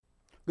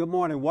Good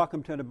morning.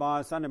 Welcome to the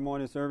Bond Sunday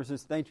morning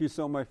services. Thank you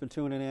so much for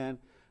tuning in.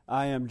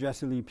 I am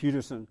Jesse Lee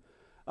Peterson.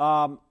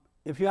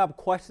 If you have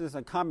questions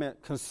or comments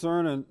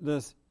concerning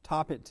this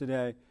topic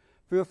today,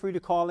 feel free to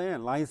call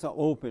in. Lines are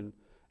open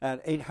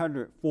at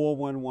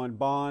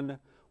 800-411-BOND,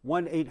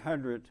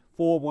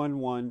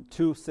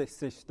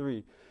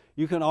 1-800-411-2663.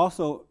 You can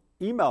also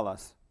email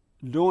us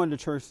during the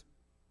church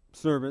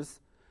service,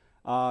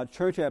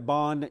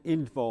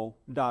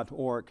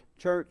 church@bondinfo.org,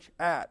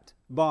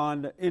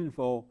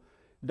 church@bondinfo.org,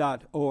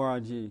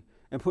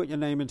 and put your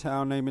name in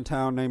town on your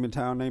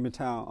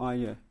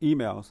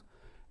emails,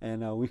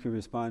 and we can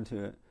respond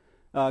to it.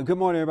 Good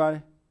morning,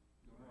 everybody.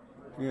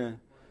 Good morning.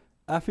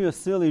 Yeah. I feel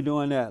silly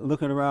doing that,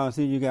 looking around,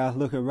 seeing you guys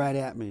looking right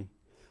at me.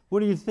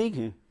 What are you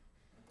thinking?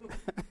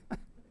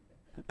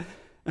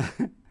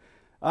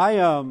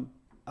 I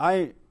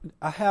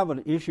have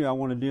an issue I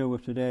want to deal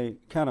with today,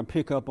 kind of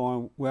pick up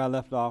on where I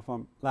left off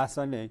on last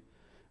Sunday.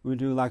 We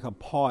do like a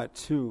part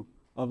 2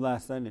 of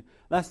last Sunday.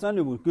 Last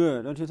Sunday was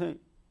good, don't you think?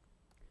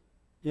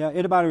 Yeah,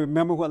 anybody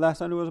remember what last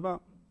Sunday was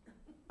about?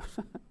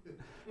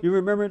 You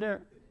remember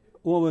that?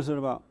 What was it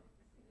about?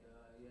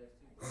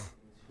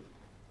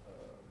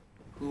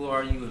 Who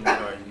are you and what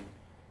are you?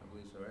 I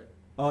believe so, right?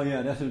 Oh,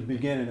 yeah, that's the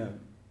beginning of it.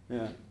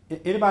 Yeah.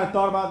 Anybody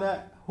thought about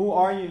that? Who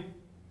are you?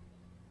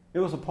 It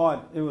was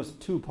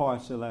 2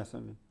 parts to last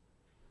Sunday.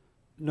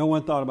 No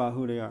one thought about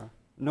who they are.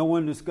 No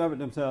one discovered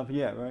themselves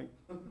yet, right?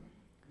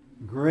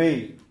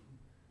 Great.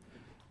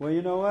 Well,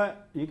 you know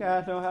what? You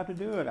guys don't have to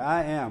do it.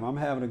 I am. I'm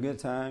having a good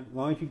time. As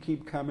long as you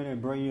keep coming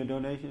and bringing your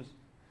donations,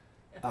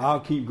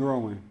 I'll keep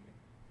growing.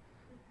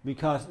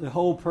 Because the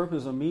whole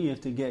purpose of me is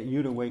to get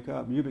you to wake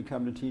up. You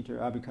become the teacher,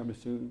 I become the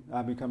student.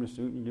 I become the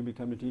student, you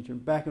become the teacher.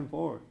 Back and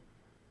forth.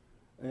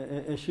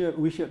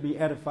 We should be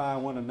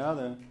edifying one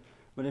another.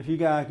 But if you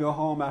guys go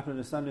home after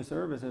the Sunday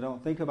service and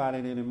don't think about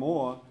it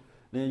anymore,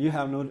 then you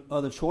have no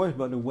other choice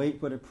but to wait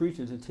for the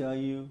preacher to tell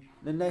you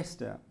the next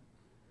step.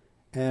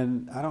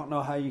 And I don't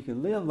know how you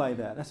can live like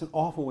that. That's an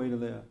awful way to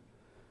live.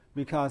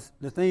 Because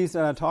the things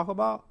that I talk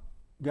about,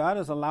 God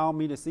has allowed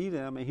me to see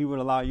them, and He would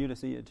allow you to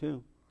see it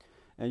too.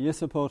 And you're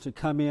supposed to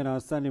come in on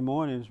Sunday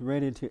mornings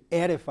ready to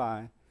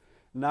edify,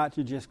 not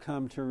to just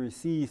come to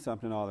receive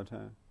something all the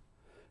time.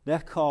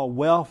 That's called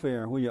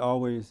welfare, where you're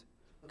always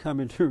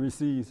coming to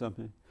receive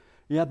something.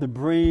 You have to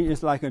bring,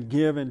 it's like a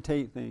give and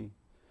take thing.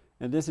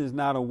 And this is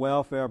not a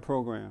welfare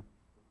program.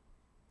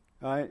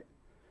 All right?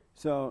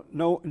 So,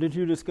 no, did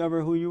you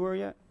discover who you were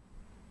yet?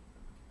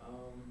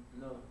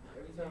 No.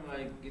 Every time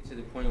I get to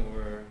the point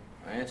where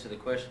I answer the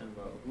question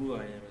about who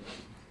I am, it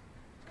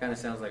kind of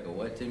sounds like a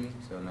what to me,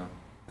 so no.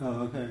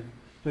 Oh, okay.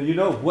 So you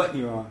know what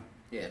you are.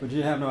 Yeah. But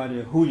you have no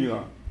idea who you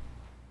are.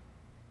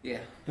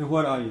 Yeah. And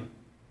what are you?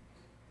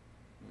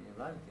 A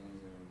lot of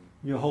things.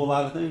 You're a whole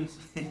lot of things?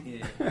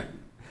 Yeah.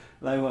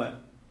 Like what?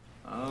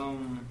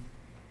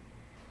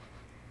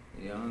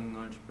 Young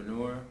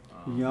entrepreneur.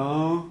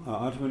 Young, an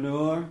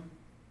entrepreneur.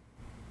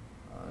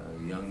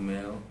 Young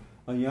male.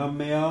 A young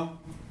male.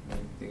 I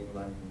think a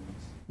lot of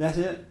things. That's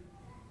it?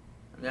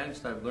 I mean, I can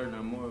start blurting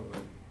out more,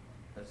 but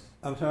that's...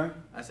 I'm sorry?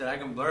 I said I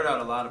can blurt out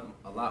a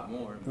lot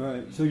more.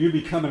 Right. So you're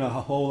becoming a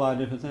whole lot of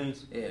different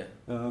things? Yeah.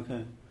 Oh,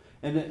 okay.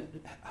 And then,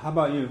 how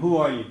about you? Who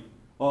are you?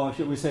 Or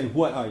should we say,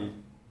 what are you?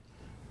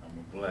 I'm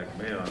a black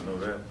male, I know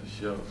that for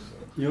sure. So.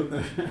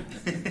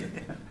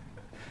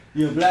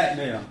 You're a black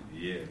male?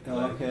 Yeah,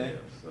 black okay. Male,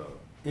 so.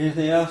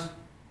 Anything else?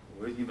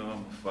 Well, you know,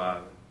 I'm a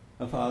father.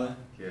 A father?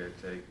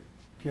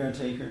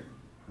 Caretaker.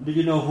 Do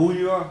you know who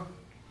you are?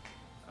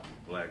 I'm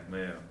a black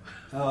male.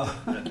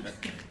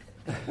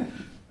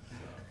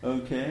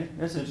 Okay,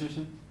 that's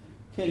interesting.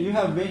 Ken, you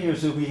haven't been here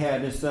since we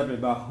had this subject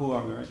about who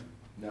are we, right?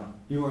 No.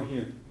 You weren't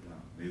here. No,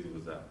 neither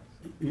was I.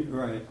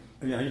 Right.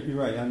 Yeah, you're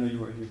right. I know you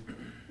weren't here.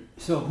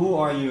 So who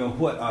are you or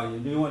what are you?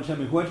 Do you want to tell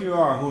me what you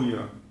are or who you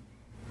are?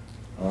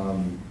 I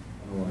don't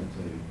want to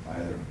tell you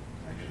either,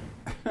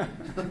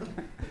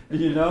 actually.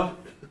 You know?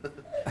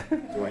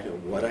 Do I know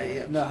what I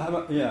am? No, how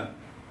about, yeah.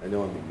 I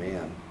know I'm a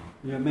man.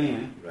 You're a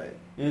man. Right.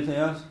 Anything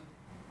else?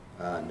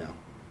 No.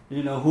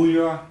 You know who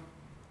you are?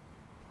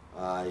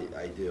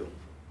 I do.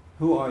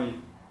 Who are you?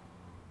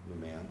 I'm a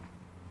man.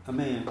 A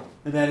man.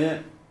 Is that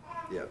it?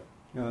 Yep.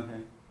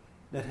 Okay.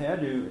 That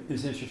hairdo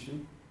is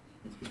interesting.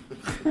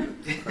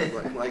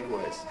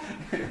 Likewise.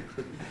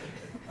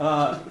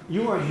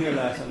 You weren't here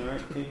last Sunday,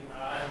 right?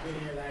 I've been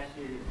here last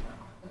year.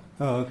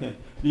 Oh, okay.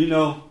 Do you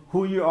know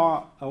who you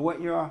are or what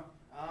you are?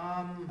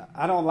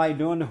 I don't like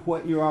doing the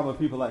what you are, but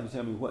people like to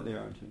tell me what they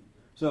are too.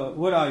 So,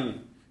 what are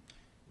you?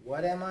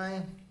 What am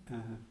I?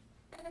 Uh-huh.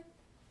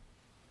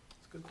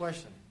 It's a good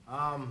question.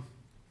 To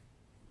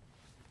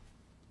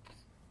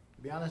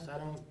be honest, I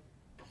don't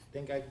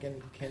think I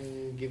can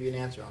give you an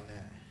answer on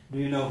that. Do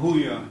you know who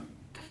you are?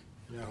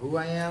 You know who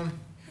I am?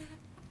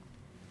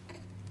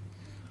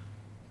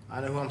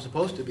 I know who I'm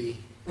supposed to be.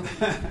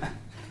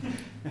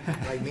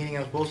 Like, meaning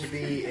I'm supposed to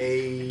be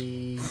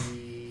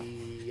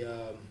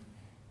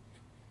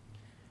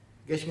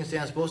I guess you can say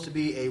I'm supposed to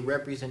be a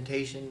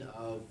representation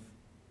of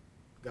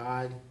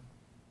God,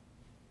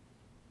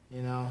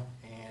 you know,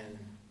 and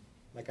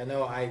like I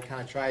know I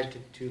kind of tried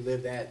to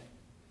live that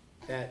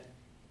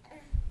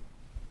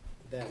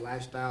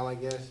lifestyle, I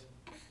guess,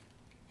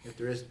 if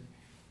there is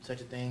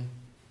such a thing.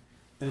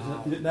 Is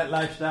that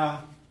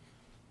lifestyle?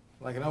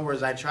 Like in other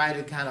words, I try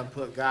to kind of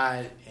put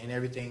God in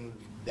everything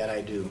that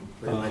I do,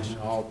 pretty much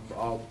all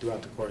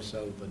throughout the course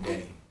of a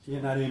day.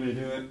 You're not able to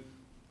do it?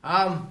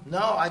 No,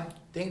 I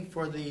think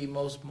for the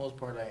most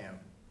part I am.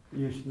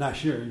 You're not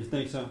sure? You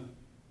think so?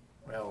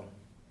 Well,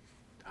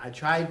 I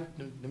try.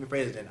 Let me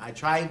phrase it then. I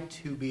try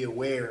to be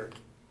aware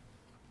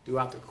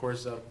throughout the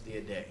course of the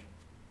day.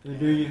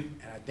 Do you?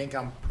 And I think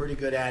I'm pretty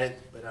good at it,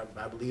 but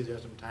I believe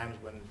there's some times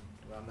when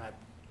I'm not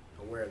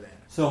aware of that.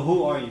 So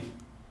who are you?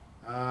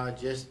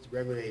 Just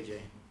regular AJ.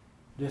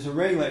 Just a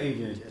regular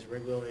AJ. Just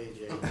regular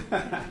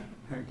AJ.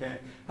 Okay.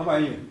 How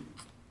about you?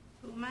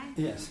 Who am I?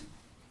 Yes.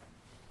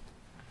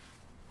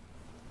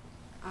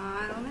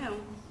 I don't know.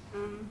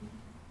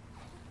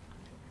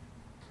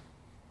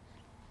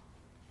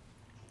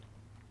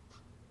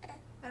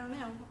 I don't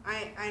know.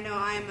 I know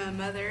I'm a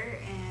mother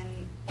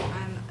and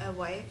I'm a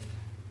wife.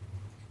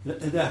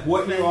 Is that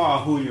what you are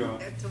or who you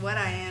are? It's what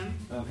I am.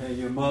 Okay,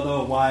 your mother,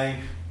 a wife.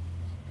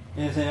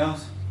 Anything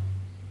else?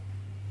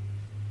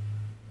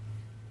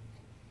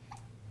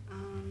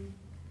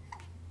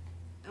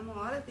 I'm a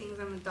lot of things.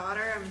 I'm a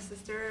daughter. I'm a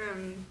sister.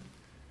 I'm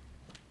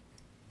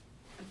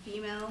a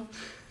female.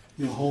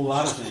 You're a whole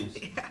lot of things.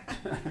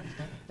 Yeah.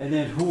 And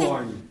then who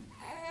are you?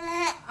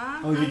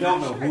 Oh, you I'm don't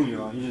not know sure. who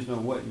you are. You just know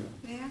what you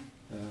are. Yeah.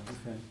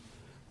 Okay.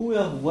 Who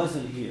else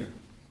wasn't here?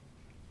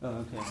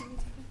 Okay.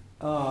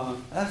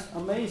 That's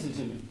amazing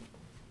to me.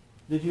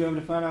 Did you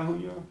ever find out who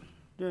you are,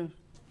 James?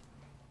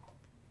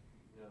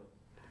 No.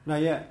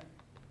 Not yet.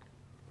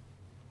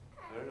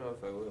 I don't know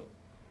if I will.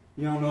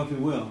 You don't know if you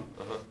will.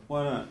 Uh-huh.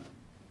 Why not?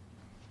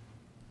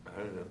 I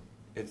don't know.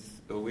 It's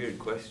a weird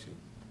question.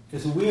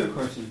 It's a weird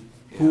question.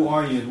 Yeah. Who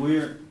are you is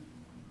weird.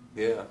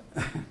 Yeah.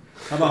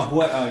 How about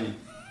what are you?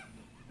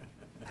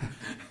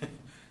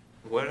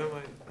 What am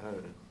I? I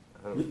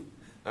don't know.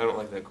 I don't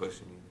like that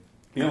question either.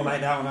 You don't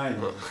like that one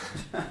either.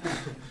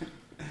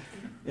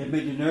 It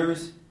made you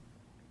nervous?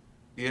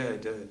 Yeah,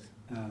 it does.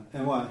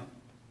 And why?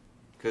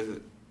 Because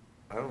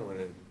I don't want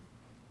to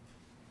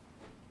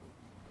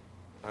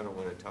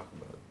talk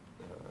about.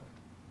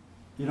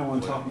 You don't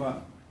want to What? talk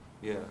about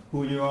Yeah.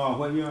 who you are,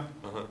 what you are?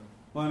 Uh-huh.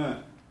 Why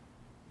not?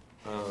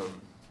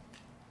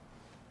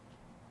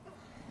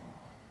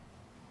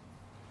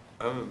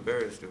 I'm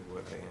embarrassed of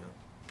what I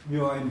am.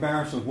 You are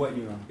embarrassed of what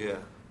you are. Yeah.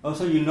 Oh,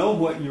 so you know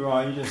what you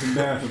are, you're just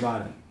embarrassed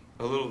about it.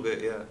 A little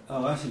bit, yeah.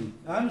 Oh, I see.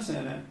 I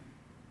understand that.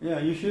 Yeah,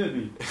 you should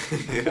be.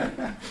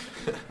 Yeah.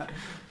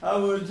 I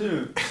would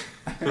too.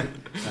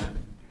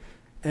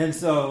 And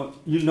so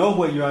you know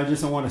what you are, you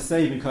just don't want to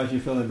say because you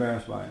feel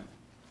embarrassed by it.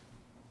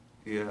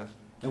 Yeah.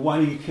 And why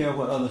do you care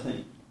what others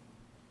think?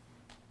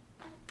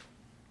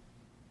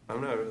 I'm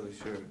not really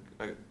sure.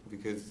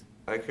 Because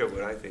I care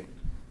what I think.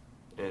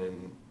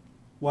 And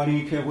Why do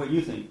you care what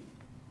you think?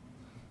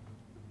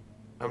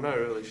 I'm not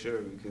really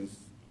sure because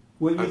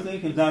What you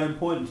think is not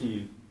important to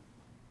you.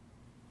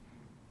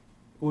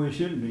 Or it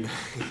shouldn't be.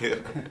 yeah.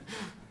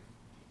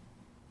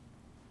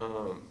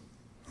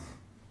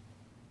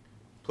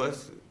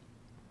 Plus,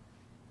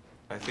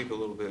 I think a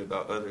little bit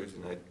about others,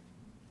 and I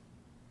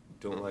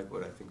don't like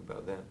what I think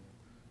about them.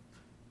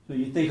 So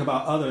you think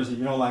about others and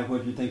you don't like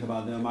what you think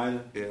about them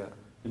either? Yeah,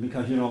 And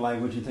because you don't like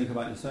what you think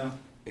about yourself?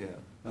 yeah.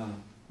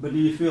 But do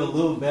you feel a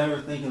little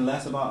better thinking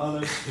less about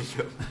others?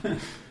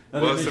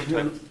 Well,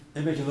 sometimes.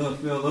 It makes you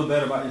feel a little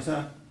better about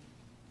yourself?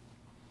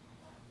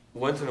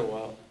 Once in a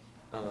while.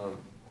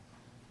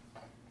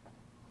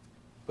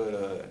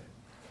 But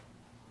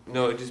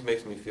no, it just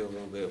makes me feel a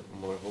little bit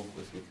more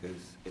hopeless because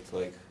it's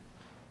like,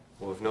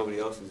 well, if nobody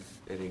else is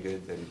any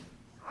good, then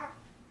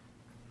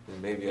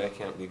maybe I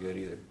can't be good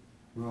either.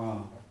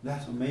 Wow,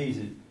 that's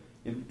amazing.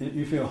 If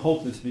you feel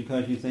hopeless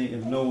because you think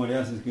if no one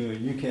else is good,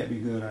 you can't be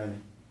good either.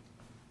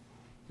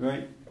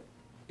 Right?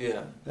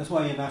 Yeah. That's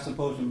why you're not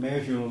supposed to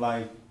measure your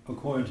life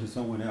according to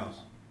someone else.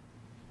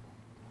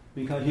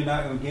 Because you're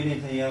not going to get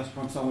anything else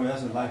from someone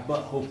else's life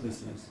but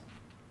hopelessness.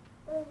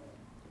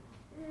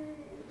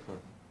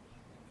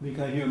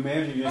 Because you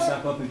measure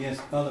yourself up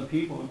against other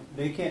people,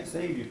 they can't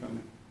save you from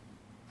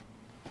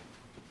it.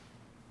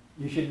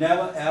 You should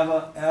never,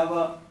 ever,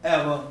 ever,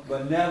 ever,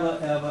 but never,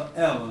 ever,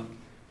 ever,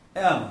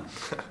 ever,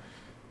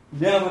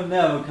 never,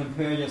 never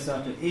compare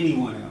yourself to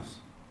anyone else.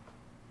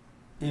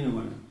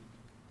 Anyone else.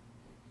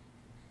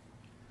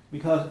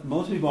 Because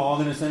most people are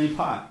all in the same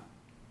pot.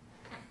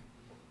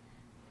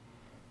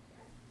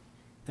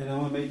 And it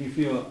will make you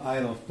feel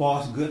either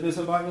false goodness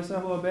about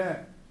yourself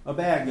or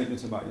bad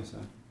goodness about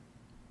yourself.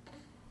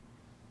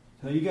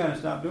 So you got to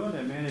stop doing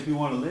that, man, if you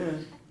want to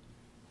live.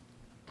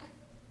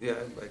 Yeah,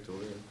 I'd like to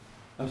live.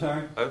 I'm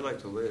sorry? I'd like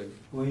to live.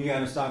 Well, you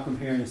got to stop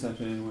comparing yourself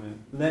to anyone else.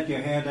 Let your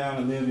hair down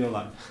and live your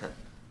life.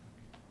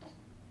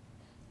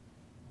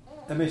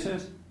 That makes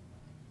sense?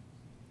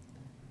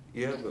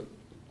 Yeah, but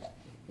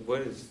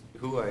what does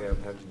who I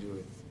am have to do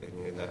with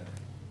any of that?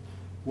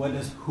 What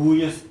does who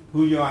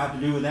you are have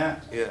to do with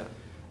that? Yeah.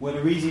 Well,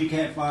 the reason you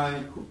can't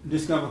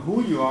discover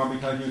who you are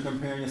because you're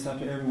comparing yourself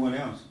to everyone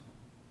else.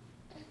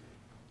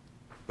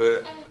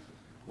 But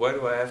why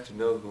do I have to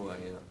know who I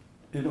am?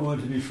 In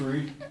order to be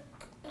free.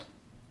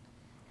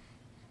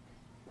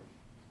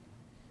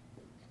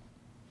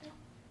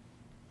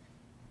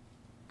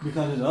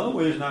 Because there's other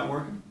ways not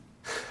working.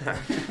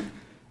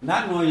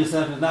 Not knowing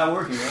yourself is not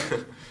working,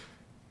 right?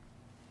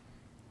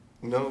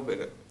 No,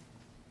 but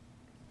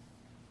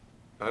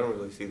I don't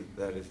really see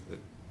that as the.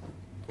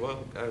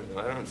 Well, I don't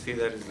know. I don't see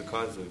that as the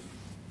cause of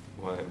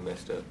why I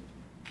messed up.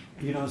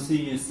 You don't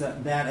see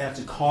that as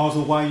the cause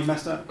of why you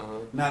messed up? Uh-huh.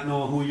 Not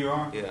knowing who you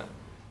are? Yeah.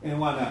 And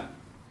why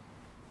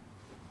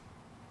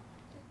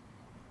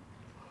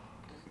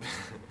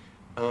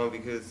not?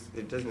 Because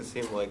it doesn't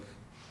seem like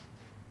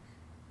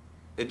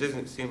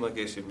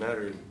it should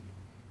matter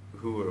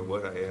who or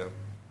what I am.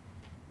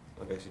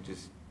 Like I should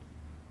just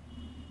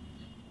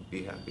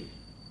be happy,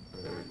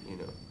 or you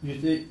know. You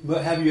think?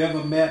 But have you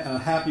ever met a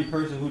happy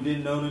person who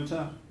didn't know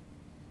themselves?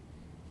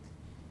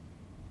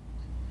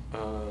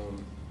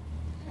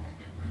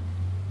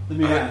 Let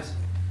me ask.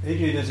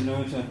 AJ doesn't know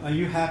himself. Are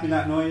you happy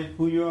not knowing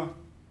who you are?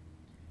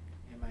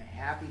 Am I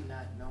happy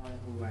not knowing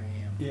who I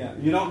am? Yeah,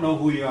 you don't know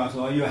who you are.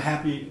 So are you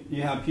happy?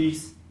 You have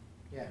peace.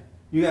 Yeah.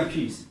 You have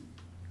peace.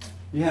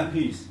 You have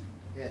peace.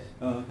 Yes.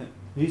 Oh, okay.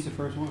 He's the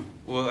first one.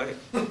 Well, I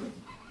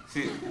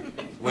see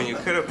when you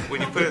put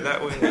it that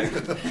way,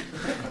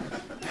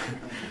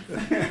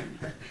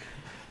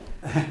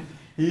 like.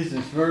 He's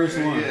the first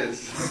one. He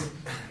is.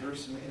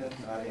 First man,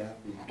 not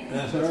happy.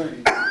 That's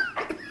right.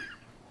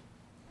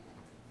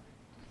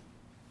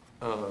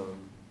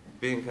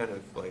 Being kind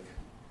of like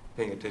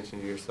paying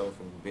attention to yourself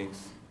and being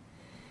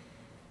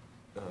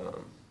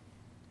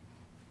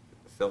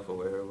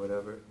self-aware or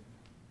whatever,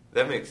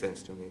 that makes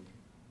sense to me.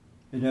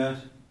 It does?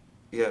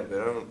 Yeah,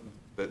 but I don't.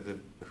 But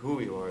who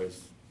you are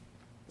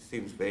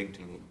seems vague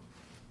to me.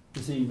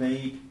 You seem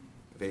vague.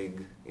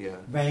 Vague, yeah.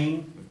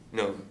 Vain?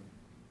 No,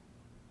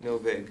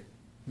 vague.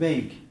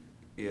 Vague.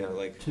 Yeah,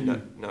 like To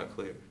not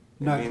clear.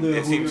 Not clear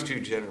It who seems you're-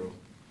 too general.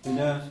 It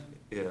does?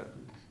 Yeah.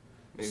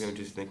 Maybe I'm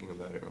just thinking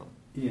about it wrong.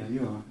 Yeah,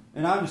 you are.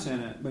 And I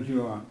understand that, but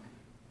you are.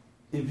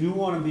 If you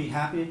want to be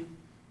happy,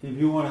 if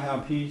you want to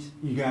have peace,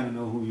 you got to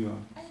know who you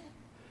are.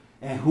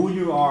 And who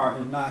you are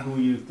is not who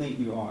you think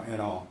you are at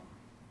all.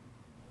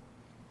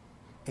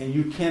 And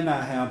you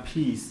cannot have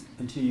peace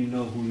until you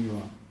know who you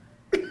are.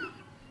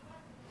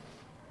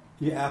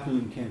 You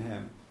absolutely can't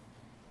have it.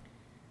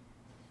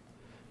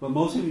 But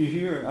most of you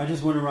here, I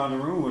just went around the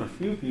room with a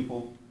few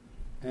people,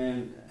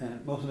 and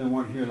most of them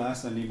weren't here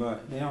last Sunday,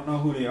 but they don't know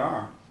who they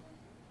are.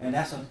 And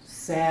that's a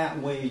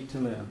sad way to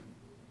live.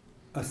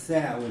 A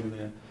sad way to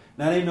live.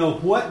 Now they know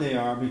what they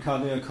are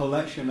because they're a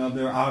collection of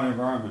their outer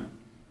environment.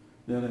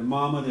 They're their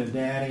mama, their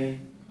daddy,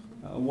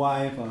 a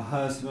wife, a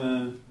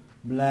husband,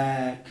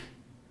 black,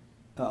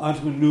 an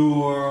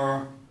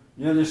entrepreneur.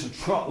 You know, there's a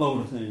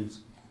truckload of things.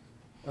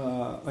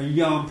 A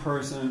young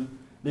person.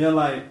 They're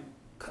like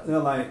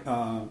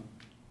a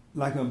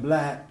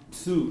black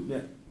suit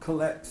that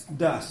collects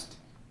dust.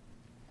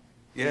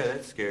 Yeah,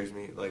 that scares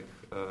me. Like,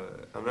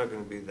 I'm not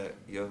going to be that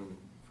young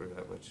for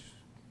that much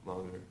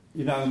longer.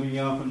 You're not going to be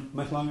young for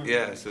much longer?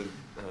 Yeah, so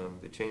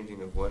the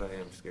changing of what I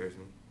am scares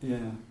me.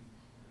 Yeah.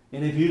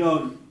 And if you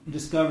don't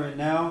discover it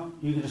now,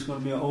 you're just going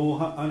to be an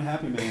old,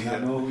 unhappy man,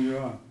 not know who you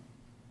are.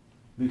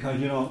 Because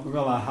you don't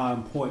realize how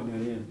important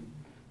that is.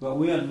 But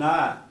we are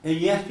not. And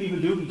yes, people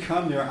do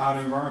become their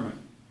outer environment.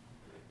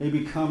 They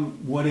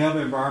become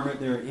whatever environment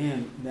they're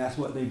in, that's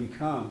what they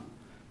become.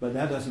 But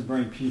that doesn't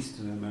bring peace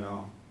to them at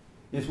all.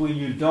 It's when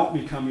you don't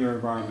become your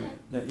environment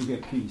that you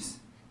get peace.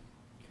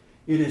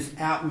 It is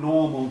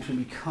abnormal to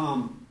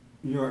become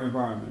your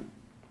environment.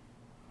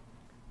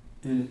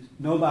 And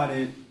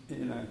nobody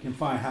can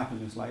find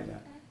happiness like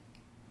that.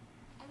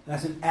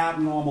 That's an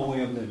abnormal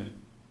way of living.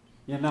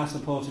 You're not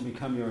supposed to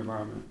become your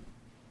environment.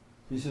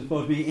 You're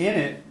supposed to be in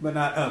it, but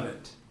not of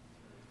it.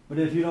 But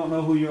if you don't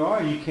know who you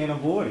are, you can't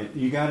avoid it.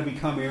 You got to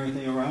become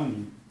everything around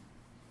you.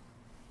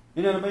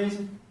 Isn't that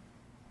amazing?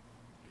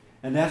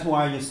 And that's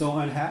why you're so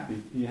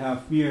unhappy. You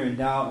have fear and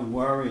doubt and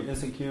worry and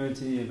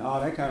insecurity and all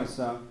that kind of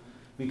stuff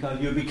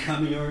because you're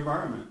becoming your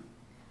environment.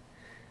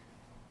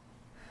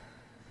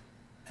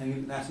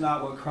 And that's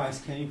not what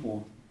Christ came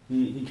for.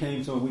 He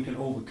came so we can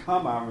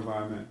overcome our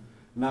environment,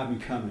 not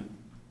become it.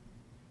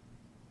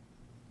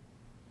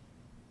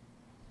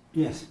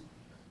 Yes?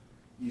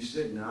 You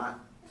said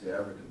not to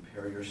ever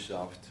compare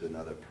yourself to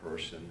another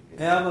person.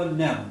 Ever,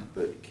 never.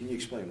 But can you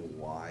explain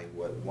why?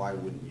 Why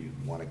wouldn't you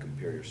want to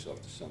compare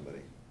yourself to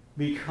somebody?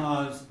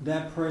 Because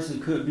that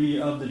person could be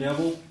of the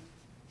devil.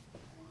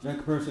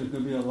 That person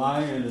could be a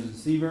liar and a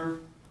deceiver.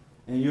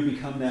 And you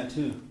become that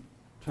too.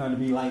 Trying to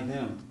be like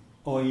them.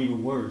 Or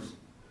even worse.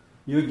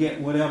 You'll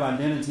get whatever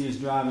identity is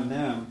driving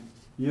them.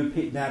 You'll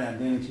pick that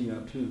identity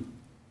up too.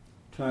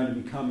 Trying to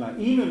become like,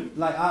 even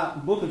like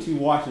Booker T.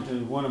 Washington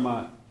is one of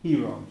my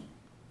heroes.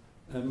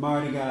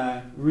 Admire the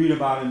guy, read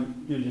about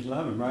him, you just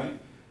love him, right?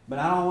 But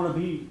I don't want to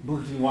be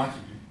Booker T.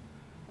 Washington.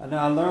 And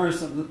I learned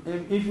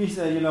something. If you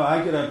say,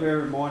 I get up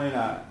every morning,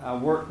 I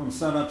work from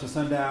sun up to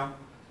sundown,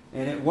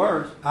 and it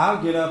works,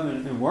 I'll get up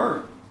and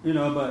work,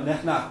 but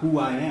that's not who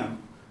I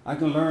am. I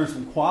can learn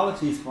some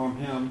qualities from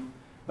him,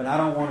 but I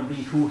don't want to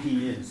be who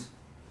he is.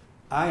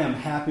 I am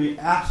happy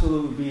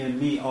absolutely being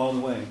me all the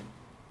way,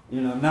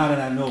 now that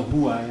I know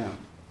who I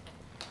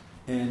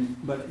am.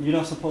 But you're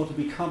not supposed to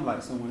become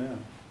like someone else.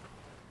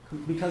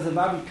 Because if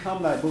I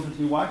become like Booker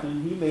T.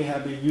 Washington, he may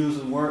have been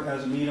using work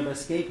as a means of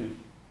escaping.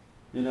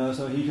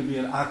 So he could be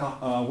a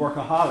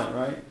workaholic,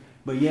 right?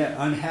 But yet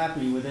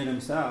unhappy within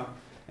himself.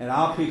 And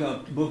I'll pick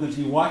up Booker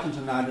T.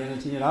 Washington's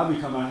identity and I'll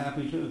become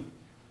unhappy too.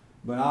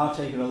 But I'll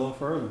take it a little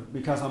further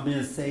because I'm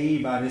being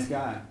saved by this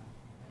guy.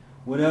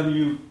 Whatever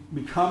you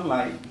become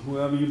like,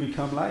 whoever you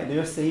become like,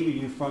 they're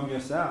saving you from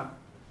yourself.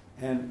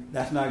 And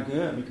that's not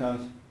good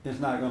because it's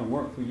not going to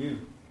work for you.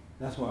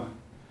 That's why.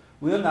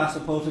 We're not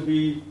supposed to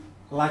be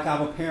like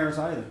our parents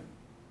either.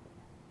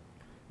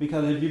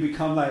 Because if you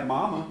become like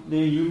mama,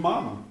 then you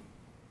mama.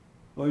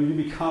 Or if you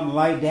become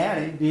like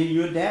daddy, then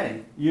you're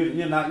daddy.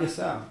 You're not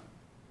yourself.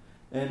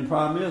 And the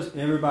problem is,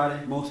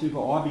 most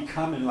people are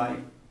becoming like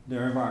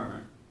their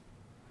environment.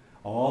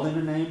 All in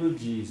the name of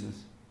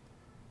Jesus.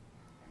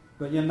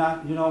 But you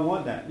don't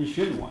want that. You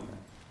shouldn't want that.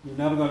 You're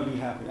never going to be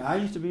happy. I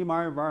used to be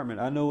my environment.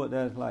 I know what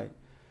that's like.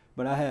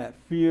 But I had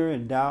fear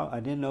and doubt. I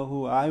didn't know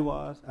who I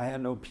was. I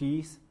had no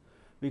peace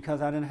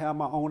because I didn't have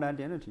my own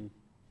identity.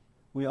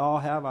 We all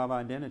have our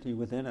identity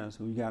within us.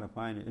 We got to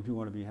find it if you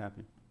want to be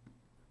happy.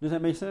 Does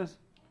that make sense?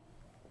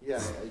 Yeah,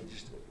 I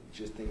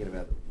just thinking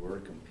about the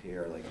word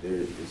compare.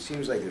 It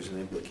seems like there's an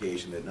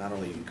implication that not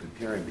only are you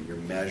comparing, but you're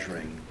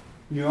measuring.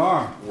 You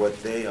are.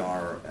 What they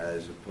are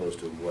as opposed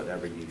to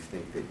whatever you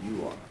think that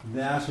you are.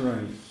 That's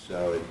right.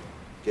 So it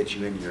gets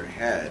you into your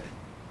head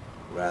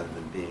rather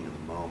than being in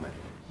the moment.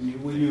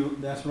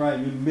 That's right.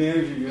 You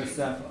measure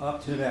yourself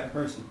up to that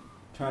person,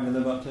 trying to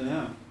live up to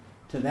them,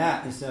 to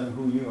that instead of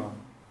who you are.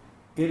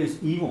 It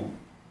is evil.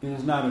 It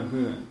is not a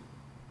good.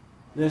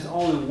 There's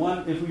only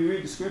one, if we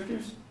read the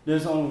scriptures,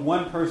 there's only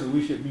one person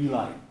we should be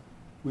like.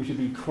 We should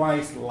be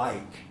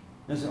Christ-like.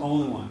 That's the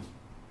only one.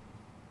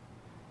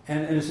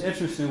 And it's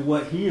interesting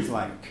what he is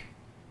like.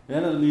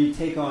 That doesn't mean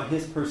take on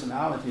his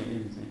personality or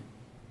anything.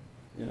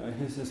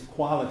 His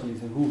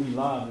qualities and who he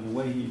loved and the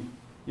way he,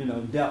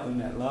 dealt in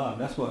that love.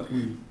 That's what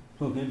we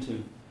look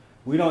into.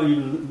 We don't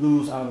even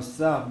lose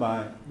ourselves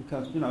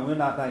because we're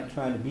not like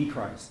trying to be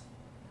Christ.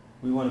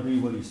 We want to be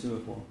what he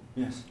stood for.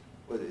 Yes.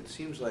 But it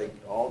seems like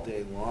all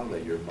day long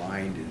that your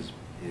mind is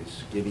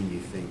giving you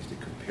things to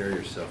compare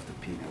yourself to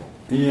people.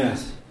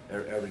 Yes.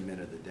 Every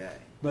minute of the day.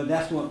 But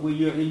that's what, when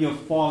you're in your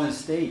fallen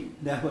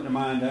state, that's what the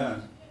mind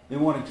does. They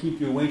want to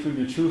keep you away from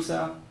your true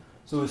self,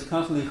 so it's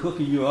constantly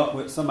hooking you up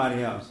with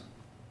somebody else.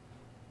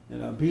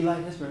 Be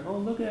like this person. Oh,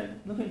 look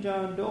at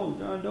John Doe.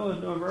 John Doe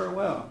is doing very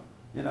well.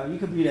 You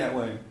could be that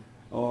way.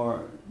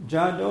 Or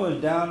John Doe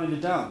is down in the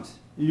dumps.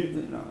 You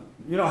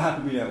don't have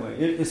to be that way.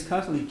 It's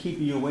constantly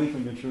keeping you away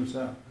from your true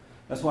self.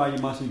 That's why you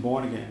must be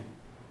born again,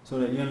 so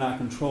that you're not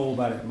controlled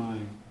by that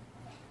mind.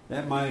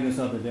 That mind is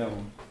of the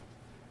devil.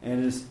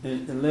 And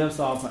it lives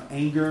off of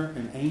anger,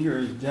 and anger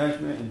is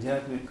judgment, and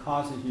judgment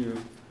causes you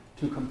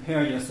to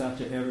compare yourself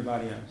to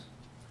everybody else.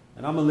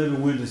 And I'm a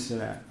living witness to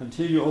that.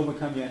 Until you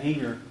overcome your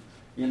anger,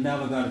 you're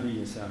never going to be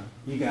yourself.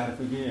 You got to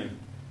forgive.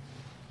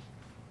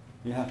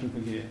 You have to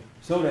forgive.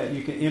 So that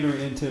you can enter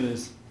into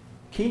this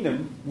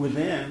kingdom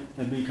within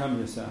and become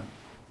yourself.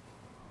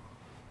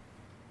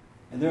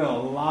 And there are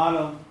a lot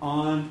of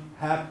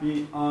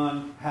unhappy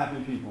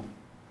people.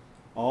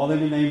 All in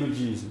the name of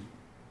Jesus.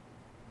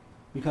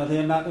 Because they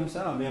are not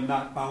themselves. They have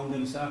not found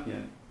themselves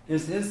yet.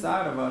 It's his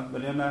side of us,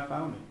 but they have not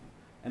found it.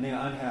 And they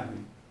are unhappy.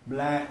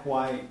 Black,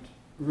 white,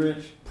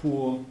 rich,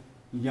 poor,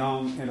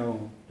 young, and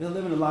old. They're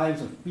living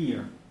lives of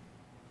fear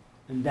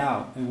and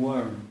doubt and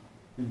worry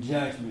and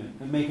judgment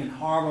and making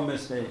horrible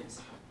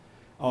mistakes.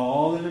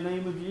 All in the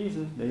name of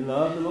Jesus. They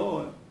love the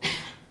Lord.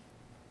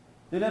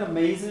 Isn't that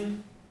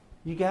amazing?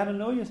 You got to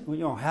know yourself. Well,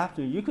 you don't have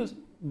to. You could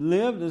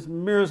live this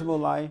miserable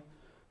life,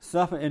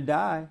 suffer and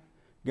die.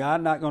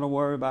 God not going to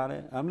worry about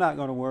it. I'm not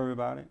going to worry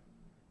about it.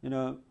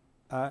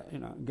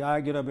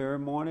 God get up every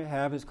morning,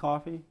 have his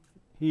coffee.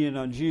 He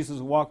and Jesus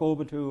walk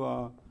over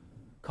to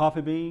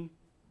Coffee Bean.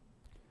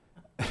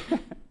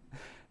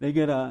 They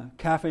get a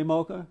cafe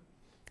mocha,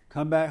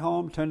 come back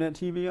home, turn that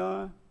TV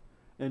on,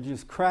 and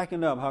just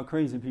cracking up how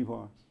crazy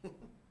people are.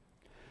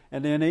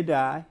 And then they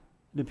die.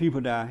 The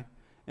people die.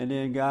 And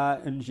then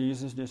God and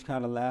Jesus just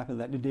kind of laugh and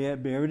let the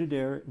dead bury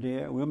the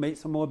dead. We'll make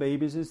some more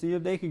babies and see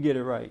if they can get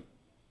it right.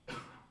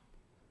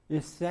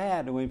 It's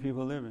sad the way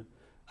people are living.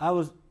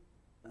 How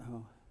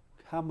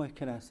much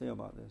can I say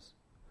about this?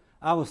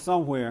 I was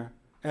somewhere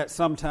at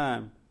some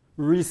time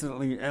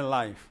recently in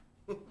life.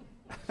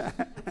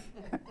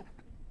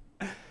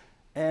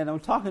 And I'm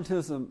talking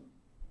to some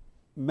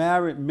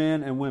married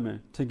men and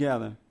women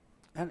together.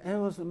 And it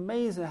was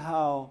amazing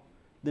how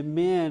the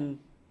men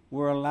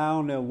were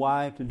allowing their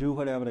wife to do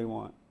whatever they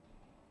want.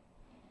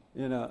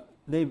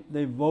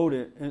 They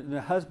voted, and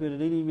the husband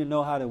didn't even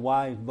know how the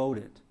wife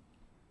voted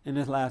in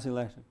this last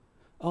election.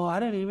 Oh,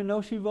 I didn't even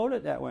know she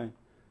voted that way.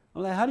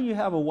 I'm like, how do you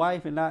have a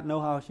wife and not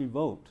know how she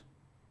votes?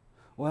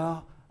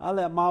 Well, I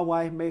let my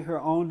wife make her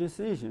own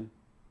decision.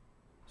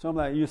 So I'm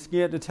like, you're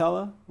scared to tell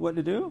her what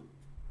to do?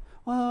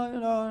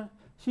 Well,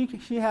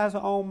 she has her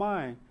own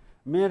mind.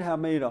 Men have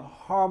made a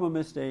horrible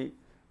mistake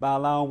by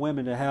allowing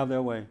women to have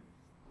their way.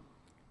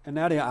 And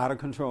now they're out of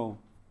control.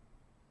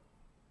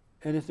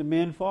 And it's the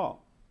men's fault.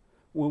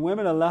 When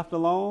women are left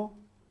alone,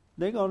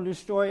 they're going to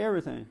destroy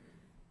everything.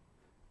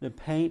 The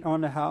paint on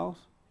the house,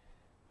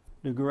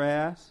 the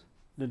grass,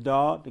 the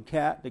dog, the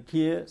cat, the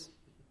kids,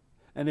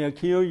 and they'll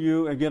kill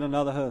you and get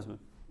another husband.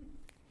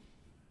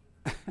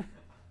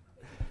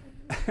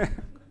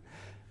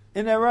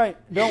 Isn't that right?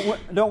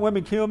 Don't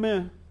women kill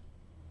men?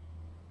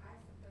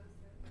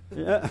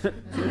 Yeah.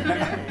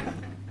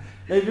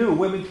 They do.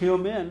 Women kill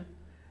men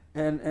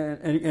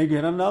and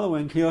get another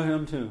one and kill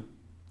him too.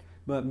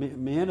 But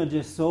men are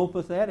just so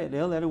pathetic.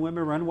 They'll let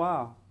women run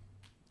wild.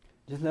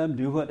 Just let them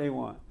do what they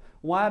want.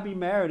 Why be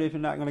married if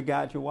you're not going to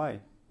guide your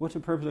wife? What's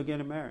the purpose of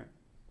getting married?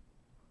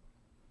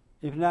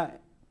 If not,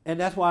 and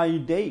that's why you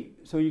date,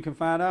 so you can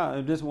find out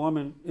if this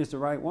woman is the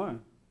right one.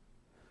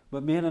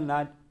 But men are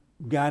not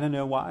guiding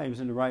their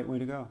wives in the right way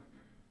to go.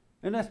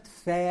 And that's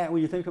sad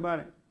when you think about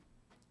it.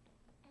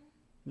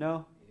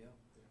 No? Yeah.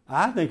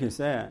 I think it's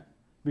sad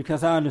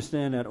because I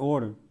understand that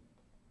order.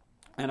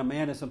 And a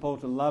man is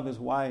supposed to love his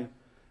wife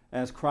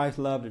as Christ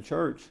loved the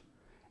church.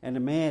 And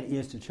the man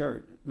is the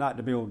church, not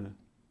the building.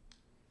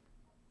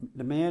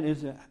 The man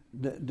is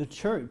the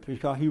church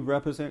because he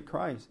represents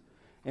Christ.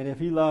 And if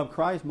he loved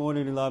Christ more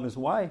than he loved his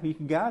wife, he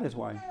can guide his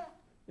wife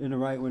in the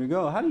right way to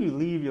go. How do you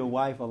leave your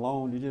wife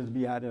alone to just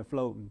be out there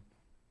floating?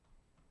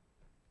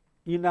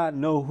 You not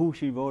know who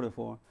she voted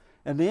for.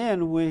 And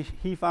then when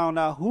he found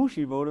out who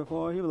she voted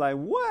for, he was like,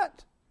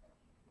 what?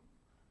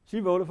 She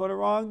voted for the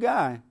wrong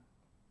guy,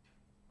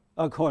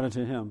 according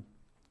to him.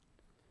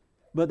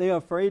 But they are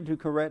afraid to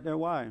correct their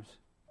wives.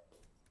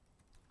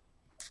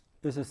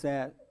 It's a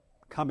sad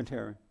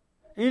commentary.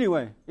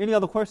 Anyway, any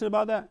other questions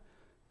about that?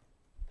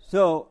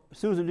 So,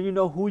 Susan, do you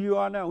know who you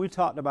are now? We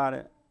talked about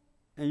it,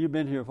 and you've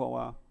been here for a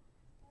while.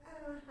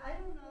 I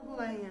don't know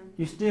who I am.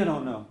 You still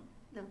don't know?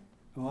 No.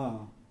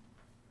 Wow.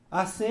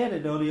 I said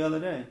it, though, the other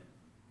day.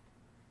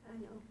 I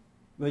know.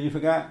 But you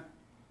forgot?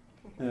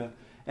 Yeah.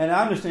 And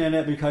I understand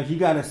that because you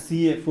got to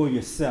see it for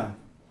yourself.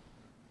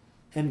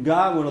 And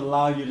God would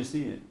allow you to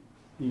see it.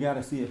 You got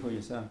to see it for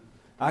yourself.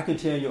 I can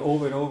tell you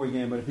over and over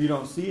again, but if you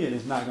don't see it,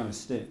 it's not going to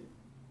stick.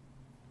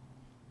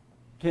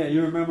 Ted,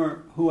 you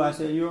remember who I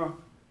said you are?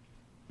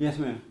 Yes,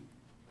 ma'am.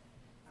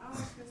 I was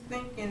just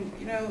thinking,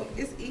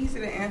 it's easy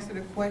to answer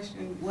the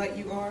question what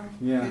you are.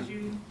 Yeah. Because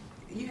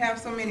you have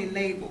so many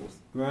labels.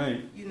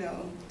 Right.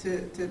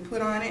 To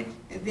put on it.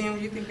 And then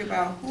when you think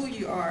about who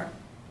you are,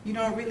 you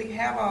don't really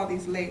have all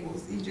these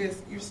labels.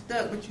 You're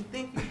stuck, but you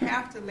think you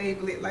have to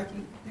label it like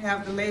you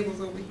have the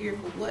labels over here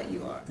for what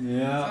you are.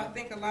 Yeah. So I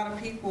think a lot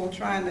of people are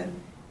trying to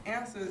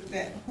answer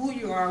that who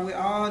you are with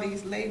all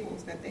these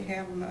labels that they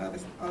have on the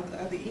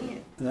other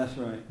end. That's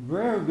right.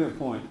 Very good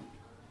point.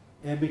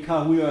 And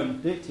because we are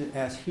addicted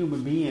as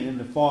human beings in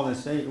the fallen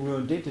state, we're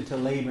addicted to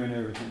labor and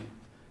everything.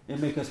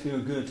 It makes us feel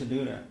good to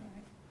do that.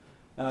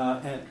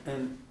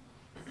 And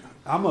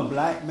I'm a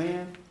black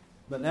man,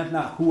 but that's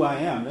not who I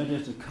am. That's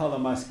just the color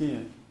of my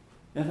skin.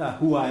 That's not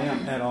who I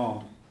am at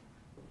all.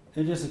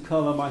 It's just the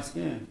color of my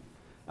skin.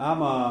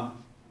 I'm a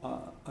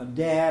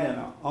dad and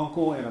an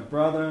uncle and a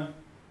brother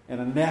and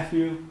a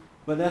nephew,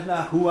 but that's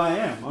not who I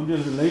am. I'm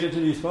just related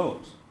to these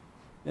folks.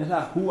 That's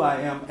not who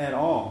I am at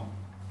all.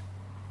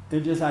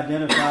 It just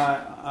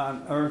identify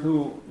on earth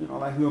who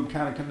I'm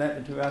kind of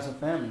connected to as a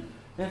family.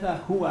 That's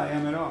not who I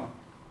am at all.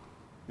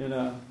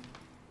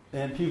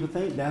 And people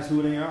think that's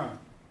who they are.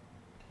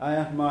 I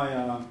asked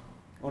one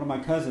of my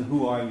cousins,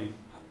 who are you?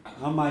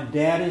 I'm my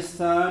daddy's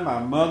son, my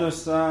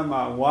mother's son,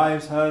 my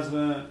wife's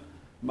husband.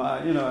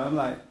 I'm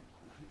like,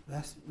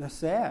 that's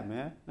sad,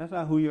 man. That's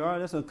not who you are.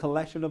 That's a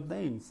collection of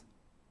things.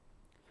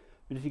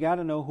 But you got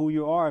to know who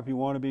you are if you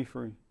want to be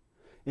free.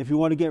 If you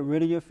want to get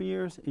rid of your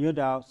fears, your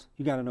doubts,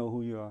 you got to know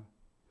who you are.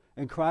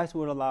 And Christ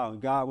would allow,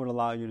 God would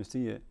allow you to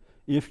see it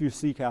if you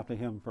seek after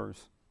Him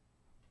first.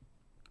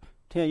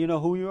 Ted, you know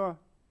who you are?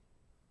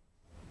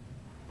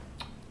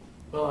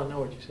 Well, I know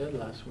what you said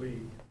last week.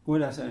 What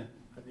did I say?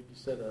 I think you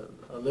said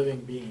a living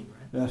being,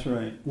 right? That's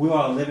right. We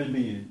are a living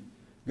being.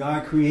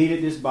 God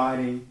created this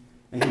body,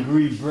 and He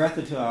breathed breath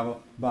into our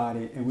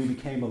body, and we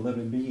became a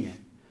living being.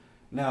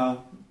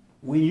 Now,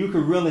 when you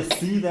can really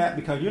see that,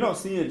 because you don't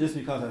see it just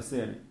because I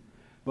said it,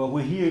 but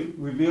when He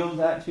reveals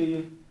that to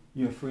you,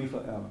 you're free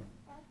forever.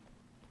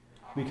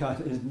 Because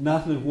it's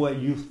nothing what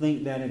you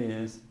think that it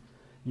is.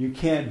 You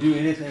can't do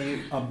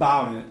anything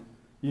about it.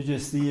 You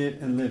just see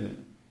it and live it.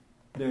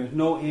 There's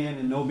no end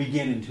and no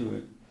beginning to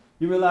it.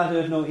 You realize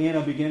there's no end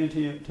or beginning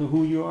to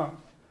who you are?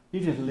 You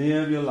just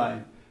live your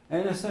life.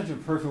 And it's such a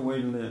perfect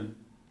way to live.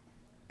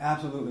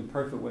 Absolutely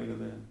perfect way to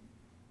live.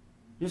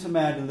 Just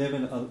imagine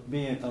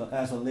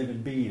as a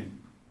living being.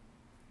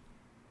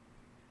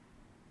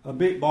 A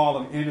big ball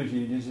of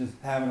energy just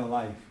having a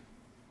life.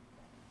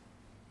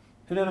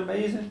 Isn't that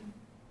amazing?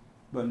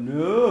 But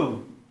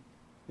no.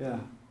 Yeah.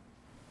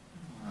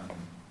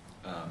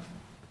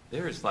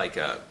 there is like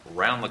a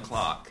round the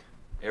clock,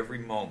 every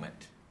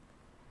moment,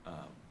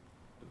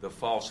 the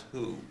false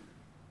who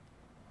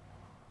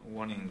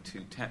wanting to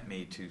tempt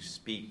me to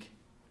speak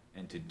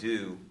and to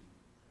do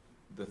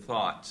the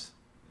thoughts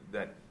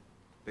that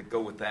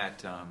go with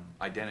that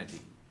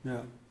identity.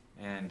 Yeah.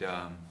 And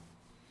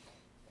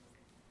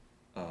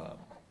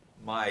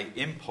my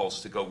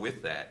impulse to go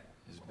with that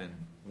has been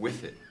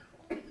with it.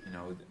 You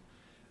know,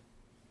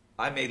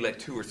 I may let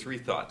 2 or 3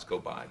 thoughts go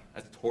by.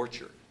 That's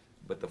torture.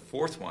 But the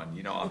fourth one,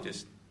 you know,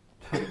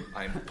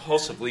 I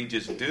impulsively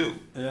just do.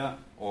 Yeah.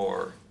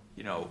 Or,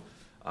 you know,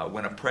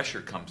 when a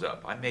pressure comes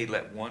up, I may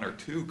let 1 or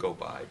 2 go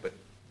by, but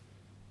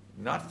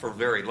not for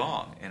very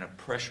long, and a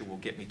pressure will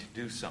get me to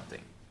do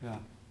something. Yeah.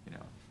 You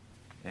know,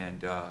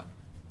 and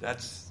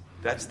that's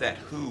that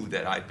who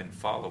that I've been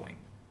following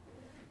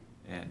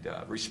and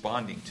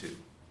responding to,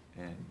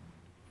 and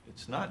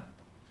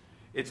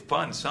it's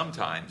fun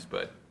sometimes,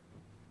 but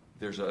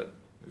there's a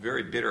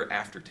very bitter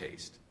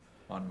aftertaste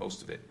on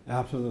most of it.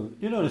 Absolutely.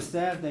 You know, the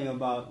sad thing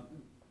about,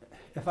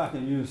 if I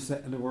can use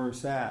the word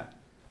sad,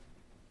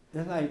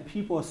 it's like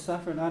people are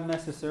suffering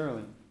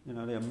unnecessarily. You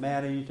know, they're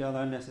mad at each other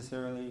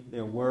unnecessarily.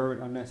 They're worried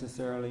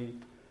unnecessarily.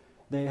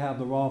 They have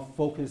the wrong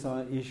focus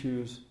on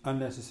issues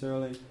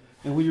unnecessarily.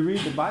 And when you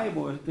read the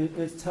Bible,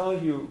 it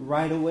tells you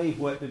right away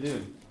what to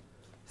do.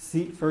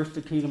 Seek first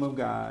the kingdom of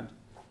God,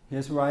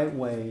 His right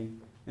way,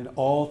 and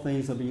all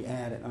things will be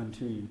added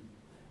unto you.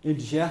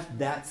 It's just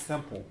that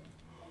simple.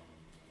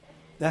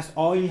 That's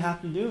all you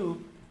have to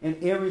do,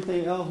 and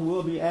everything else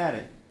will be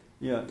added.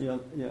 Your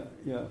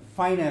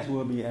finance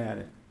will be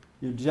added.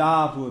 Your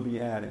jobs will be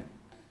added.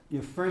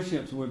 Your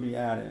friendships will be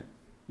added.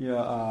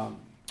 Your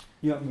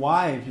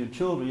wives, your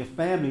children, your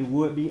family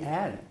would be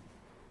added.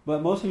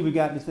 But most people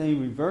got the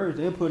same reverse.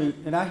 They're putting,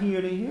 and I hear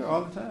it in here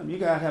all the time. You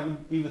guys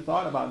haven't even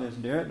thought about this,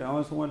 Derek. The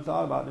only one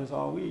thought about this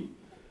all week.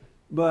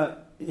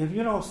 But if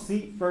you don't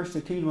seek first the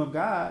kingdom of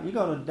God, you're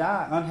going to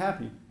die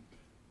unhappy,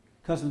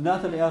 because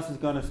nothing else is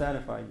going to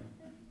satisfy you.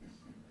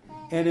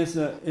 And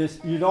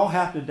you don't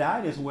have to die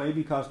this way,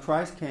 because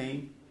Christ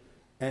came,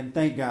 and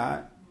thank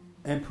God,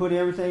 and put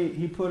everything.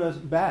 He put us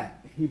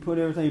back. He put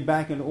everything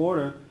back in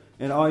order,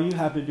 and all you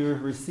have to do is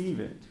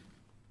receive it.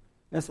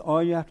 That's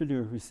all you have to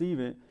do is receive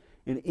it,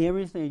 and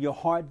everything your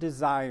heart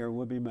desire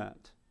will be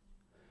met,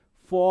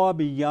 far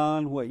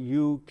beyond what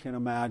you can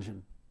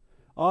imagine.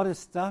 All this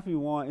stuff you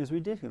want is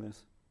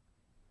ridiculous.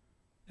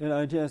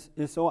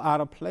 It's so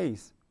out of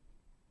place.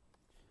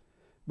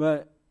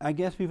 But I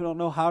guess people don't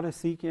know how to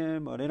seek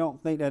Him, or they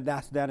don't think that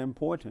that's that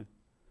important,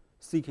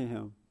 seeking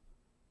Him.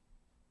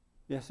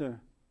 Yes, sir.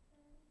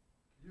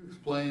 Can you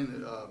explain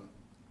that,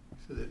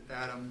 so that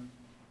Adam,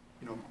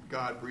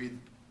 God breathed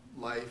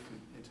life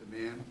into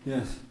man?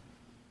 Yes.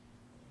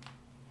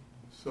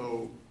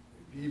 So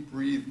if He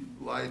breathed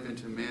life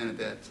into man at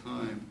that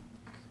time,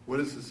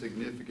 what is the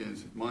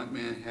significance? If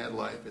man had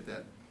life at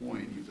that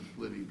point, he was a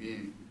living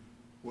being.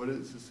 What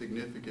is the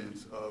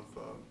significance of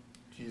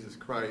Jesus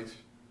Christ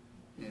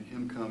and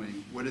Him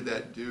coming? What did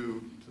that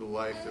do to the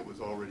life that was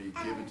already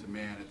given to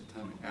man at the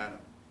time of Adam?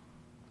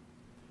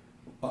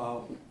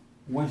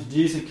 Once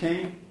Jesus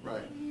came,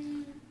 right,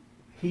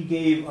 He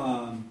gave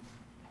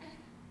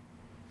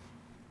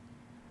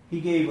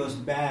us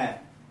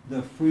back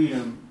the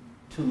freedom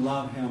to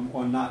love Him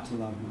or not to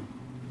love Him.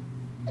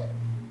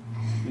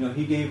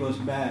 He gave us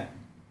back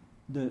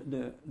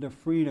the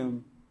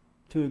freedom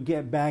to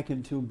get back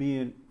into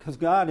being, because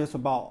God is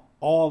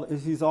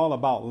He's all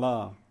about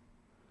love.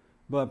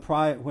 But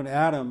when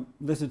Adam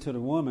listened to the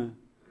woman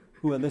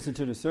who had listened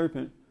to the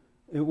serpent,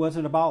 it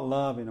wasn't about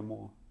love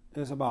anymore. It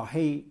was about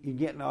hate, you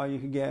getting all you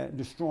could get,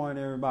 destroying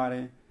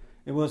everybody.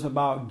 It was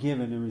about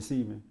giving and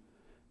receiving.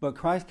 But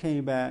Christ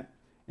came back,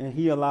 and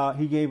He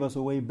gave us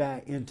a way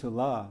back into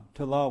love,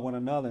 to love one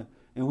another.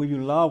 And when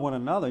you love one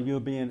another, you'll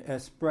be an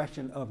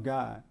expression of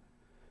God.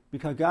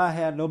 Because God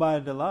had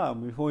nobody to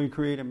love before He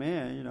created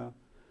man.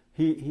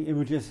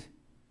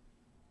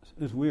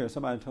 It's weird.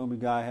 Somebody told me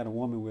God had a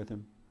woman with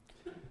Him.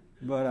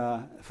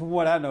 But from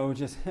what I know, it was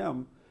just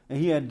Him. And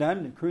He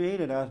had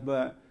created us,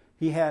 but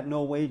He had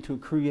no way to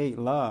create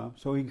love.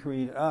 So He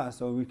created us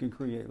so we could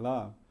create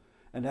love.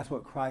 And that's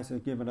what Christ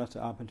has given us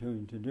the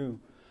opportunity to do.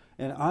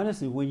 And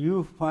honestly, when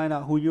you find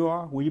out who you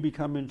are, when you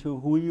become into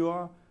who you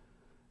are,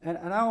 and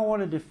I don't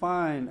want to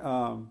define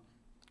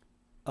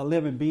a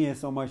living being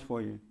so much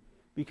for you,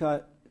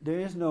 because there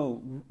is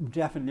no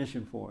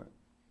definition for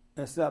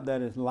it, except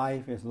that it's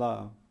life, it's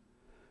love.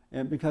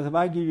 And because if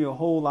I give you a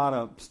whole lot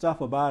of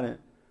stuff about it,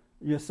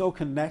 you're so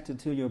connected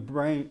to your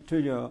brain,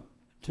 to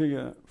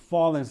your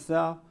fallen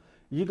self,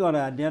 you're going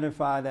to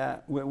identify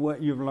that with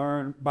what you've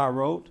learned by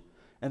rote,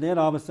 and then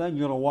all of a sudden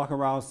you're going to walk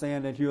around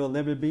saying that you're a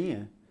living being,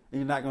 and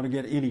you're not going to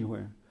get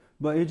anywhere.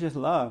 But it's just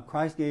love.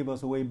 Christ gave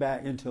us a way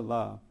back into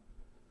love,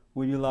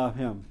 when you love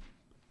Him.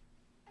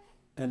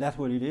 And that's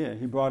what He did.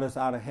 He brought us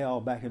out of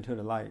hell back into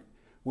the light.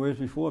 Whereas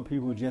before,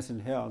 people were just in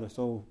hell,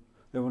 so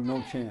there was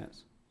no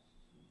chance.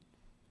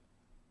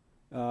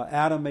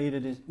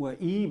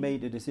 Eve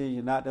made the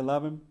decision not to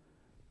love Him.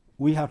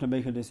 We have to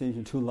make a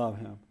decision to love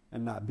Him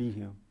and not be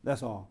Him.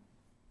 That's all.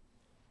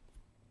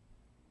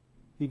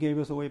 He gave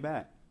us a way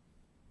back.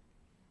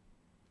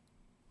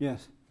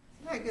 Yes.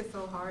 Like it's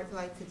so hard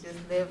to just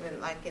live in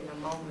the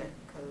moment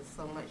because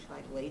so much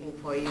waiting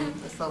for you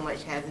and so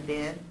much has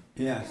been.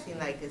 Yes. It seems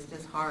like it's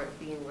just hard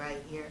being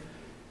right here.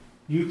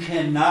 You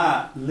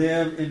cannot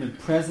live in the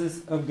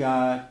presence of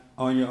God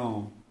on your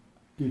own.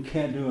 You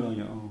can't do it on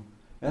your own.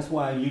 That's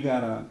why you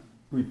gotta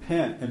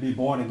repent and be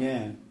born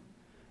again.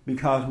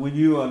 Because when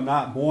you are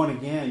not born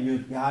again, you're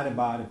guided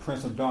by the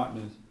Prince of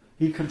Darkness.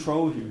 He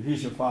controls you.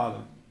 He's your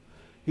father.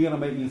 He's gonna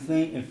make you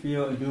think and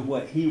feel and do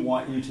what he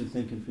wants you to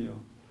think and feel.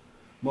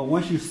 But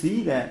once you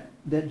see that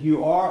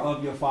you are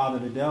of your father,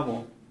 the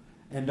devil,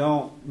 and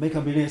don't make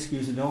up any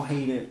excuses, don't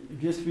hate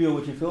it, just feel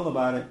what you feel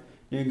about it,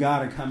 then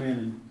God will come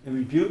in and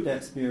rebuke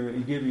that spirit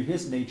and give you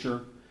his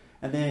nature,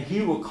 and then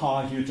he will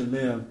cause you to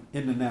live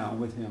in the now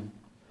with him.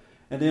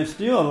 And there's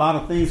still a lot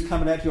of things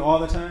coming at you all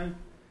the time,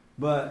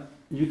 but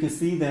you can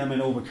see them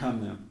and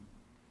overcome them.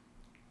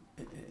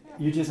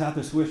 You just have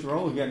to switch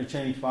roles. You got to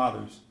change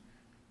fathers.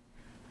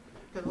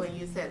 Because when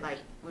you said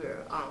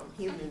we're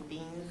human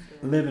beings,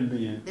 Living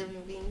being.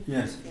 Living beings.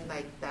 Yes. It seems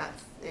like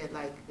that's it.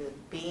 Like the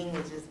being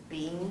is just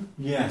being.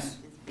 Yes.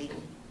 It's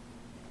being.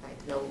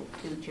 Like no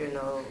future,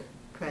 no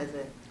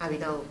present.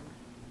 no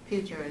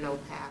future and no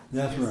past.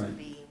 That's just right.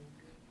 Being.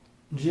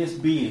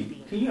 Just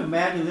being. Can you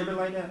imagine living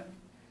like that?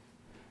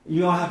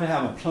 You don't have to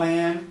have a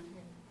plan.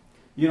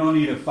 You don't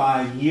need a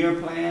 5-year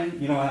plan.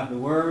 You don't have to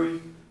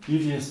worry. You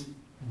just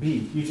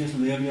be. You just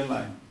live your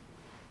life.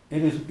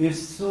 It's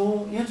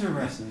so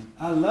interesting.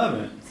 I love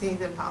it.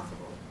 Seems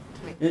impossible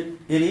to make.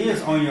 It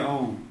is on your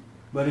own,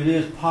 but it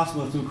is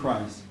possible through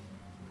Christ.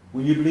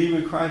 When you believe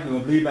in Christ, you will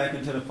believe back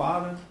into the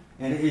Father,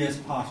 and it is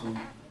possible.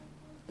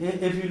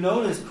 If you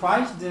notice,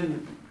 Christ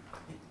didn't,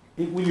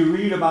 when you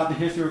read about the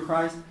history of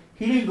Christ,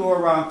 he didn't go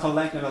around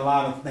collecting a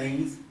lot of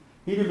things.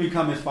 He didn't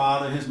become his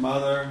father, his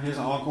mother, his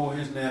uncle,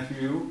 his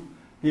nephew,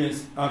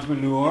 his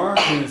entrepreneur,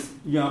 his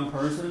young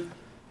person.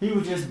 He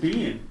was just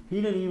being.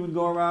 He didn't even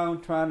go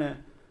around trying to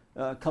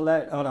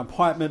collect an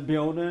apartment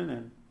building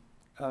and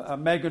a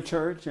mega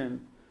church,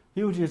 and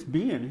he was just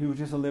being. He was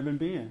just a living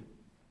being.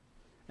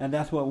 And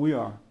that's what we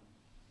are.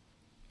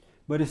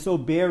 But it's so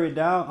buried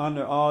down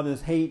under all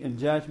this hate and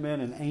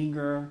judgment and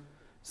anger,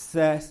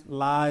 sex,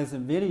 lies,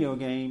 and video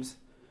games.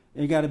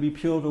 It got to be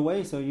peeled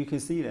away so you can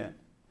see that.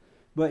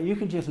 But you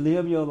can just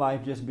live your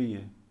life just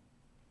being.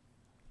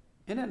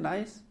 Isn't that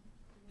nice?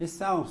 It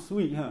sounds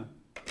sweet, huh?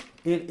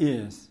 It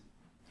is.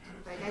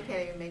 I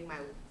can't even make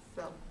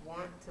myself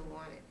want to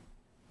want it.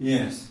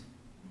 Yes.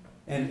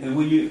 And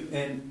when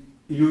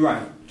you're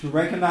right. To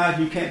recognize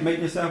you can't make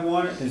yourself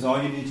want it is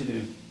all you need to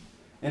do.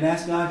 And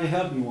ask God to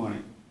help you want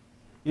it.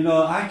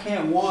 I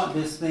can't want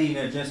this thing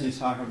that Jesse's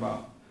talking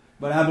about.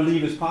 But I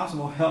believe it's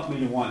possible. Help me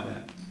to want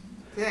that.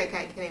 I feel like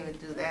I can't even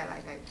do that.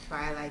 I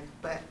try,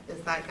 but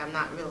it's like I'm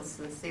not real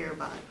sincere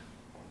about it.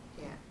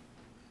 Yeah.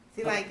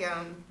 See, I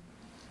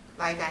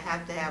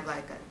have to have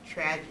a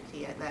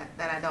tragedy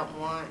that I don't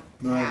want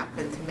to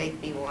happen to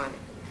make me want it.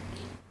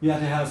 You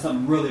have to have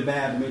something really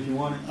bad to make you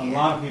want it. Yeah. A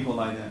lot of people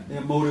like that.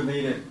 They're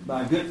motivated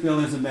by good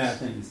feelings and bad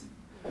things.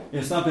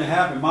 If something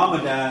happened,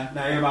 mama died,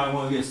 now everybody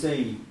want to get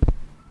saved.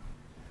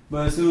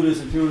 But as soon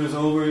as the funeral's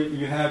over,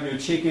 you have your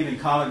chicken and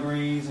collard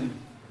greens, and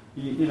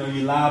you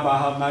lie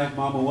about how nice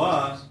mama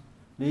was,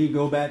 then you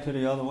go back to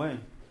the other way.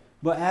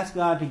 But ask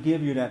God to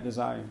give you that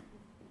desire,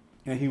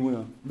 and he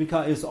will.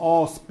 Because it's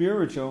all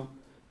spiritual,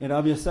 and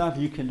of yourself,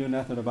 you can do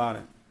nothing about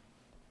it.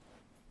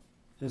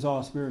 It's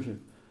all spiritual.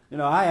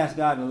 I asked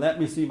God to let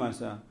me see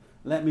myself.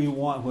 Let me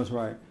want what's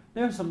right.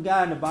 There's some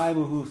guy in the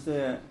Bible who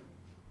said,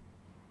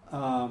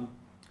 I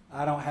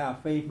don't have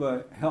faith,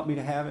 but help me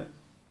to have it.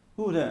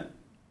 Who was that?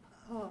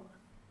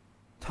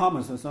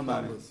 Thomas or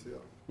somebody. Thomas,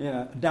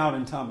 yeah,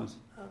 doubting Thomas.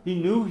 He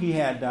knew he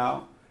had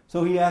doubt,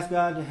 so he asked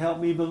God to help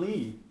me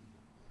believe.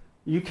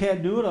 You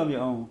can't do it of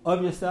your own.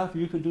 Of yourself,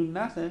 you can do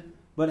nothing,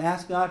 but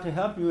ask God to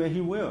help you, and he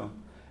will.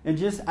 And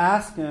just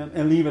ask him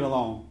and leave it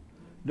alone.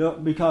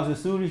 Because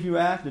as soon as you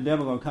ask, the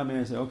devil going to come in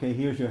and say, okay,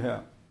 here's your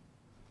help.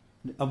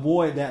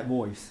 Avoid that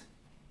voice.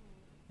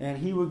 And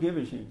he will give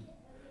it to you.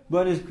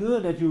 But it's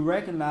good that you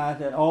recognize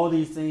that all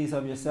these things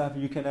of yourself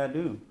you cannot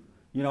do.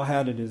 You don't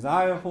have the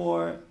desire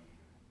for it.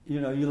 You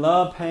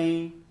love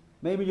pain.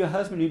 Maybe your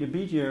husband need to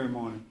beat you every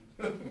morning.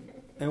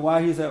 And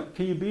while he's up,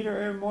 can you beat her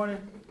every morning?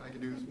 I can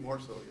do more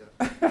so,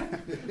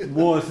 yeah.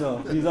 More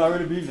so. He's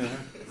already beating her.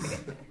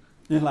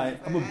 You're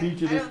like, I'm going to beat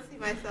you. I don't see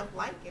myself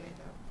liking it,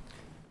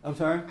 though. I'm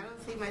sorry? I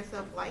don't see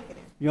myself liking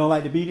it. You don't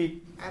like the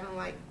beating? I don't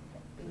like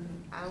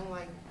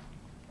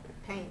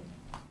pain.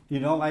 You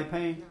don't like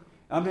pain? No.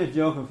 I'm just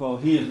joking,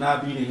 folks. He is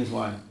not beating his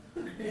wife.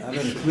 I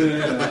better clear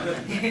that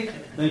up.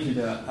 Thank you,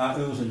 Doug.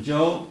 It was a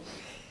joke.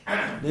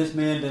 This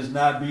man does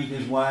not beat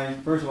his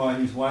wife. First of all,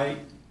 he's white.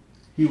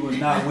 He would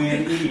not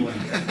win anyway.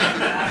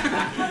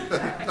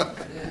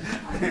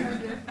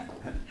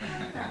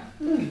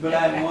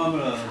 Black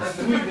woman,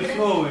 sweep the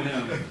floor with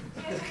him.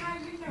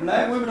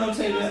 Black women don't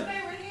say that.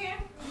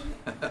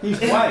 He's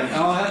white. I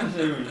don't have to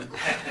say with him.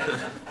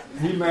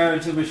 He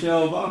married to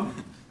Michelle Obama.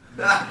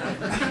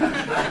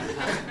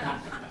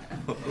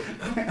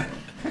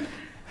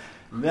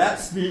 That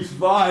speaks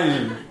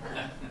volume.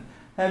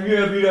 Have you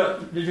ever beat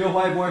up? Did your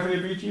white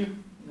boyfriend beat you?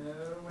 No.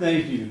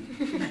 Thank you.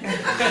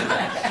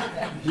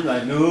 She's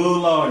like, no,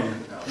 Lordy.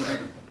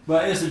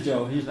 But it's a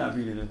joke. He's not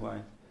beating his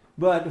wife.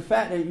 But the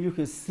fact that you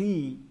can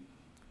see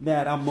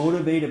that I'm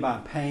motivated by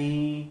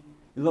pain,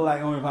 it look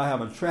like only if I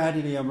have a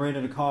tragedy, I'm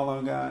ready to call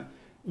on God.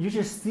 You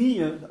just see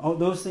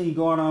those things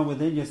going on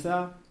within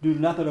yourself. Do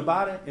nothing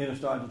about it, it'll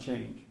start to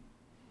change.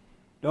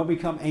 Don't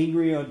become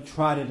angry or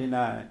try to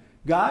deny it.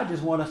 God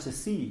just wants us to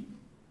see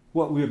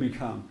what we'll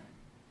become.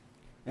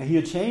 And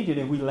he'll change it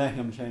if we let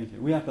him change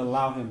it. We have to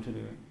allow him to do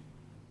it.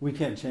 We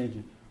can't change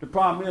it. The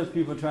problem is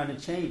people are trying to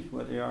change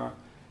what they are.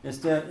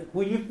 Instead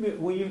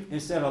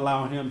of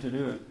allowing him to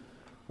do it.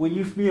 When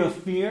you feel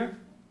fear,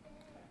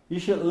 you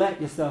should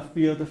let yourself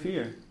feel the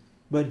fear.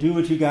 But do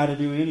what you got to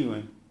do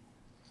anyway.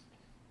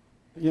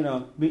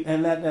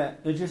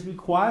 And just be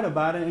quiet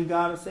about it, and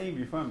God will save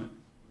you from it.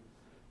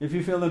 If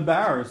you feel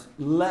embarrassed,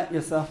 let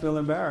yourself feel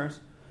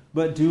embarrassed,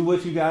 but do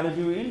what you got to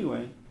do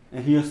anyway,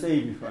 and he'll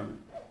save you from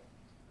it.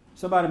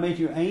 Somebody makes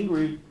you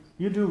angry,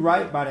 you do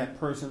right by that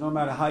person, no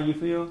matter how you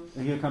feel,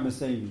 and he'll come and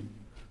save you.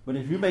 But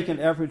if you make an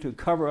effort to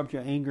cover up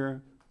your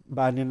anger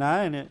by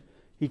denying it,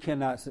 he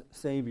cannot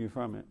save you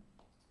from it.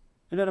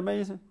 Isn't that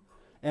amazing?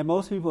 And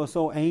most people are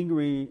so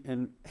angry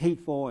and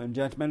hateful and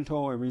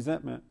judgmental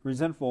and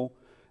resentful,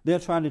 they're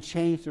trying to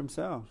change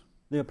themselves.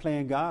 They're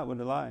playing God with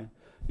a lie.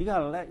 You got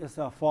to let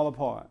yourself fall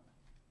apart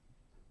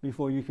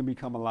before you can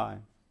become alive.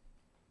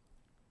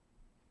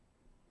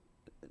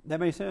 That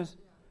makes sense?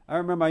 I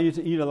remember I used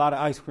to eat a lot of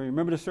ice cream.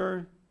 Remember the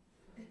story?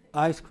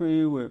 Ice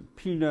cream with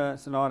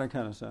peanuts and all that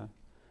kind of stuff.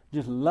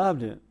 Just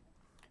loved it.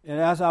 And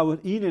as I was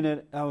eating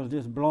it, I was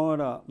just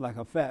blowing up like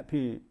a fat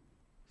pig.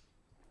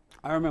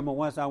 I remember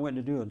once I went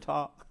to do a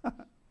talk.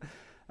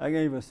 I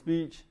gave a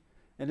speech,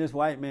 and this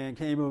white man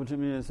came over to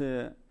me and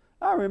said,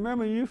 I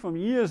remember you from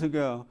years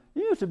ago.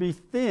 You used to be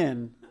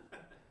thin.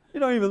 You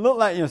don't even look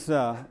like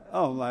yourself.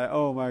 I'm like,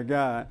 oh my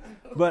God.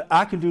 But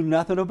I could do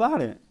nothing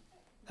about it.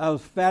 I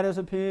was fat as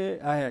a pig.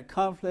 I had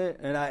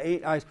conflict, and I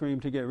ate ice cream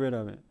to get rid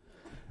of it.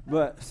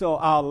 But so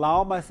I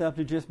allowed myself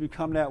to just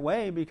become that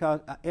way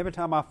because every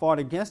time I fought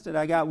against it,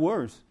 I got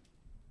worse.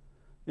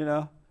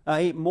 I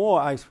ate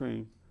more ice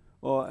cream,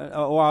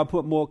 or I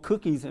put more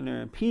cookies in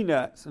there and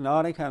peanuts and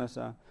all that kind of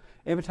stuff.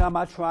 Every time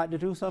I tried to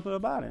do something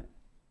about it.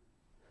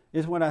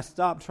 It's when I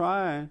stopped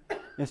trying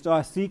and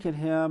started seeking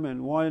him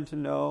and wanting to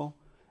know.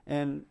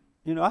 And,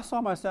 I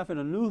saw myself in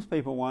a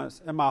newspaper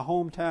once in my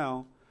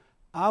hometown.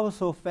 I was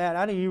so fat,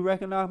 I didn't even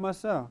recognize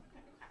myself.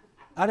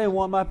 I didn't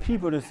want my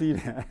people to see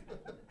that.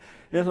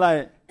 It's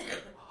like,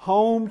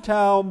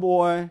 hometown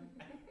boy,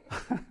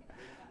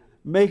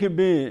 make it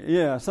big.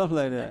 Yeah, something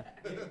like that.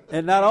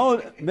 And not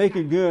only make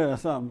it good or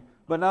something,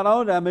 but not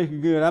only did I make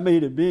it good, I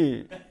made it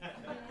big.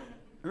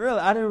 Really,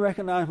 I didn't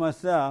recognize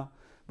myself,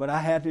 but I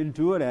had to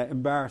endure that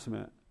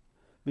embarrassment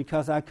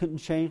because I couldn't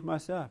change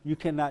myself. You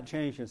cannot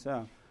change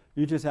yourself.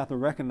 You just have to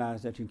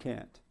recognize that you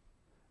can't.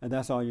 And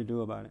that's all you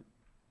do about it.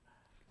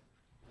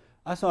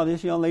 I saw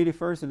this young lady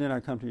first, and then I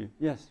come to you.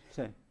 Yes,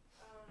 say.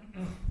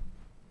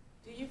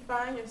 Do you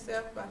find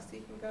yourself by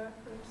seeking God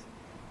first?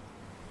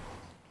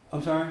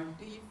 I'm sorry?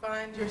 Do you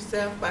find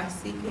yourself by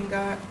seeking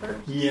God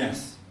first?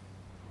 Yes.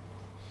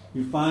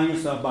 You find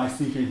yourself by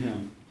seeking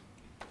him.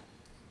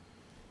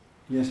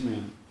 Yes,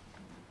 ma'am.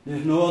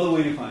 There's no other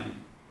way to find it.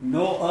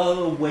 No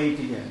other way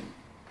to get it.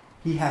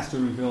 He has to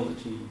reveal it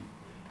to you.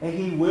 And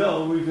he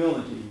will reveal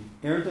it to you.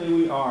 Everything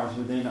we are is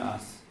within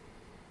us.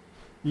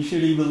 You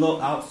shouldn't even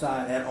look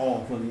outside at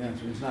all for the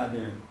answer. It's not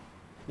there.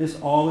 It's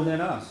all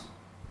within us.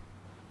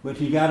 But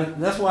you got to,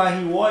 that's why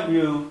he wants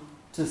you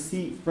to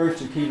seek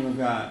first the kingdom of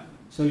God,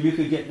 so you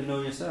could get to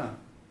know yourself.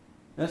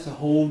 That's the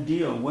whole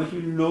deal. Once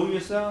you know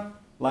yourself,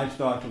 life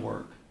starts to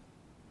work.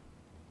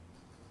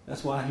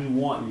 That's why he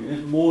wants you.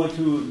 It's more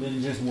to it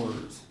than just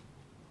words,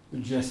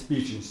 just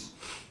speeches.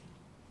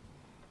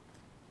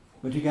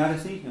 But you got to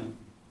seek him.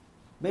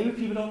 Maybe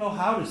people don't know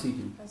how to seek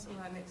him. That's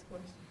my next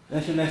question.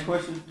 That's your next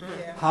question?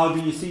 Yeah. How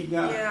do you seek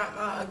God?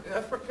 Yeah,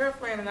 a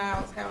girlfriend and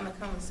I was having a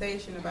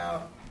conversation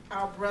about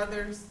our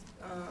brothers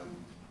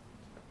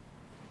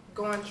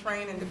going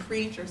training to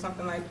preach or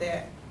something like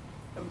that.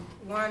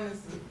 One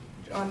is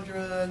on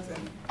drugs,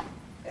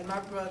 and my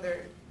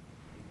brother,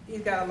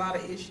 he's got a lot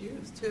of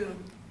issues too.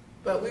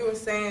 But we were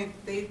saying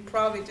they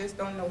probably just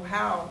don't know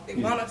how. They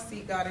want to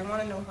seek God, they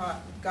want to know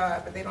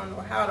God, but they don't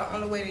know how. The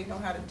only way they know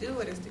how to do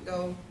it is to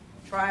go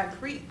try and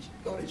preach,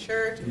 go to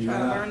church and try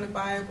to learn the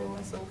Bible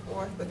and so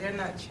forth, but they're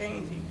not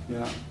changing.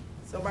 Yeah.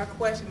 So my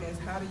question is,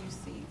 how do you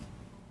seek?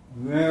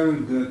 Very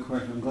good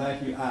question. I'm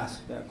glad you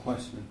asked that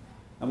question.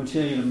 I'm going to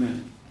tell you in a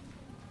minute.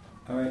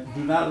 All right?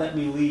 Do not let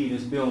me leave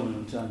this building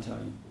until I tell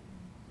you.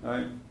 All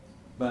right?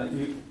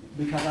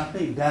 Because I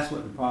think that's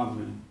what the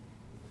problem is.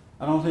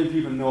 I don't think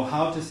people know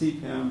how to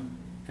seek him,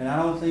 and I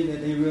don't think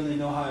that they really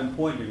know how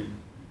important it is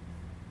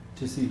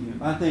to seek him.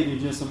 I think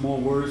there's just some more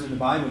words in the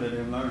Bible that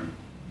they've learned.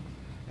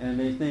 And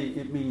they think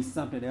it means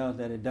something else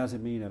that it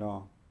doesn't mean at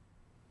all.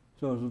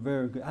 So it's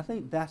very good. I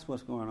think that's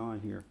what's going on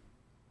here.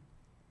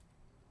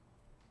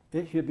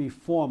 It should be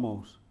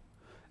foremost.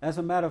 As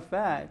a matter of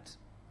fact,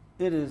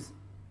 it is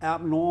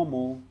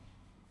abnormal,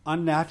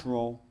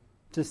 unnatural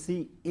to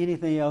see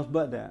anything else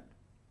but that.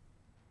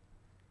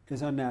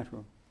 It's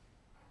unnatural.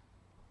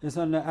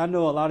 I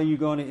know a lot of you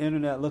go on the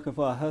internet looking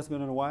for a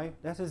husband and a wife.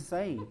 That's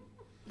insane.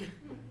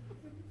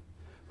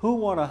 Who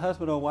want a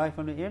husband or wife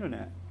on the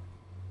internet?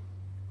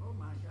 Oh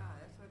my God,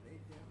 that's what they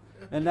do.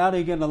 And now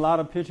they're getting a lot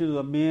of pictures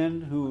of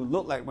men who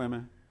look like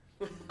women.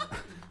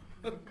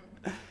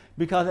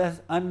 Because that's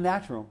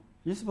unnatural.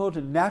 You're supposed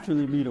to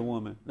naturally meet a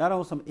woman, not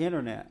on some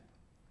internet.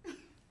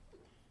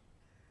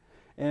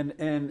 And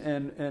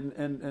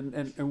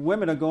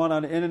women are going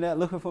on the internet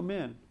looking for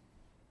men.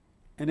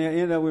 And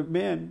they end up with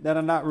men that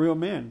are not real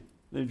men.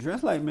 They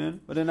dress like men,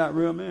 but they're not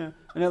real men.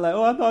 And they're like,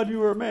 oh, I thought you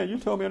were a man. You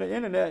told me on the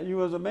internet you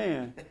was a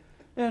man.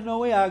 There's no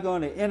way I go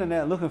on the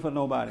internet looking for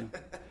nobody.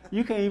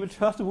 You can't even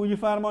trust them when you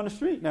find them on the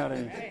street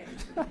nowadays.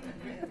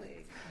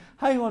 Really?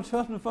 How you going to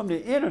trust them from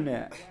the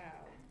internet? Wow.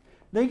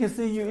 They can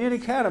see you any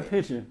kind of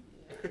picture.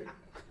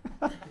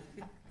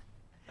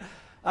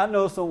 I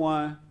know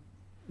someone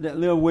that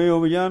live way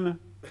over yonder.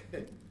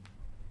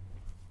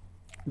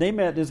 They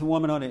met this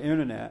woman on the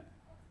internet,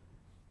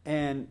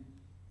 and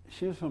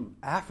she was from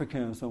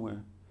Africa or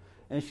somewhere.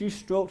 And she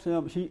stroked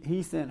him.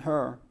 He sent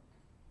her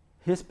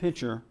his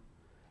picture,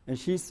 and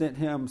she sent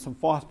him some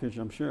false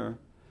picture, I'm sure.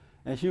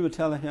 And she was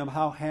telling him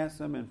how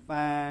handsome and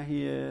fine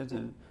he is,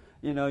 and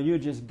you're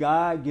just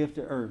God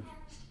gifted earth.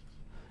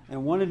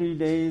 And one of these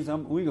days,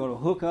 we're going to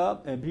hook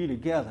up and be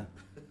together.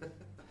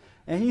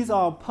 And he's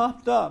all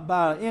puffed up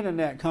by an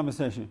internet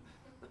conversation.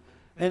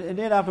 And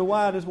then after a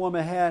while, this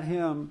woman had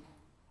him,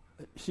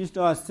 she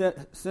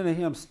started sending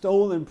him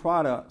stolen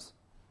products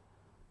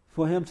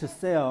for him to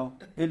sell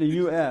in the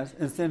U.S.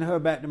 and send her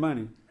back the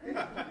money.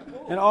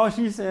 And all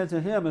she said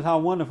to him is how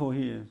wonderful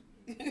he is.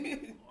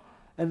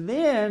 And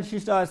then she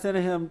started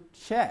sending him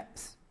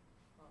checks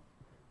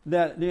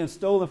that they're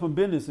stolen from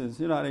businesses.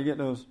 You know how they get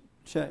those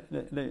checks,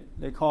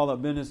 they call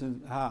up businesses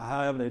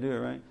however they do it,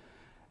 right?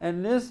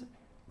 And this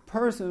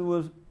person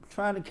was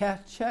trying to cash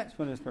checks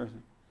for this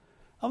person.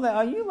 I'm like,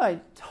 are you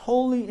like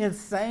totally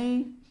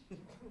insane?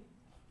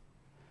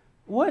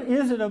 What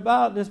is it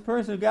about this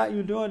person got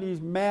you doing these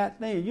mad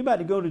things? You about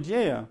to go to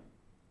jail.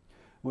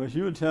 Well,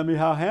 she would tell me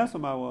how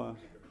handsome I was.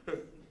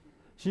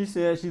 She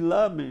said she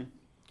loved me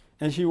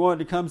and she wanted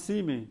to come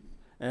see me.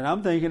 And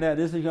I'm thinking that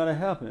this is going to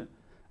help it.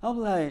 I'm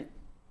like,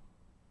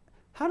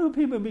 how do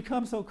people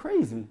become so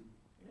crazy?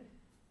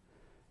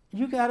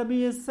 You got to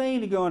be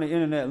insane to go on the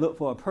internet and look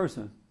for a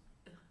person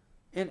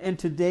in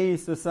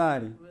today's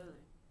society. Really?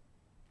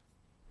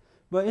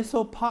 But it's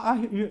so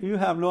you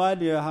have no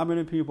idea how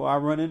many people I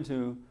run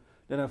into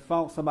that have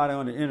found somebody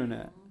on the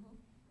internet.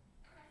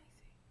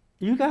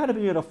 You got to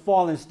be in a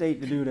fallen state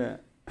to do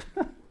that.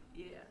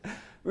 Yeah.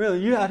 Really,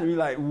 you have to be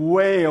like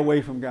way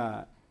away from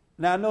God.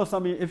 Now I know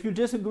some of you, if you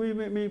disagree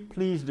with me,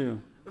 please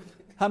do.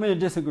 How many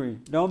disagree?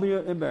 Don't be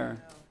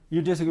embarrassed.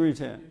 You disagree,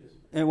 Ted.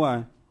 And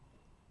why?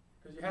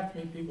 Because you have to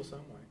meet people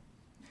somewhere.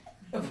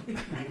 No,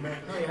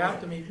 you have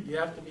to meet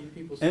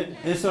people somewhere.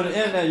 And so the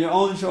internet, your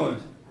only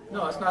choice.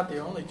 No, it's not the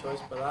only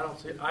choice, but I don't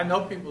see it. I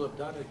know people have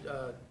done it.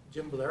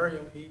 Jim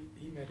Valerio, he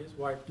met his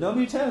wife. Don't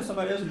be telling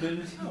somebody else's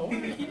business. No,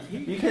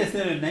 You can't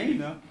say their name,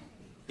 though.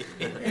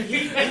 He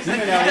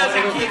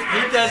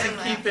doesn't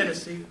keep it a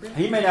secret.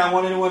 He may not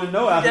want anyone to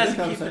know He after this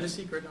doesn't keep it a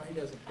conversation. secret. No, he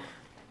doesn't.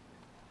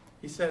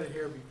 He said it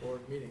here before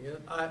the meeting.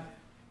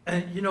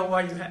 And you know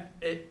why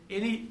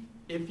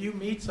if you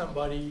meet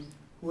somebody,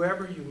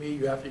 whoever you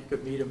meet, you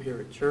could meet them here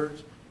at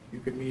church, you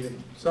could meet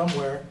them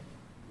somewhere.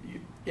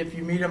 If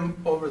you meet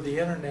them over the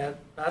internet,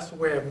 that's the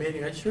way of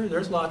meeting. Sure,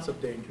 there's lots of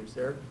dangers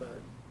there,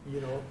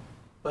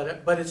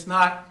 but it's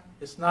not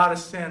a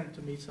sin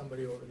to meet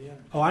somebody over the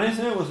internet. Oh, I didn't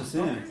say it was a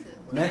sin.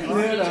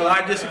 So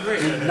I disagree.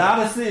 It's not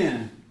a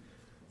sin.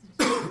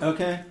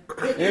 Okay?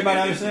 Everybody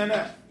understand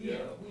that? Yeah.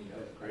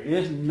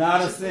 It's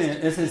not a sin.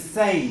 It's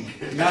insane,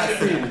 not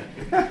sin.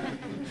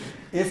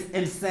 It's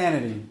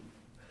insanity.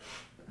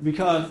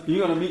 Because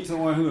you're going to meet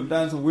someone who has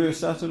done some weird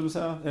stuff to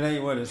themselves, it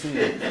ain't what it's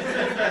sin.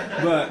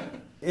 But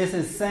it's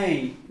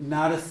insane,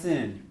 not a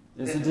sin.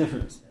 It's a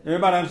difference.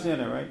 Everybody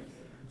understand that, right?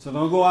 So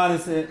don't go out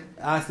and say,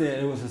 I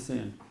said it was a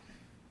sin.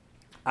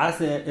 I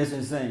said it's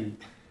insane.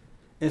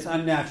 It's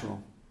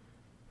unnatural.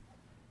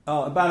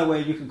 By the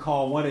way, you can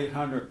call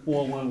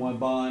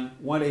 1-800-411-BOND,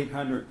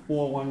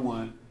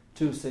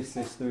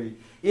 1-800-411-2663,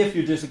 if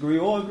you disagree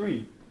or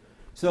agree.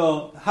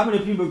 So how many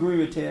people agree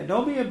with Ted?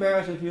 Don't be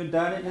embarrassed if you've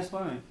done it. It's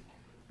fine.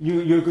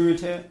 You agree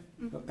with Ted?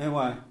 Mm-hmm. And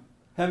why?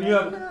 Have you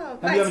ever done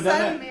that? My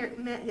son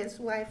met his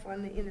wife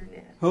on the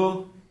internet.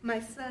 Who?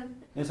 My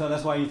son. And so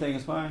that's why you think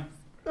it's fine?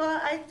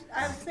 Well, I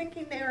was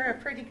thinking they were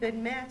a pretty good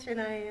match,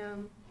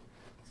 and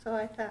so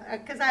I thought,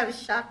 because I was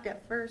shocked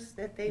at first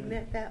that they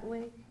met that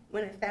way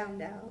when I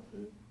found out.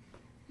 And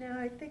now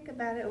I think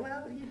about it,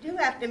 well, you do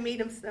have to meet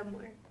them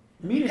somewhere.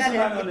 Meeting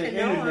somebody on the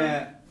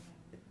internet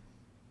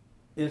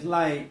is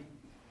like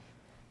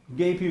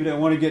gay people that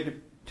want to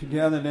get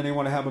together and then they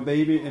want to have a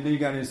baby, and then you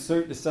got to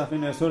insert the stuff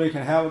in there so they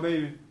can have a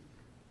baby.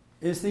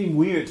 It seemed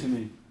weird to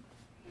me.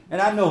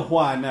 And I know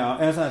why now.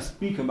 As I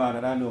speak about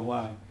it, I know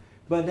why.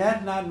 But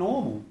that's not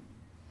normal.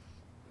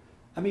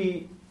 I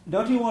mean,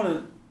 don't you want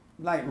to,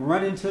 like,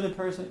 run into the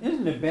person?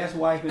 Isn't the best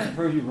wife is the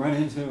person you run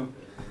into?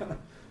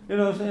 You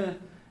know what I'm saying?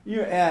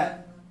 You're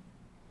at,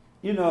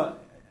 you're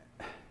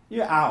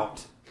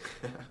out.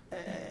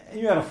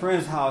 You're at a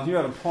friend's house. You're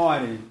at a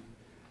party.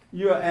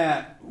 You're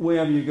at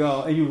wherever you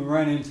go, and you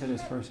run into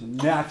this person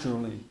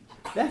naturally.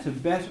 That's the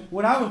best.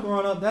 When I was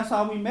growing up, that's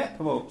how we met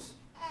folks.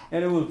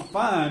 And it was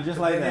fine, just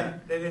like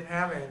that. They didn't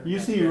have internet. You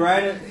see,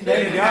 right?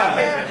 Thank God.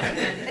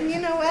 And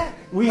you know what?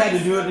 We had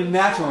to do it the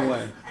natural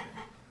way.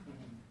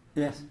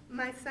 Yes.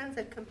 My son's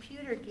a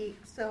computer geek,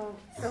 so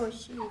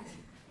is she.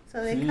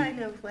 So they See?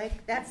 kind of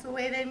like, that's the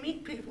way they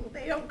meet people.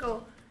 They don't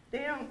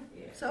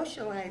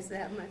socialize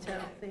that much, I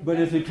don't think. But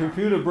if the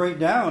computer breaks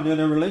down, then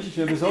the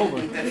relationship is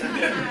over.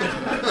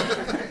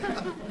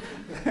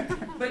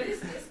 But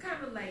it's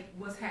kind of like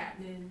what's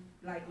happening,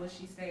 like what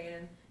she's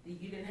saying,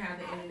 that you didn't have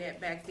the internet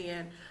back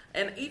then.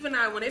 And even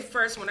when I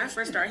first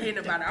started hearing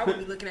about it, I would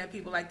be looking at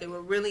people like they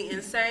were really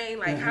insane.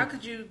 Like, how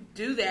could you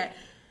do that?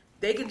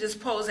 They can just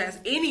pose as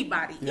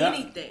anybody,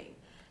 anything.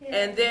 Yeah.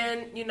 And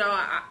then,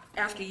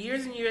 after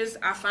years and years,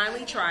 I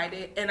finally tried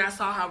it, and I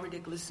saw how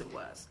ridiculous it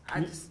was.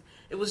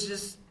 It was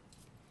just,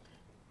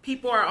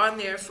 people are on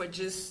there for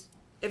just,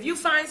 if you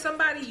find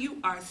somebody, you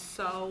are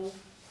so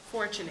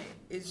fortunate.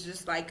 It's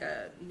just like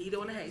a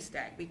needle in a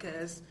haystack,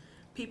 because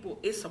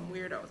it's some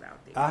weirdos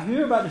out there. I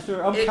hear about the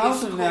story. I'm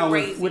counseling now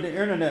with the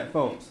internet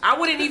folks. I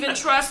wouldn't even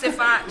trust if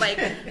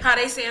how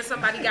they saying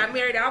somebody got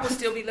married, I would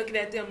still be looking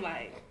at them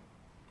like,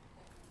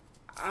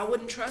 I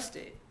wouldn't trust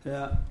it.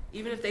 Yeah.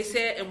 Even if they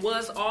said and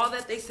was all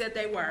that they said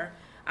they were,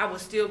 I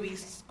would still be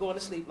going to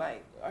sleep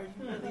like, are you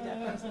really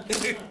that person?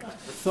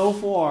 So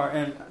far,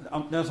 and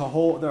there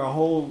are a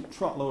whole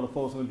truckload of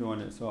folks who are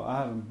doing it. So I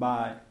haven't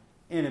by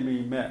any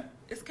means met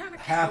it's kind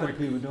of half of the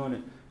people doing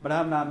it. But I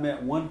have not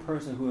met one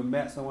person who has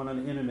met someone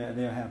on the internet and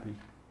they're happy.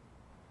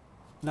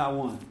 Not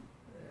one.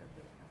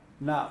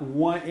 Not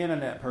one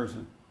internet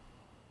person.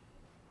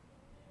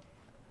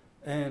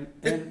 And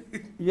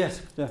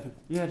yes, Stephanie,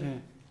 you had your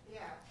hand. Yeah,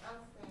 I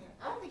was saying,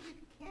 I don't think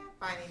you can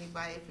find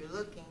anybody if you're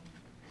looking,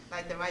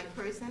 like the right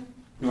person.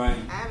 Right.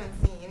 I haven't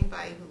seen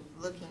anybody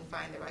who's looking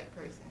find the right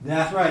person.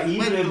 That's right.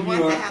 Even if the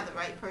ones that have the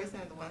right person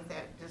are the ones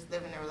that just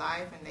living their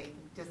life and they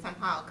just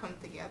somehow come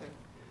together.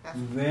 That's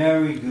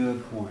very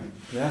good point.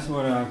 That's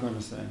what I'm going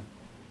to say.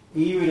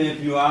 Even if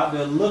you're out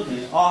there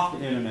looking off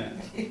the internet,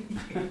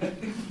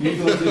 you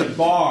go to the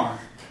bar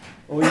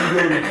or you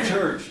go to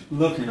church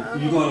looking,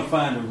 you're going to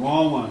find the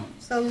wrong one.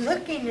 So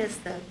looking is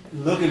the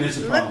problem. Looking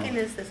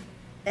is the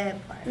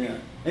bad part. Yeah.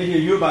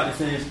 AJ, you're about to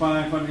say it's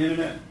fine from the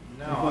internet?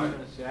 No, I was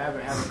going to say I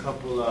have a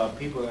couple of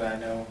people that I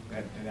know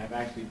that have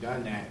actually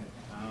done that.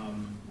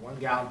 One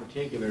gal in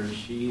particular,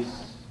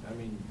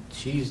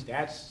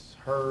 that's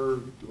her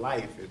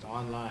life. It's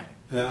online.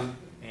 Yeah.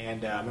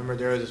 And I remember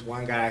there was this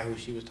one guy who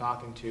she was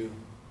talking to,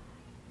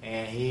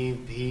 and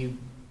he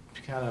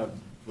kind of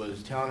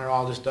was telling her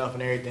all this stuff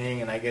and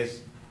everything, and I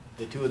guess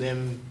the two of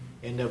them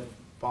end up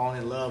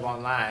falling in love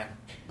online.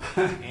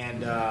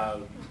 And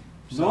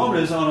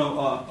normally it's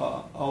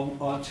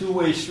on a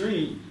two-way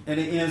street, and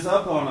it ends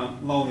up on a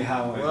lonely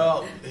highway.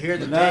 Well, here's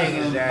the thing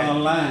is that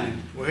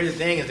online. Well, here's the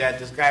thing is that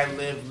this guy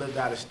lived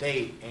out of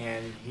state,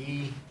 and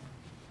he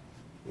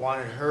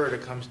wanted her to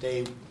come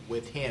stay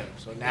with him.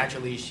 So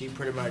naturally, she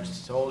pretty much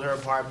sold her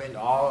apartment,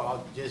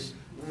 all just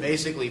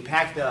basically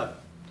packed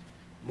up,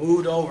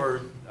 moved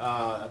over.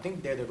 I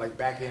think they're like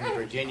back in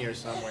Virginia or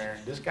somewhere.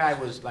 This guy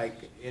was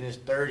like in his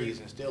 30s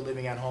and still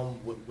living at home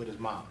with his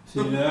mom.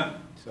 See that?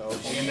 So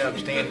she ended up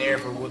staying there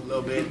for a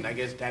little bit, and I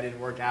guess that didn't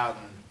work out.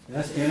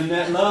 That's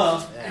internet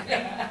love.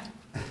 Yeah.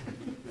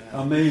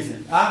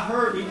 Amazing.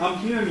 I'm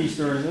hearing these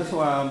stories. That's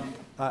why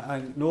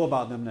I know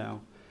about them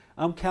now.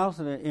 I'm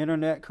counseling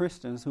internet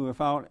Christians who have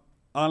found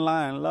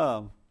online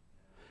love.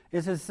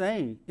 It's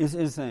insane. It's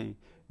insane.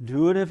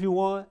 Do it if you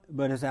want,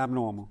 but it's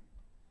abnormal.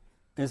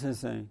 It's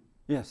insane.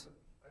 Yes?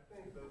 I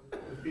think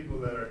the people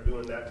that are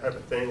doing that type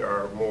of thing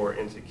are more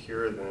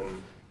insecure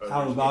than others.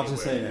 I was about to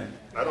anyway. say that.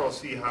 I don't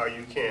see how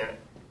you can't.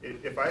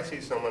 If I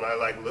see someone I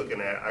like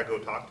looking at, I go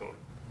talk to them.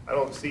 I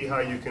don't see how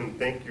you can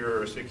think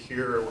you're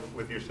secure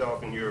with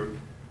yourself and you're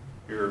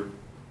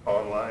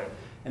online.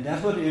 And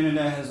that's what the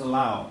internet has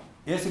allowed.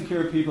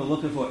 Insecure people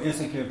looking for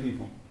insecure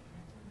people.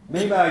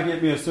 Maybe I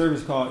get me a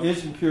service called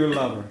Insecure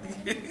Lover.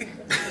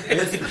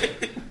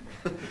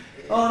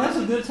 Oh, that's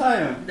a good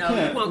title.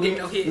 No, you won't get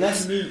no hits.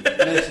 Let's meet.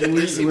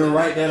 We'll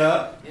write that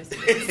up.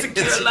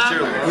 Insecure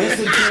Lover.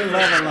 Insecure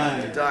Lover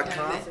line.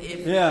 .com?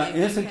 Yeah,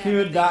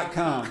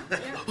 insecure.com.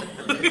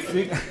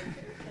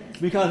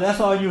 Because that's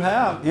all you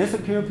have.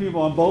 Insecure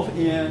people on both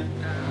ends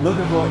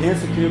looking for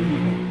insecure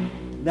people.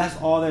 That's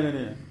all that it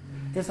is.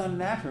 It's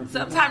unnatural.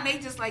 Sometimes they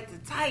just like to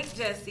type,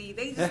 Jesse.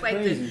 They just That's like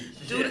crazy.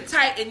 to do the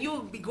type, and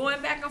you'll be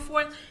going back and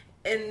forth,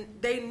 and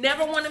they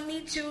never want to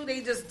meet you.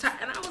 They just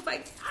type. And I was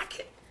like,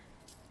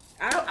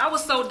 I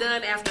was so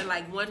done after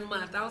like 1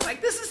 month. I was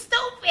like, this is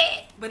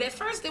stupid. But at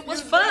first it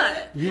was fun.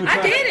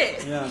 I did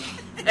it. Yeah.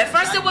 At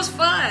first it was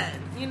fun,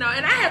 you know,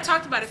 and I had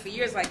talked about it for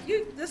years. Like,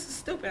 this is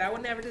stupid. I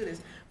would never do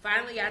this.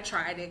 Finally, I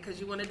tried it because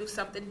you want to do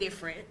something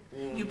different.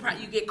 You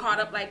get caught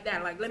up like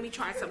that. Like, let me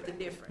try something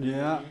different.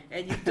 Yeah.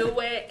 And you do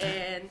it,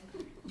 and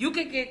you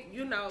could get,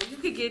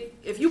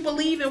 if you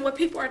believe in what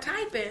people are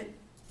typing.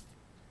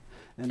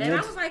 And I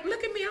was like,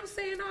 look at me, I'm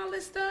saying all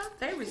this stuff.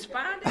 They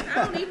responded.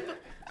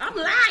 I'm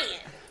lying.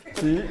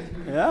 See?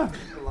 Yeah.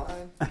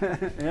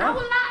 Yeah. I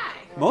would lie.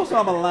 Most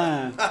of them are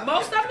lying.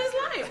 Most of them is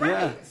lying, right?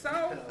 Yeah.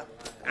 So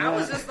I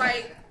was just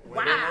like,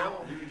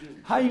 wow.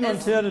 How you gonna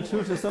tell the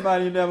truth to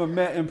somebody you never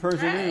met in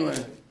person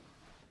anyway?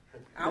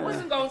 I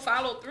wasn't gonna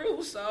follow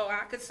through, so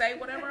I could say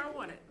whatever I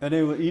wanted. And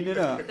they would eat it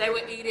up. They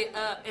would eat it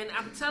up, and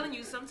I'm telling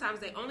you, sometimes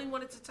they only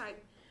wanted to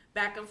type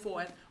back and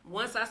forth.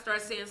 Once I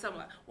start saying something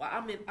like, well,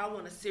 I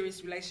want a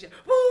serious relationship.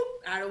 Woo!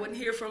 I wouldn't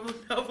hear from them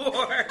no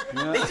more.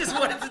 Yeah. They just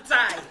wanted to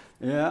type.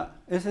 Yeah,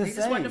 it's insane. They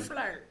just wanted to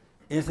flirt.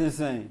 It's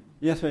insane.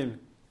 Yes, baby.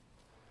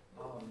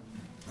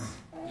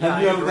 Yeah,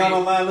 Have you I ever agree. gone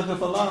online looking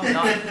for love?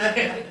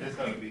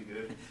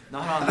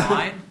 Not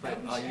online,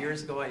 but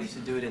years ago I used to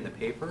do it in the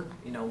paper.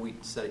 You know,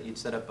 you'd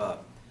set up a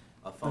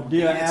phone.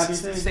 Dear thing. Abby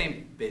It's the thing?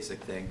 same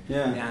basic thing.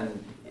 Yeah.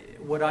 And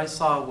what I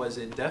saw was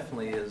it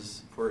definitely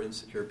is for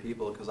insecure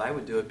people, because I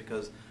would do it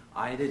because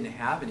I didn't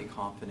have any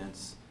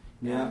confidence.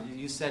 Yeah. And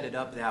you set it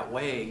up that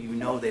way, you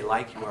know they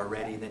like you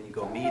already, then you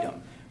go meet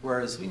them.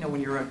 Whereas, you know,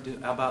 when you're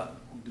about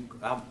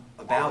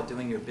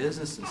doing your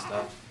business and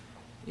stuff,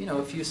 you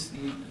know, if you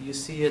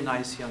see a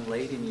nice young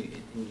lady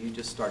and you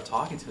just start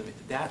talking to them,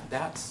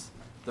 that's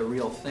the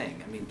real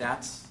thing. I mean,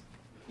 that's,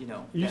 you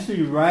know. You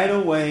see right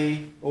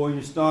away, or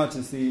you start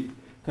to see,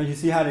 because you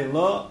see how they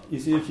look, you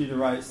see if she's the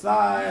right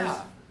size,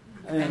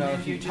 Yeah. you know,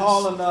 if she's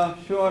tall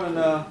enough, short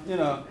enough, you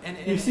know.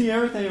 You see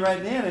everything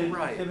right then, and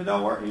if it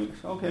don't work,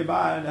 okay,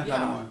 bye, that's Yeah.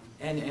 another one.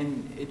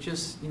 And it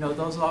just, you know,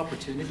 those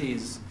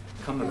opportunities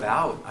come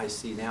about, I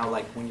see now,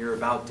 like when you're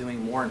about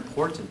doing more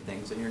important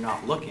things and you're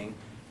not looking,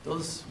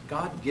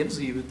 God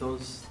gives you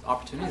those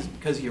opportunities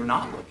because you're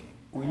not looking.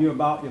 When you're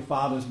about your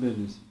Father's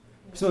business.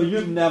 So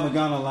you've never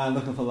gone online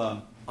looking for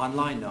love?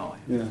 Online, no.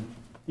 Yeah.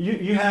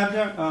 You have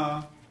that,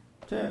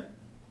 Ted?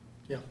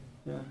 Yeah.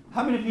 Yeah.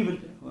 How many people?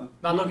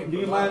 Not looking do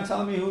for you love. mind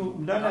telling me who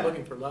done that? Not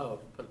looking for love,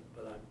 but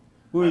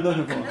Who are you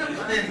looking for? Not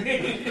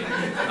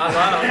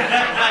love.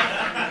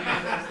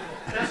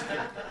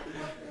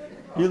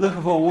 You're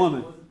looking for a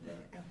woman.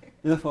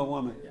 You're looking for a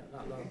woman.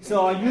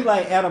 So are you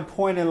like at a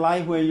point in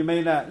life where you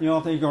may not, you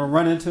don't think you're going to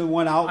run into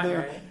one out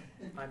there?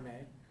 I may.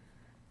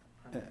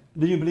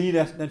 Do you believe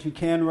that you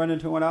can run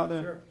into one out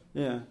there? Sure.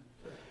 Yeah.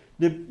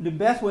 The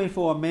best way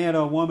for a man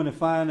or a woman to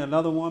find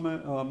another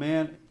woman or a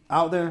man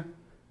out there,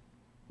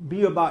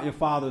 be about your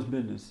Father's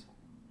business.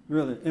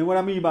 Really. And what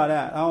I mean by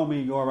that, I don't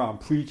mean go around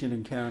preaching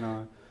and carrying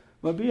on,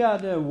 but be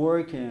out there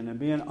working and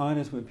being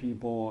honest with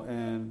people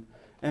and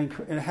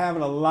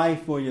having a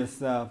life for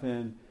yourself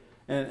and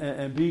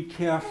be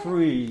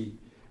carefree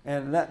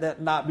and let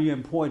that not be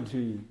important to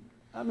you.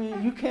 I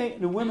mean,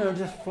 the women will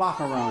just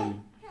flock around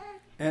you.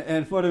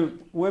 And for the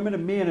women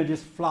and men will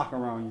just flock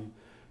around you.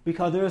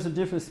 Because there's a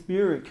different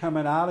spirit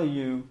coming out of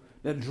you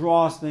that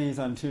draws things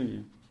unto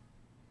you.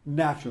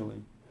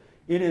 Naturally.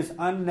 It is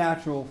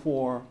unnatural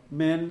for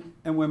men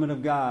and women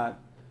of God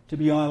to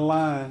be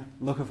online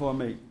looking for a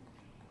mate.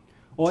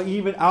 Or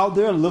even out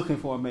there looking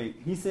for a mate.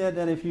 He said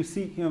that if you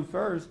seek him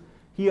first,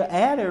 he'll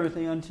add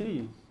everything unto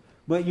you.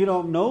 But you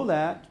don't know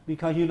that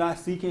because you're not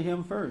seeking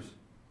him first.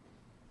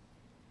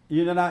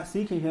 You're not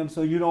seeking him,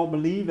 so you don't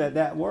believe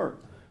that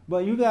worked.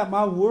 But you got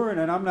my word,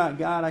 and I'm not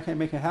God, I can't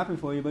make it happen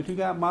for you, but you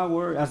got my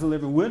word as a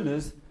living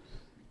witness.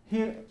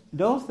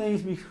 Those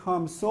things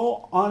become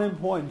so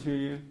unimportant to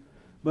you,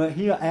 but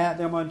he'll add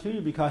them unto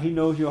you because he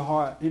knows your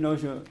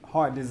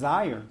heart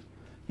desire.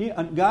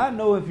 God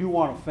knows if you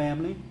want a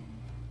family.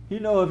 He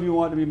knows if you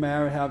want to be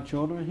married, have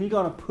children. He's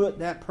going to put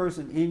that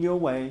person in your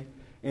way,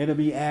 and it'll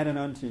be added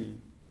unto you.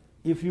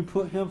 If you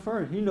put him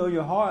first, he knows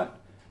your heart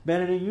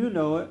better than you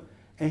know it,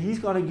 and he's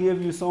going to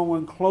give you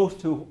someone close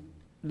to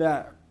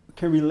that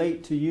can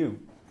relate to you.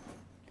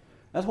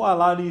 That's why a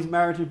lot of these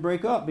marriages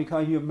break up,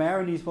 because you're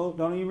marrying these folks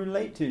don't even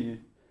relate to you.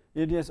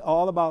 It's just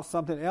all about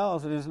something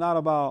else, and it's not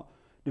about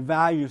the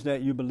values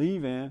that you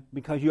believe in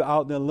because you're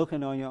out there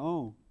looking on your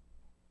own.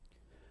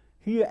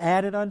 He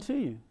added unto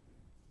you.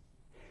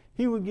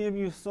 He will give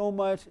you so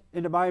much,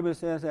 and the Bible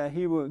says that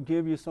he will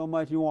give you so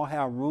much you won't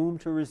have room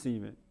to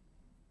receive it.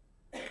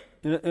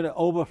 It'll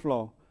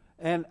overflow.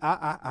 And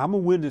I'm a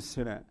witness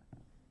to that.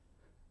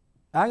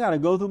 I got to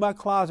go through my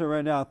closet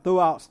right now, throw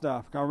out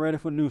stuff, I'm ready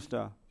for new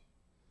stuff.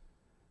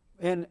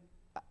 And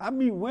I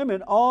meet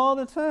women all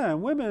the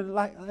time. Women,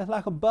 it's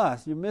like a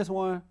bus. You miss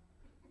one.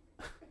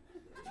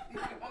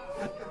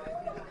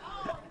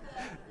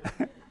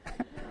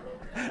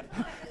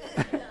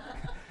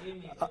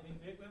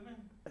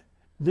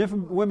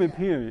 Different women,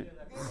 period.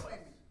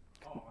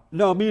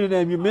 No, meaning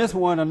that if you miss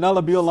one,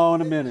 another be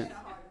along in a minute.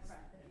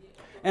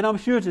 And I'm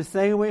sure it's the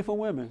same way for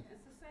women.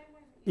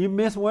 You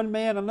miss one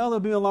man, another will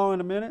be along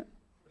in a minute.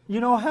 You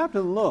don't have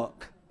to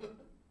look.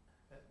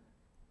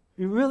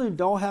 You really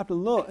don't have to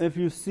look if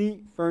you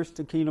seek first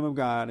the kingdom of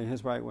God in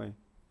his right way.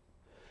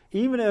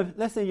 Even if,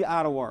 let's say you're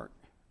out of work,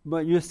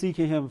 but you're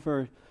seeking him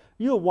first,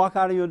 you'll walk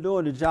out of your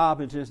door, the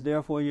job is just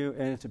there for you,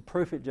 and it's a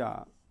perfect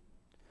job.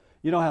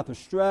 You don't have to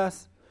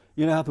stress.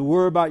 You don't have to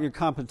worry about your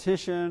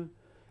competition.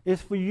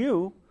 It's for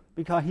you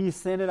because he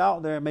sent it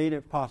out there and made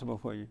it possible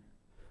for you.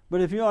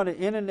 But if you're on the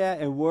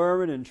internet and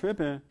worried and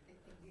tripping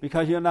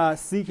because you're not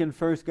seeking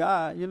first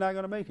God, you're not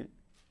going to make it.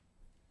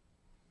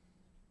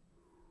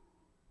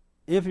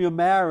 If you're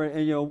married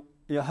and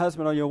your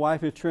husband or your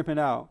wife is tripping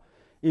out,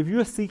 if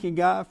you're seeking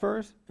God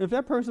first, if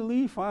that person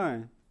leaves,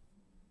 fine.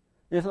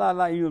 It's not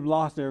like you've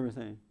lost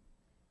everything.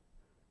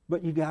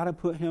 But you got to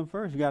put him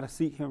first. You got to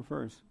seek him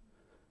first.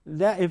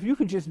 That if you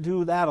could just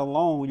do that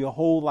alone, your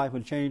whole life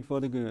would change for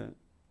the good.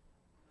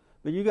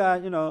 But you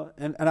got,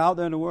 and out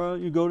there in the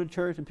world, you go to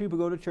church, and people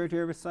go to church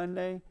every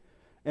Sunday,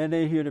 and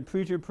they hear the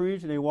preacher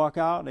preach, and they walk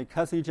out, they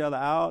cuss each other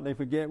out, they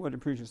forget what the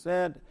preacher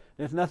said.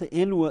 There's nothing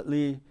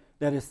inwardly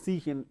that is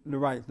seeking the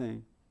right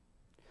thing.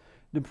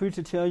 The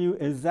preacher tell you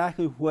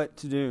exactly what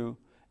to do,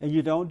 and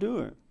you don't do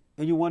it.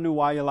 And you wonder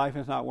why your life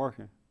is not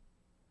working.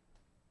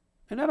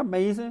 Isn't that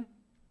amazing?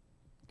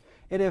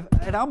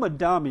 And I'm a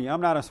dummy,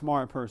 I'm not a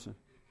smart person.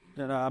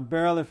 And I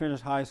barely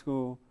finished high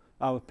school.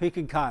 I was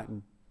picking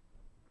cotton.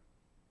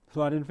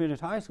 So I didn't finish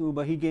high school,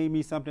 but he gave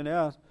me something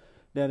else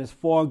that is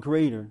far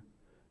greater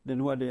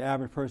than what the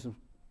average person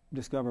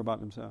discover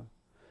about themselves.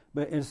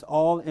 But it's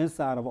all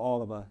inside of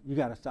all of us. You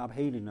got to stop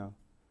hating, though.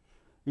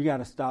 You got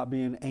to stop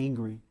being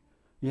angry.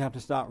 You have to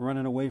stop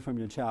running away from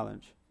your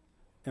challenge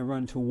and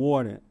run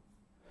toward it.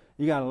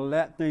 You got to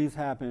let things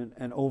happen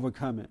and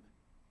overcome it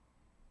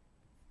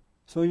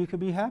so you can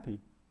be happy,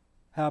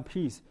 have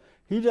peace.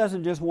 He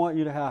doesn't just want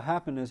you to have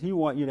happiness. He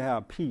wants you to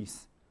have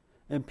peace.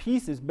 And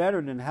peace is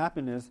better than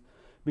happiness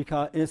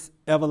because it's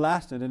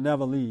everlasting. It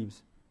never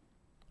leaves.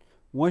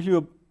 Once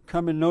you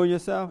come and know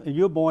yourself and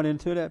you're born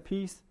into that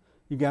peace,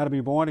 you got to be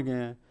born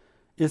again.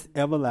 It's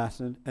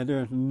everlasting, and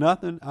there's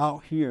nothing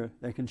out here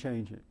that can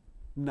change it.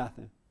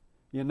 Nothing.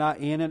 You're not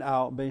in and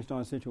out based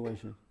on a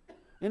situation.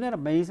 Isn't that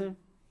amazing?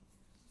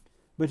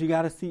 But you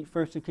got to seek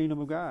first the kingdom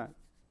of God.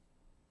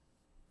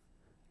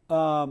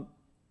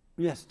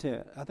 Yes,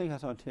 Ted. I think I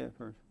saw Ted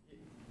first.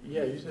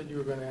 Yeah, you said you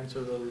were going to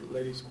answer the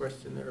lady's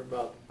question there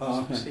about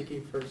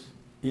seeking first.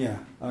 Yeah,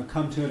 I'll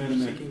come to it in a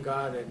minute. Seeking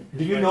God and.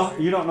 Do you know?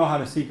 You don't know how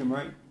to seek Him,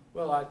 right?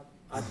 Well,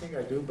 I think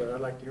I do, but I'd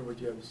like to hear what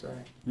you have to say.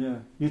 Yeah,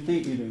 you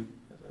think you do.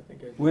 Yes, I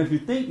think I do. Well, if you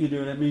think you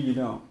do, that means you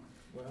don't.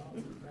 Well,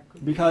 that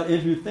could because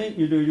if you think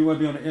you do, you won't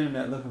be on the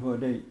internet looking for a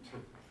date.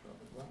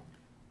 Well,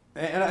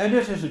 and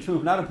this is the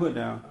truth, not a put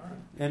down. all right.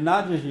 And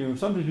not just you.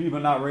 Some people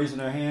are not raising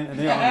their hand, and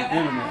they're on the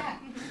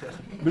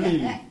internet.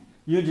 Believe me,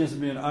 you're just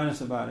being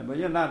honest about it. But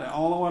you're not the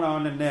only one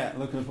on the net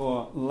looking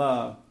for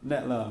love,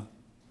 net love.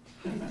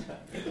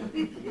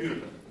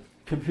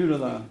 Computer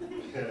love.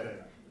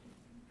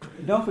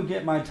 Don't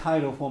forget my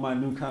title for my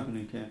new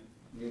company, Ken.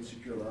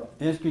 Insecure Love?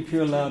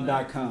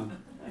 InsecureLove.com.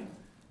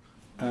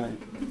 All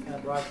right. Kind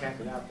of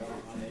broadcast it out though.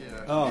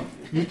 Oh,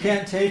 you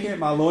can't take it.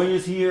 My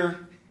lawyer's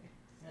here.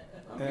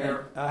 And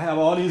I have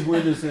all these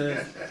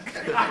witnesses.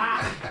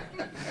 I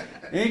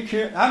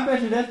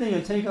bet you that thing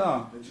will take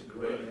off.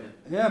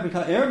 Yeah,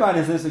 because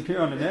everybody's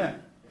insecure on the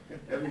net.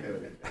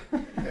 Everybody.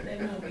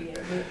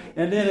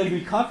 And then it'll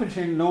be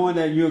comforting knowing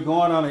that you're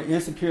going on an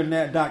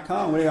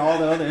insecurenet.com where all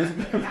the other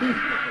insecure people.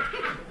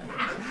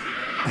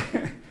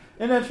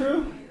 Isn't that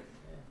true?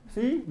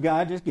 See,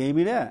 God just gave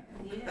me that.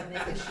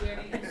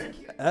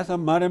 That's a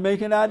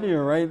money-making idea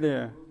right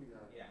there.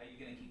 Yeah, how are you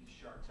going to keep the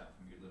sharks out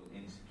from your little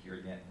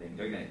insecure net thing?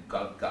 They're going to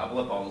gobble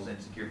up all those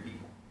insecure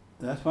people.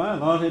 That's fine,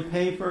 as long as they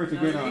pay first to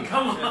get on.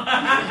 Come on.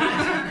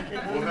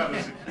 We'll have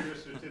a secure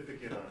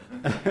certificate on.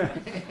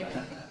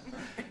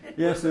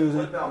 Yes, Susan.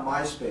 What about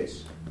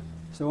MySpace?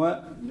 So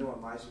what? You know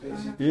what MySpace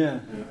is? Yeah.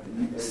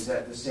 Is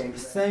that the same thing?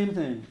 Same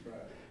thing.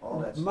 All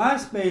that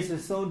stuff. MySpace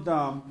is so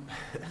dumb.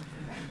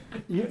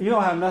 You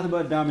don't have nothing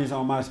but dummies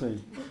on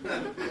MySpace.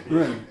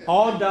 Really.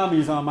 All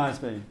dummies on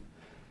MySpace.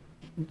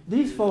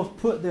 These folks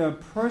put their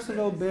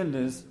personal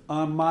business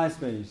on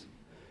MySpace.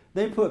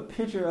 They put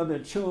picture of their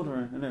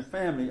children and their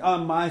family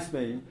on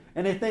MySpace,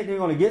 and they think they're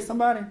going to get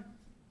somebody.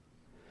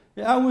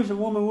 Yeah, I wish a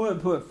woman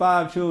would put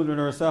 5 children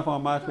or herself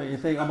on MySpace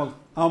and think I'm going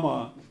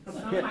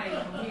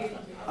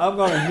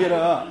to hit her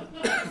up.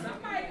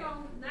 Somebody gonna,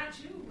 not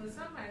you, but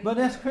somebody. But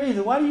that's crazy.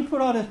 Why do you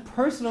put all this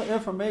personal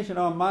information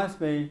on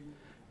MySpace?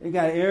 It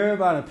got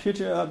everybody a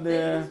picture up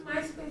there. They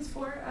use MySpace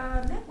for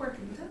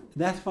networking too.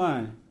 That's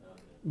fine.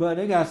 But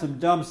they got some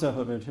dumb stuff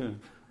up there too.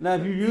 Now,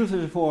 if you use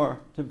it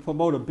to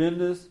promote a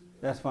business,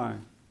 that's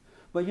fine.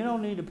 But you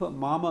don't need to put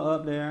mama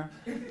up there.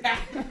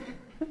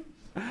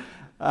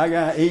 I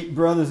got 8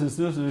 brothers and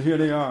sisters. Here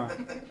they are.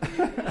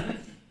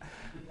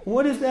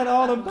 What is that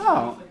all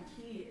about? For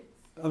the kids.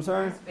 I'm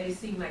sorry? MySpace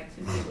seemed like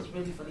to me it was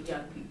really for the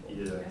young people.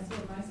 Yeah. That's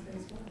what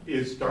MySpace was.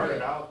 It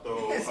started out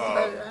though,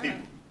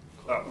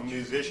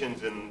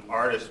 musicians and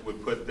artists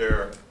would put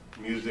their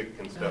music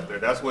and stuff there.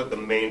 That's what the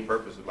main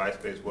purpose of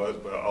MySpace was,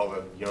 but all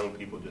the young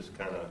people just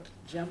kind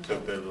of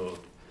took their little...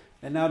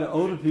 And now the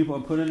older people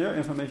are putting their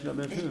information up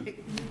there too.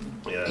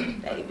 Yeah.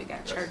 They even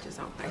got churches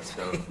on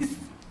MySpace.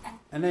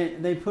 And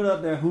they put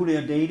up there who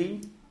they're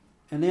dating,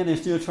 and then they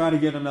still try to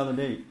get another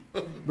date.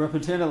 But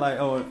pretending like,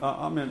 oh,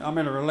 I'm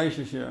in a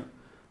relationship.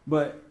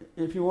 But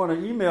if you want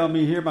to email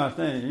me, here's my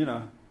thing, you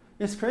know.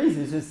 It's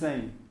crazy, it's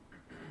insane.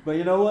 But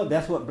you know what?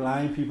 That's what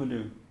blind people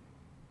do.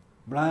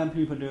 Blind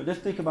people do.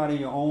 Just think about it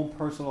in your own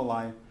personal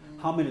life,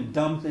 how many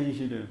dumb things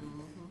you do.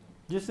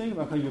 Just think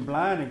about it, because you're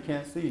blind and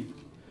can't see.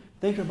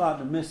 Think about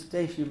the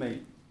mistakes you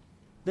make.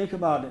 Think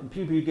about the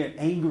people you get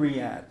angry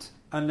at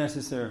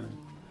unnecessarily.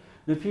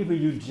 The people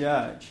you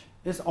judge.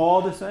 It's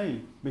all the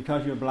same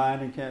because you're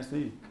blind and can't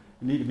see.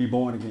 You need to be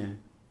born again.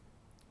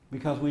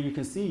 Because when you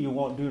can see, you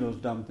won't do those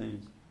dumb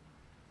things.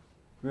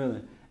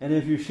 Really. And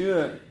if you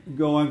should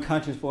go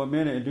unconscious for a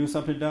minute and do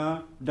something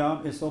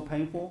dumb, it's so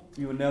painful,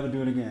 you will never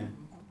do it again.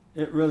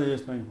 It really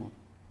is painful.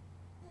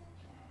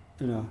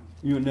 You know,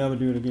 you will never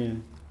do it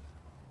again.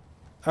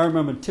 I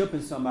remember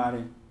tipping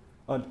somebody,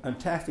 a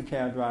taxi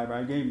cab driver.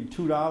 I gave him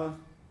 $2,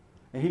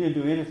 and he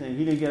didn't do anything.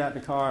 He didn't get out the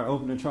car,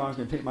 open the trunk,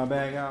 and take my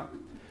bag out.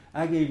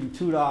 I gave him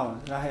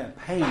 $2, and I had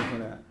pain for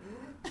that.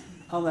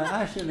 I was like,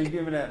 I shouldn't have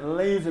given that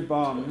lazy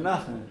bum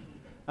nothing.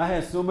 I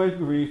had so much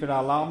grief, and I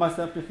allowed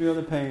myself to feel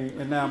the pain,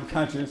 and now I'm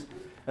conscious,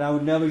 and I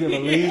would never give a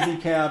lazy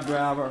cab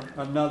driver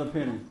another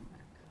penny.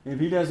 If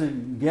he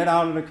doesn't get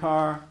out of the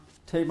car,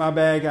 take my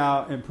bag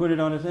out, and put it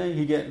on the thing,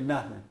 he gets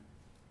nothing.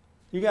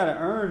 You got to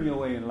earn your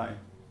way in life.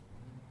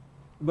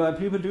 But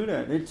people do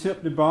that. They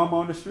tip the bum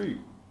on the street.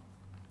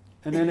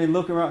 And then they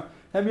look around.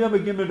 Have you ever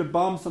given the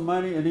bum some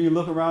money, and then you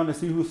look around to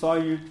see who saw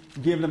you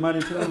give the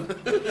money to them?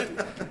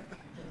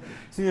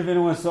 See if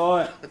anyone saw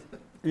it.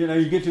 You know,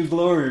 you get your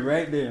glory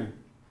right there.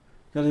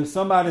 Because if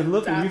somebody's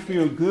looking, you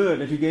feel good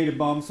that you gave the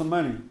bum some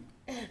money.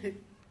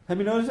 Have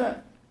you noticed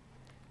that?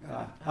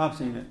 I've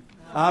seen it.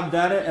 I've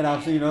done it, and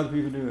I've seen other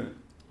people do it.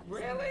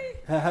 Really?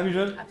 Have you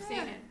done it? I've seen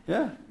it.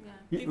 Yeah.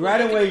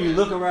 Right away, you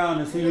look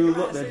around and see who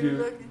looked at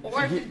you.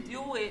 Or to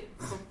do it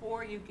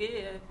before you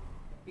give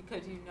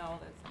because you know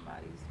that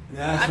somebody's...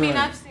 That's I mean,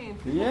 right. I've seen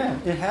people... Yeah,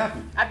 it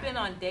happens. I've been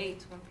on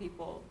dates when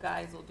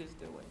guys will just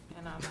do it.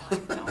 And I'm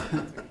like,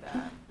 don't do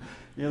that.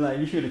 You're like,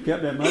 you should have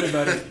kept that money,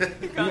 buddy.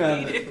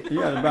 You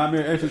got to buy me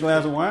an extra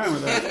glass of wine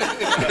with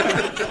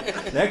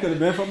that. That could have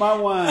been for my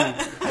wine.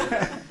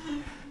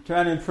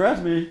 Trying to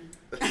impress me.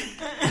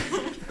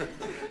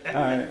 All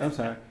right, I'm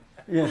sorry.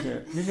 Yes,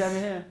 sir. Did you have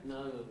your hand? No,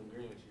 I was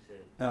agreeing with you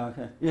said. Oh,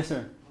 okay. Yes,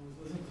 sir. I was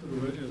listening to the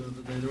radio the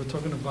other day. They were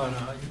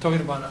talking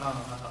about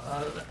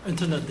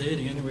internet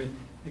dating. Anyway,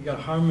 they got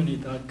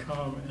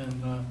harmony.com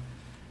and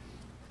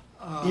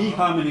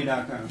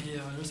eHarmony.com.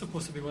 Yeah, they're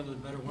supposed to be one of the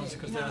better ones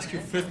because they ask you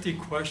 50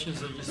 questions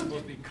that you're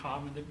supposed to be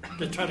calm, and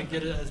they try to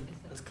get it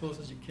as close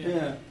as you can.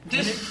 Yeah.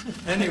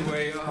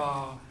 Anyway,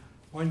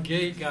 one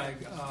gay guy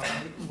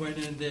went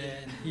in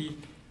there and he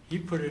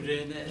put it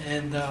in,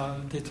 and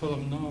they told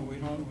him, no, we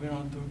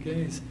don't do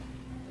gays.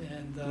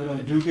 And we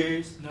don't do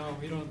gays? No,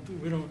 we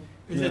don't.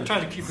 They try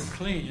to keep it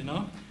clean, you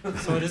know.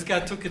 So this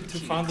guy took it to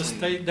found a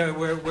state there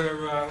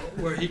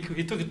where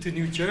he took it to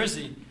New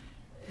Jersey.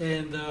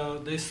 And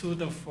they sued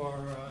them for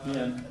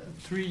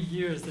 3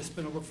 years. They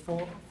spent over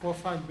 $4 or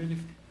 $5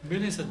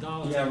 millions of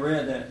dollars. Yeah, I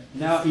read that.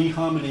 Now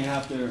eHarmony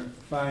have to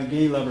find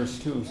gay lovers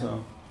too.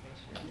 So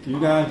you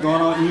guys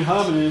going on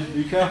eHarmony,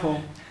 be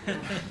careful. You're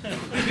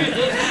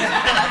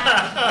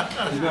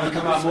going to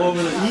come out more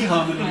with an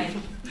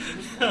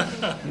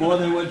eHarmony, more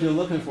than what you're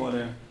looking for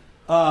there.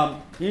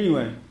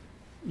 Anyway,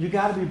 you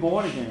got to be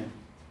born again.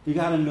 You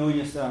got to know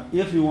yourself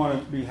if you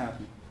want to be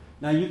happy.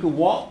 Now, you can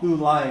walk through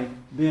life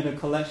being a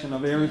collection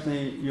of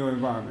everything, your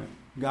environment.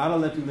 God will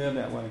let you live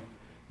that way.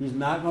 He's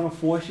not going to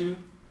force you.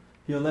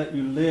 He'll let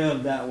you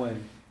live that way,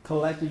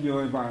 collecting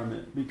your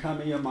environment,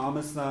 becoming your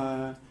mama's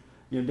son,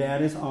 your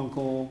daddy's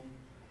uncle,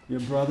 your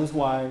brother's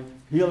wife.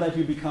 He'll let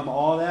you become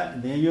all that,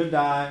 and then you'll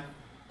die,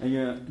 and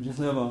you'll just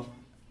live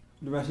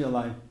the rest of your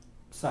life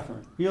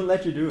suffering. He'll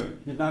let you do it.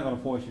 He's not going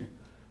to force you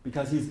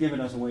because he's given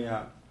us a way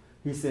out.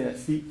 He said,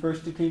 seek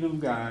first the kingdom of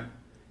God,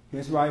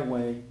 his right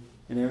way,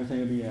 and everything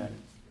will be added.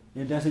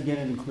 It doesn't get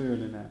any clearer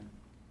than that.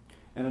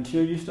 And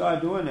until you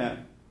start doing that,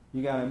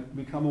 you got to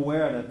become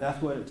aware that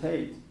that's what it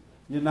takes.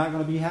 You're not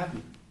going to be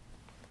happy.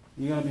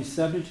 You're going to be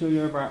subject to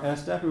your environment.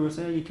 As Stephanie was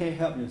saying, you can't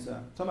help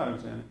yourself. Somebody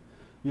was saying it.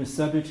 You're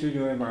subject to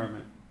your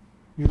environment.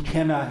 You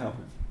cannot help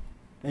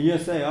it. And you'll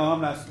say,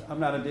 oh, I'm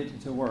not addicted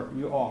to work.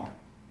 You are.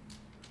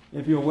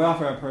 If you're a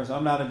welfare person,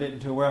 I'm not addicted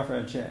to a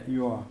welfare check.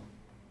 You are.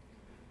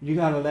 You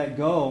got to let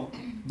go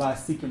by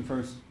seeking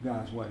first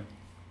God's way.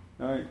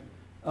 All right?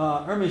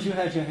 Hermes, you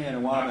had your hand a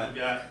while back.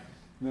 Yeah.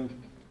 No?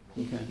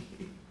 Okay.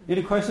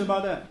 Any questions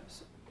about that?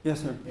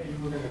 Yes, sir. Yeah, you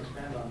were going to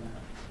expand on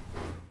that.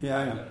 Yeah,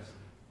 I am.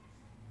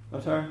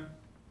 I'm sorry?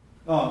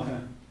 Oh, okay.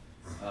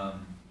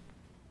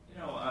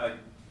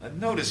 I've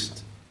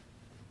noticed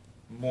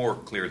more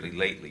clearly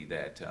lately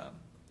that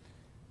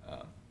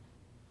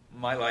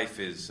my life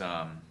has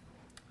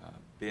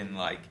been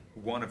like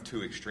one of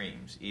two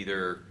extremes.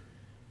 Either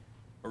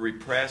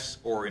repress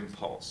or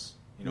impulse.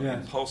 You know,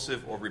 Yes.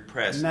 impulsive or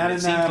repressed. And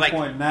it seems like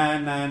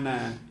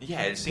 99.999.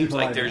 yeah, it seems people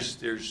like that.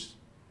 there's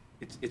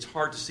it's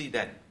hard to see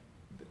that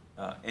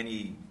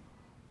any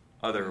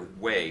other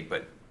way,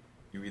 but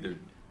you either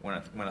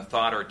when a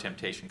thought or a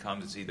temptation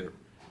comes, it's either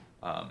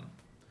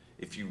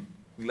if you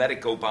let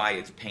it go by,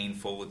 it's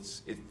painful,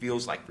 it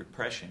feels like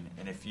repression,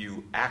 and if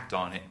you act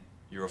on it,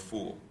 you're a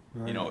fool.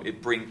 Right. You know,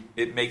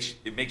 it makes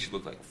you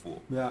look like a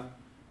fool. Yeah.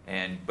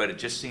 But it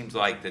just seems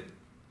like that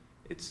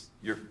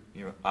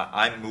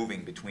I'm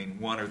moving between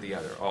one or the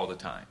other all the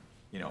time.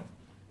 You know,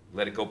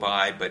 let it go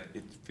by, but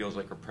it feels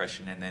like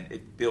repression, and then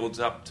it builds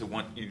up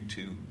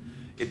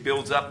it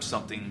builds up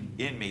something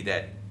in me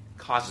that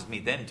causes me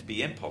then to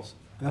be impulsive.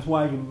 That's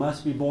why you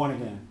must be born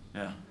again.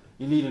 Yeah.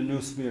 You need a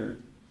new spirit.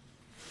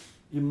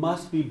 You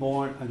must be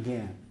born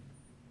again.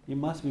 You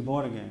must be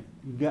born again.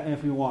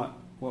 If you want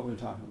what we're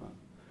talking about.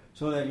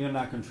 So that you're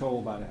not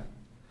controlled by that.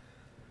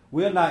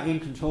 We're not in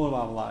control of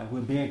our life.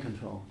 We're being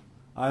controlled.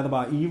 Either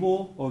by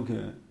evil or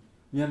good.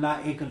 You're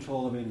not in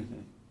control of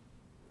anything.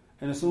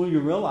 And the sooner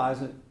you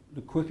realize it,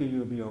 the quicker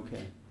you'll be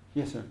okay.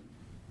 Yes, sir.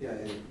 Yeah,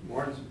 and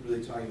Martin's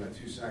really talking about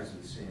two sides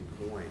of the same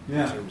coin.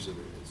 Yeah. In terms of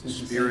it's a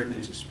spirit,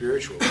 it's a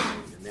spiritual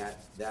thing, and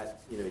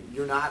that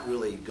you're not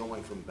really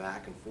going from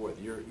back and forth.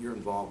 You're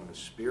involved in a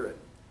spirit,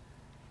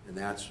 and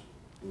that's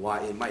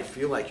why it might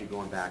feel like you're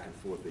going back and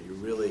forth, but you're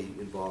really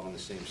involved in the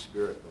same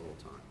spirit the whole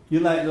time.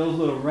 You're like those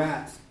little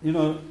rats. You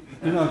know,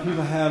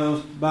 people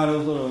have buy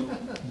those little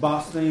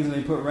box things and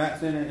they put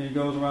rats in it and it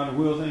goes around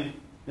the wheel thing.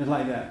 It's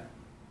like that.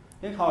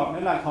 They're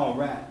not called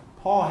rat.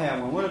 Paul had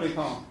one. What are they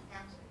called?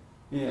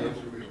 Yeah.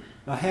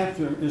 A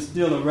hamster is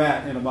still a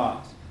rat in a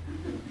box.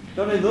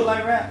 Don't they look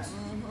like rats?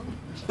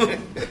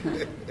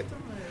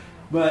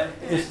 But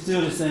it's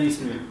still the same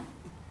spirit.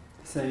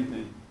 Same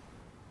thing.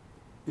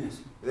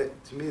 Yes.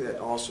 To me, that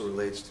also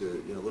relates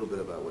to a little bit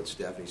about what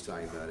Stephanie's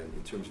talking about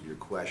in terms of your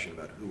question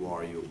about who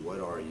are you,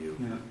 what are you.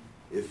 Yeah.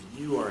 If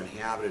you are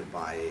inhabited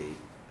by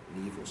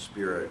an evil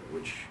spirit,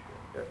 which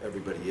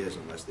everybody is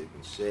unless they've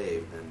been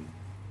saved, then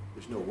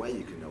there's no way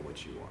you can know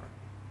what you are.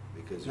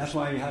 Because that's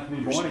why you have to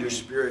be born again. Your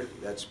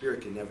spirit, that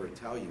spirit can never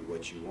tell you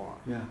what you are.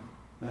 Yeah,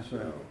 that's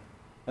right.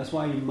 That's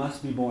why you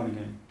must be born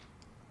again.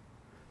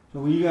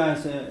 So when you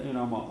guys say, I'm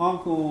an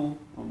uncle,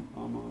 I'm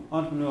an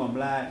entrepreneur, I'm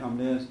black, I'm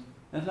this,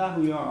 that's not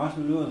who you are.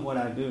 Entrepreneur is what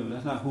I do.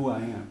 That's not who I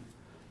am.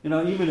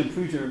 Even the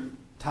preacher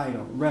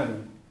title,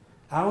 Reverend.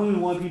 I don't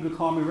even want people to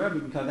call me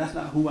Reverend because that's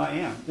not who I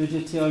am. They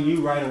just tell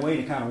you right away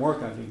the kind of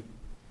work I do.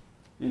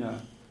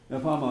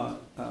 If I'm a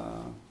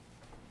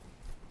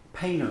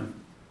painter,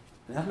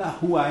 that's not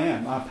who I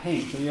am. I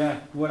paint. So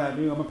what I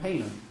do, I'm a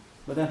painter.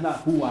 But that's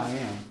not who I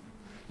am.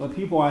 But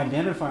people are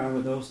identifying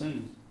with those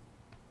things.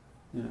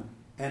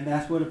 And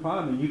that's where the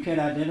problem is. You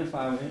can't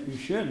identify with it. You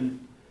shouldn't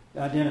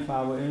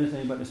identify with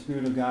anything but the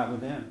Spirit of God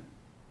within.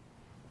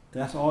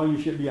 That's all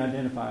you should be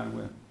identifying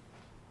with.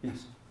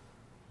 Yes.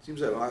 It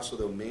seems like also,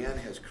 though, man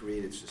has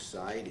created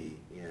society,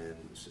 and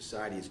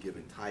society has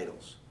given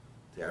titles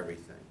to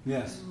everything.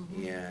 Yes.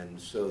 And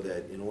so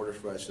that in order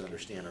for us to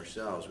understand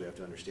ourselves, we have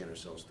to understand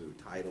ourselves through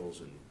titles.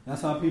 And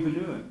that's how people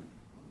do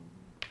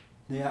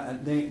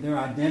it. Their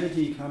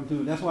identity comes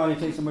through. That's why they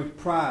take so much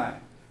pride.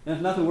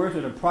 There's nothing worse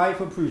than a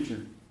prideful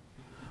preacher.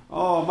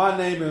 Oh, my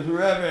name is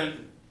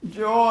Reverend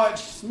George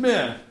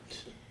Smith.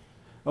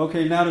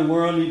 Okay, now the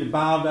world needs to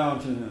bow down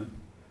to them.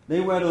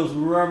 They wear those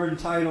reverend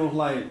titles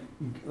like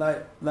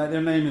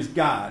their name is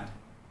God.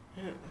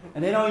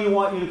 And they don't even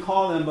want you to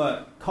call them,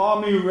 but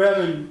call me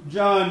Reverend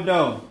John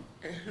Doe.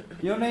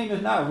 Your name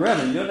is not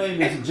Reverend. Your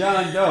name is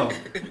John Doe.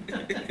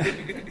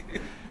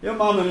 Your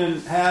mama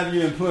didn't have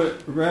you and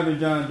put Reverend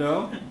John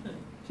Doe.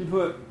 She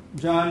put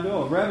John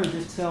Doe. Reverend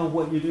just tell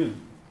what you do.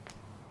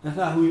 That's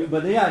not who you,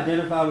 but they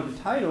identify with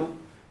the title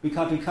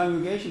because the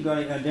congregation got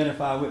to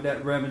identify with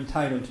that Reverend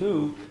title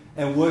too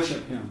and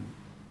worship him.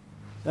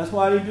 That's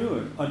why they do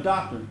it. A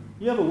doctor.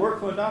 You ever work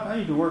for a doctor? I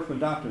used to work for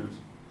doctors.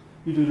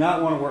 You do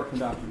not want to work for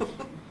doctors.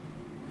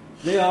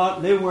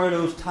 They wear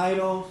those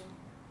titles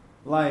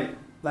like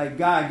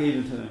God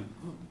gave it to them.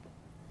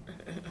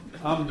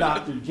 I'm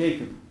Dr.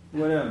 Jacob,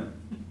 whatever.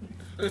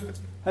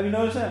 Have you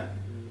noticed that?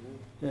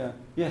 Yeah.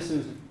 Yes,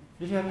 Susan.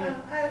 Did you have any?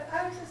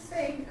 I was just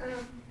saying,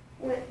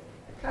 when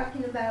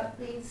talking about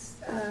these,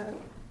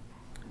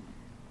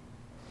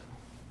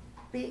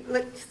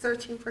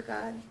 searching for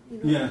God.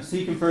 Yeah,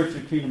 seeking first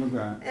the kingdom of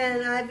God.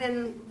 And I've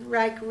been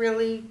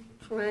really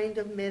trying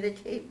to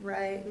meditate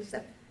right and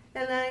stuff.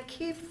 And I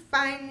keep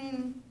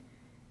finding,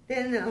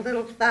 then a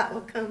little thought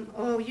will come,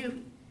 oh,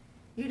 you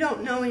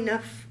don't know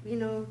enough, be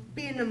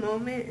in the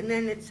moment. And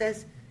then it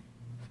says,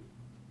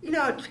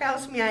 it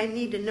tells me I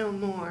need to know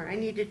more. I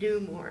need to do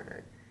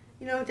more.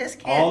 Just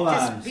can't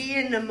just be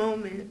in the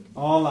moment.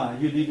 All lies.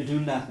 You need to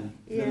do nothing.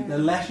 Yeah. The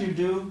less you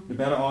do, the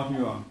better off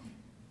you are.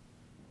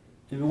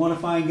 If you want to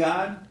find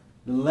God,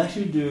 the less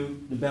you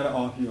do, the better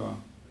off you are.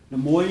 The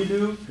more you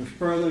do, the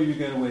further you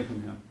get away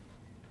from Him.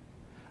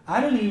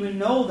 I didn't even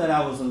know that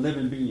I was a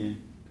living being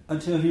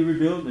until He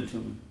revealed it to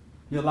me.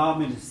 He allowed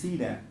me to see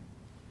that.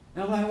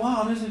 And I'm like,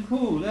 wow, this is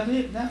cool. That's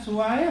it. That's who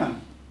I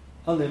am.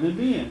 a living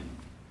being.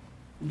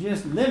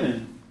 Just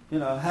living,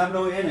 have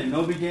no ending,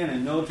 no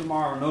beginning, no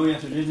tomorrow, no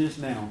yesterday, just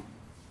now.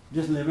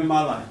 Just living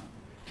my life.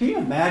 Can you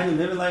imagine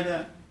living like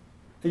that?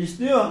 And you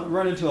still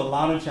run into a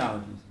lot of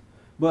challenges.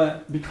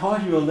 But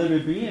because you're a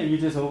living being, you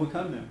just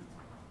overcome them.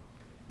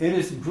 It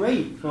is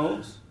great,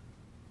 folks.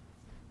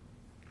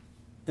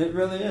 It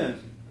really is.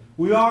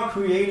 We are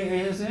created in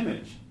His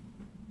image.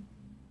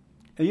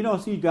 And you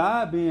don't see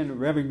God being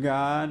Reverend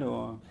God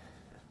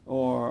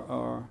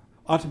or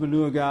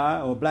entrepreneur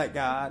God or black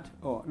God.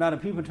 Or now the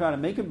people try to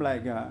make Him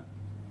black God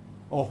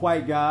or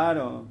white God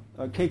or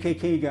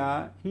KKK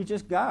God. He's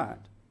just God.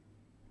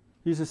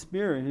 He's a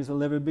spirit. He's a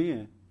living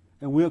being.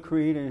 And we're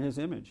created in His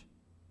image.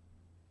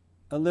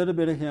 A little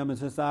bit of Him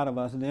is inside of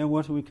us. And then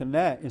once we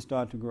connect, it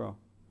starts to grow.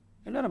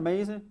 Isn't that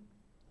amazing?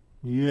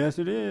 Yes,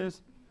 it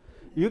is.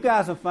 You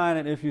guys will find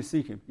it if you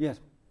seek Him. Yes?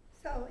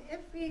 So if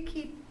we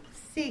keep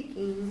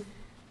seeking,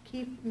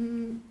 keep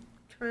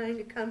trying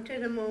to come to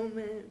the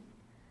moment,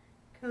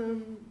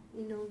 do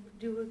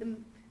the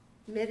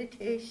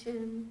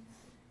meditation,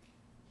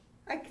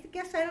 I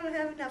guess I don't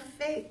have enough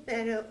faith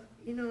that,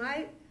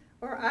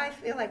 I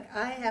feel like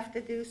I have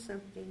to do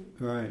something.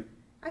 Right.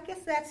 I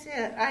guess that's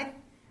it. I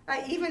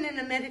even in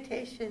the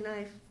meditation,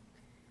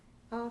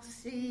 I'll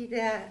see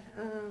that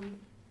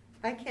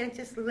I can't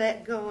just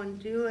let go and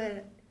do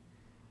it.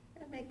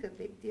 I make a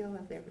big deal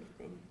of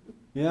everything.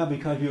 Yeah,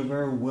 because you're a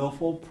very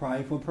willful,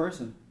 prideful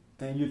person.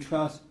 And you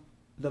trust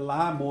the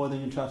lie more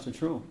than you trust the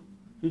truth.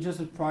 You're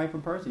just a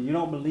prideful person. You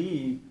don't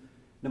believe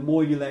the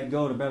more you let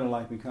go, the better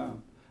life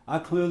becomes. I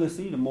clearly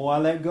see the more I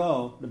let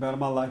go, the better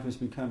my life is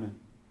becoming.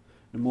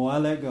 The more I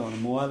let go, the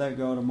more I let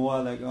go, the more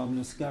I let go, I'm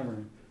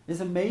discovering. It's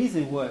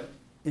amazing what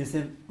is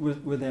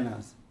within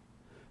us.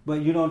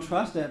 But you don't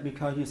trust that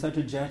because you're such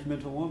a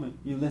judgmental woman.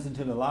 You listen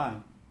to the lie.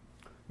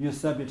 You're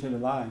subject to the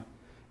lie.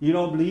 You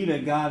don't believe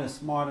that God is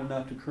smart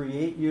enough to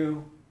create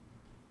you,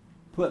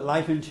 put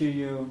life into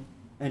you,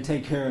 and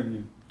take care of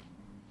you.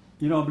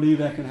 You don't believe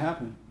that can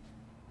happen.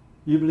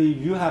 You believe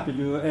you have to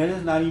do it, and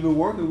it's not even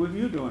working with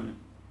you doing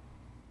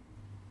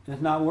it.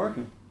 It's not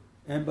working.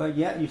 But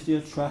yet you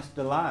still trust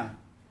the lie.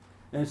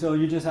 And so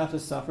you just have to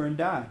suffer and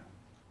die.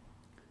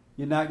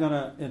 It's not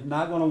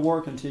gonna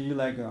work until you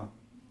let go.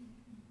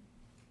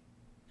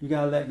 You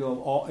gotta let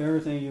go of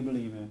everything you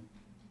believe in.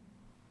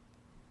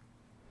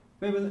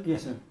 Maybe,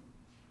 yes, sir.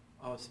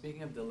 Oh,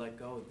 speaking of the let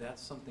go,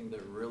 that's something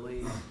that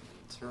really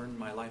turned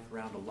my life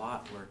around a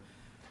lot. Where,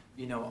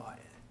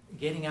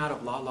 getting out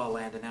of la la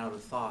land and out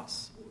of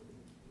thoughts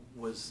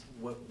was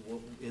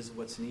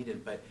what's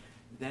needed. But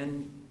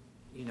then,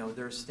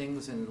 there's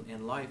things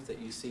in life that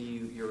you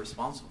see you're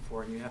responsible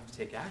for, and you have to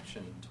take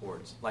action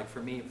towards. Like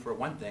for me, for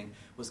one thing,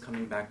 was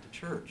coming back to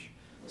church.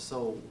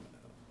 So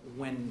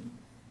when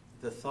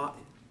the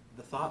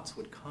thoughts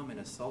would come and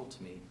assault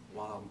me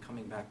while I'm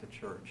coming back to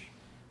church.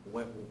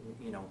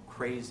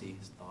 Crazy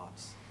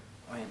thoughts,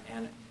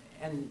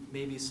 and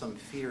maybe some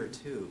fear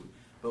too.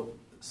 But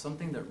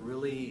something that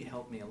really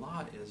helped me a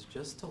lot is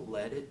just to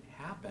let it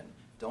happen.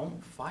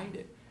 Don't fight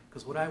it.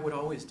 Because what I would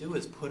always do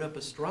is put up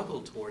a struggle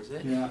towards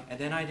it, and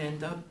then I'd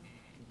end up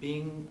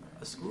being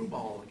a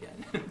screwball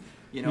again.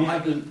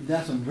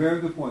 That's a very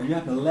good point. You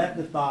have to let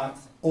the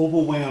thoughts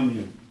overwhelm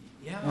you.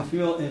 Yeah. And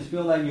feel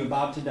like you're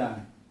about to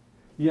die.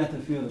 You have to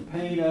feel the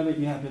pain of it.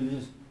 You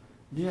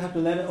have to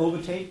let it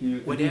overtake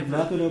you and do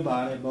nothing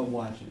about it but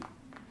watch it.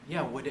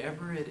 Yeah,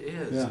 whatever it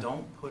is,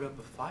 don't put up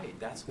a fight.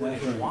 That's what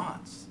it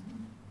wants.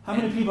 How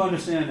many people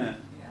understand that?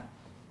 Yeah.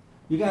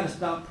 You got to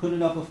stop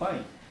putting up a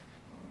fight.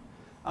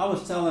 I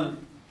was telling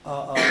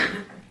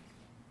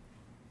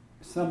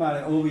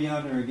somebody over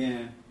yonder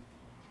again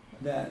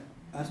that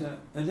I said,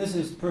 and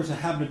this person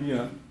happened to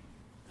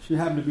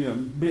be a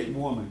big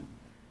woman,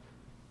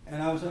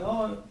 and I was like,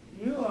 oh,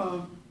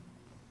 you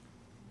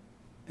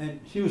and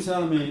she was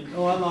telling me,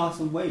 oh, I lost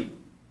some weight.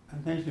 I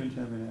think she was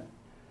telling me that.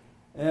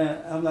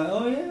 And I'm like,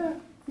 oh, yeah,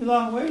 you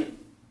lost weight?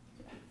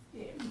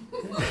 Yeah.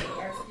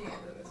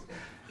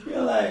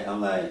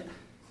 I'm like,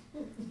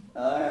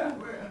 oh, yeah.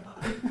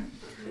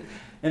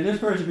 And this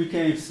person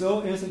became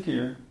so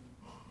insecure,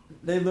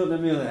 they looked at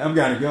me like, I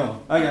gotta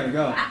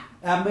go.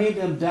 I made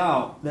them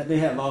doubt that they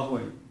had lost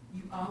weight.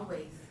 You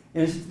always.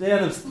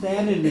 Instead of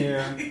standing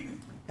there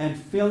and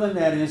feeling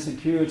that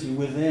insecurity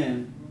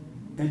within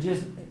and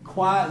just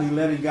quietly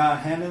letting God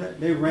handle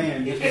it, they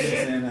ran just for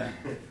saying that.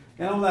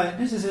 And I'm like,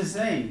 this is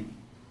insane.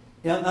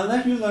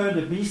 Unless you learn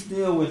to be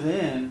still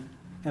within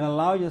and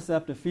allow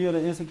yourself to feel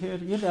the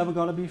insecurity, you're never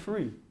going to be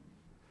free.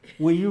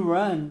 When you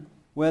run,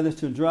 whether it's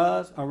to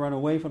drugs or run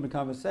away from the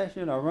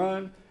conversation or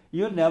run,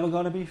 you're never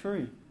going to be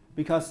free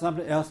because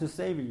something else is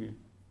saving you.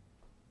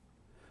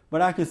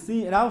 But I could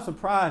see, and I was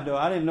surprised though,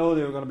 I didn't know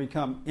they were going to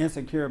become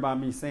insecure by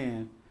me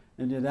saying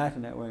and just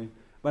acting that way.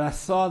 But I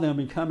saw them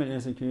becoming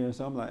insecure,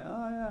 so I'm like,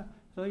 oh yeah,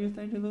 so you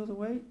think you're losing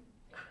weight?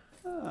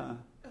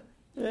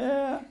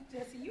 Yeah.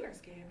 Jesse, you are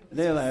scared.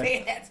 They're like,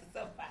 say that to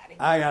somebody.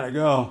 I gotta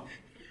go.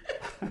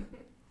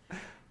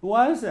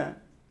 Why is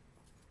that?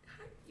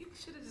 You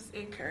should have just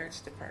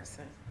encouraged the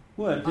person.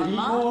 What, to eat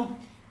more?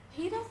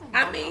 He doesn't.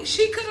 I mean,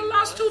 she could have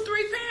lost 2-3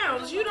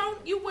 pounds.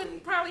 You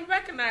wouldn't probably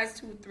recognize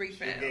 2-3 pounds.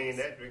 She gained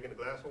that drinking a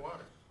glass of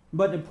water.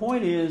 But the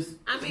point is,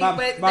 I mean,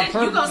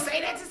 you gonna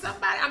say that to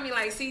somebody? I mean,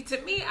 like, see, to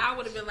me, I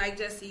would have been like,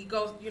 Jesse,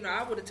 go.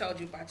 I would have told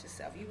you about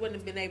yourself. You wouldn't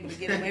have been able to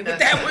get away with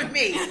that with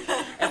me.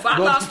 If I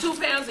lost 2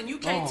 pounds and you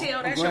can't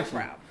tell, that's your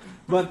problem.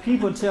 But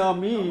people tell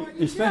me,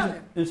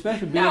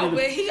 especially being no,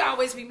 but he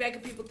always be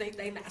making people think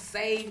they not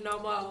saved no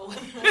more.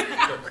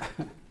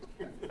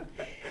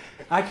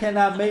 I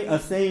cannot make a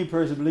sane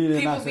person believe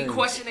they're not saved. People be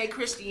questioning their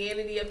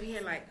Christianity up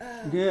here, like,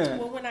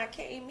 well, when I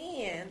came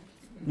in,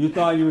 you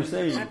thought you were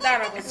saved. I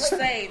thought I was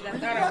saved. I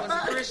thought I was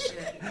a Christian.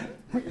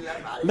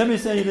 Let me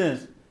say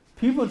this: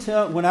 people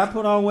tell when I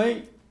put on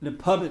weight, the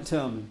public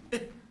tell me,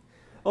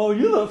 "Oh,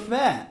 you look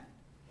fat.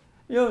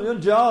 Your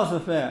jaws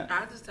are fat."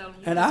 I just tell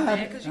them, and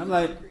I'm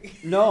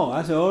like, no.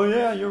 I said, "Oh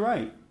yeah, you're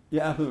right.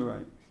 You're absolutely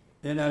right."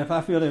 And if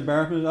I feel the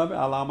embarrassment of it,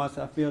 I allow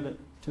myself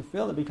to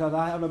feel it because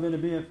I haven't been to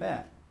being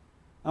fat.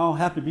 I don't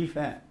have to be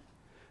fat.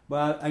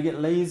 But I get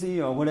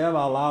lazy or whatever,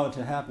 I allow it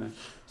to happen.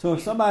 So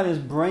if somebody is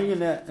bringing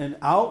that an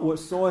outward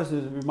source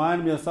is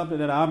reminding me of something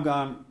that I've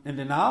gone in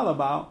denial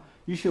about,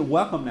 you should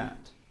welcome that,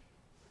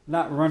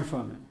 not run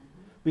from it.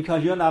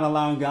 Because you're not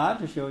allowing God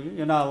to show you.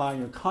 You're not allowing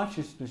your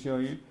conscience to show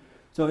you.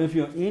 So if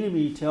your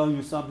enemy tells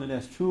you something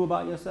that's true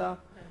about yourself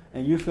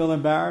and you feel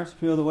embarrassed,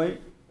 feel the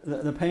weight,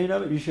 the pain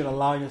of it, you should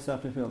allow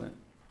yourself to feel it.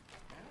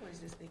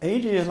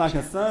 Adrian is like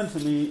a son to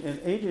me, and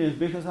Adrian is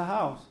big as a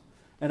house.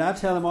 And I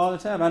tell him all the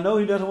time, I know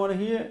he doesn't want to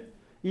hear it.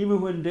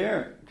 Even when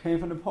Derek came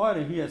from the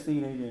party, he had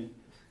seen Adrian.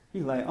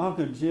 He's like,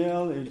 Uncle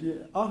Jill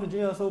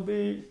is so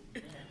big.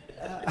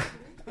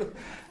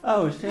 I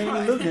was ashamed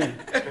to look at him.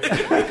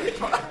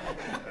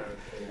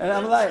 And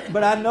I'm like,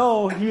 but I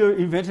know he'll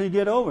eventually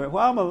get over it.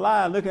 While I'm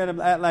alive, look at him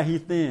act like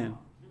he's thin.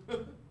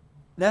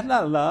 That's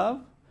not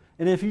love.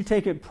 And if you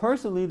take it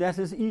personally, that's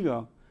his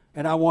ego.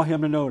 And I want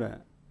him to know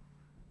that.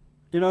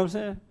 You know what I'm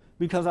saying?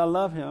 Because I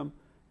love him.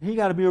 He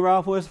got to be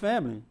around for his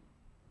family.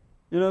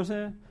 You know what I'm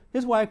saying?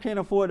 His wife can't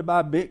afford to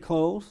buy big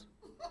clothes.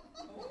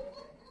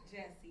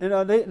 Jesse. You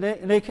know, they ain't that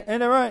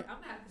right? I'm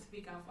gonna have to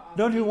speak out for all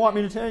Don't you want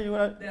me to tell you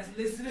what? That's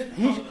listening.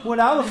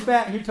 When I was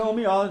fat, he told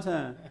me all the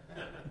time,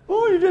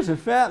 "Oh, you're just a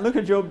fat. Look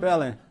at your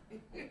belly."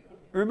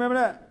 Remember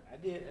that? I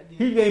did.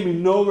 He gave me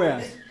no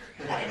rest.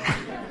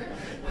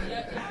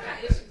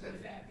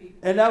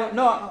 And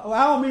no,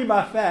 I don't mean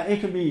by fat. It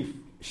could be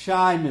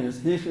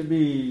shyness. It could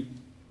be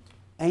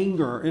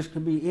anger. It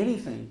could be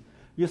anything.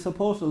 You're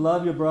supposed to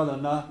love your brother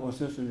enough or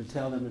sister to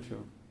tell them the truth.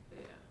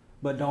 Yeah.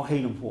 But don't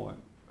hate them for it.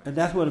 And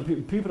that's what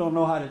people don't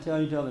know how to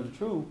tell each other the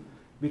truth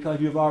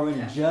because you've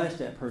already judged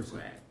that person.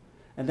 Right.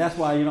 And that's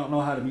why you don't know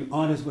how to be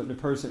honest with the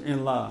person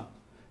in love.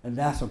 And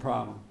that's a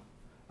problem.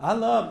 I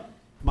love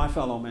my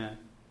fellow man.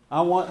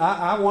 I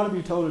want to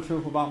be told the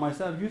truth about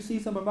myself. If you see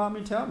something about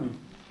me, tell me.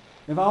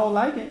 If I don't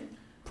like it,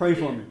 pray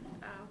for me.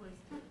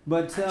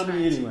 But tell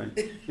me anyway.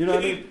 You know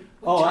what I mean?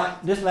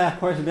 This last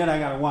question, then I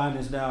got to wind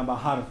this down about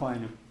how to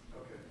find him.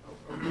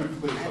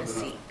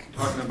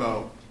 Talking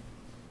about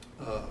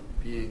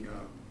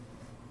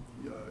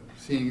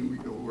seeing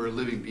we're a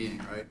living being,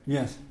 right?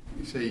 Yes.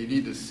 You say you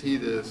need to see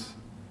this.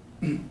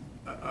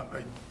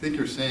 I think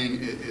you're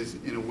saying it is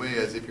in a way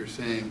as if you're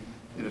saying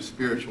in a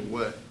spiritual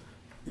way.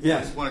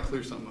 Yes. I just want to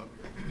clear something up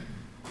here.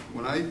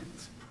 When I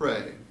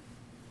pray,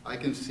 I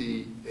can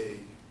see a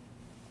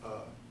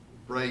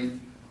bright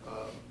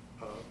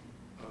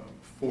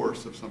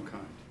force of some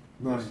kind.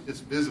 Right. It's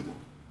visible.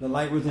 The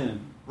light within.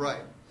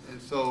 Right.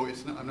 And so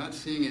I'm not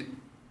seeing it,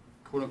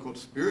 quote unquote,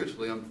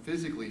 spiritually. I'm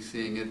physically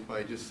seeing it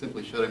by just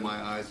simply shutting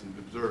my eyes and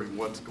observing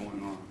what's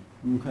going on.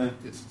 Okay.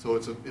 It's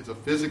a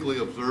physically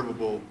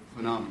observable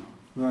phenomenon.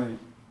 Right.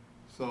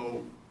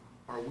 So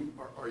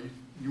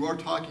you are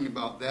talking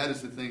about that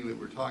is the thing that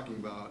we're talking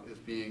about as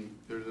being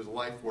there's a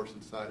life force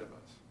inside of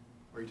us.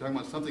 Are you talking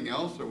about something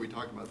else, or are we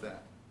talking about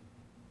that?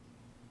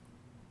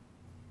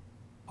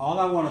 All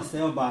I want to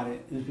say about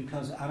it is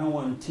because I don't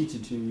want to teach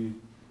it to you.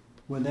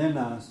 Within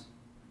us,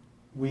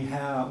 we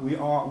are a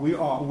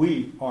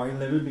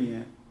living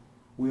being.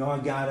 We are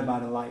guided by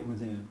the light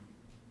within,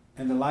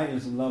 and the light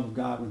is the love of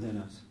God within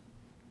us.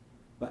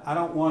 But I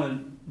don't want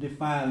to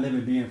define a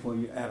living being for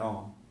you at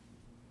all.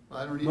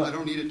 I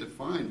don't need it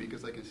defined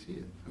because I can see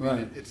it. I mean,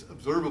 right. It's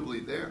observably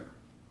there.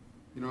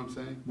 You know what I'm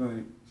saying?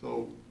 Right.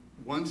 So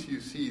once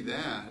you see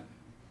that,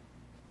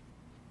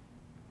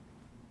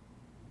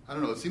 I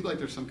don't know. It seems like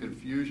there's some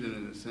confusion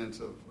in a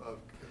sense of.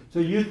 So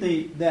you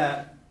think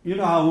that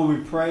how when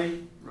we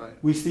pray, right,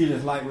 we see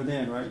this light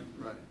within, right?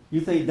 Right.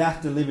 You think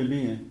that's the living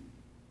being?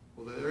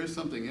 Well, there is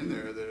something in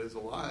there that is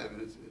alive,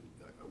 and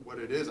what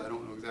it is, I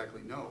don't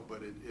exactly know,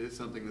 but it is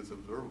something that's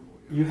observable.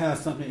 You have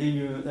something in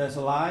you that's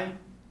alive?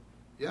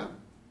 Yeah.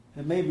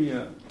 It may be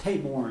a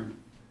tapeworm.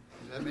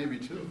 That may be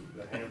too.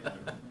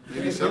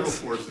 Maybe several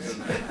forces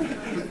in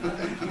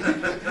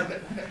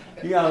there.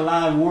 You got a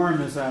live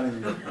worm inside of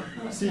you.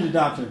 See the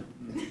doctor.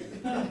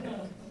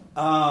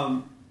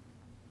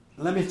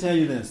 Let me tell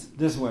you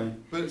this way.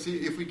 But see,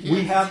 if we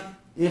can't...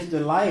 It's the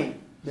light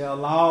that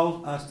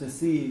allows us to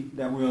see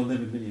that we're a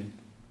living being.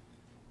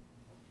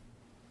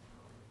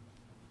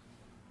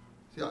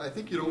 See, I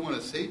think you don't want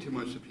to say too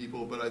much to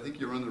people, but I think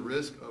you run the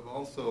risk of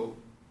also,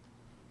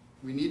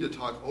 we need to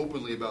talk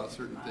openly about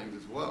certain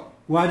things as well.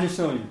 Well, I just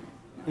show you.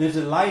 Is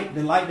the light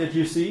that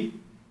you see,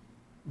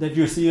 that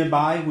you're seeing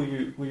by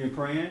when you're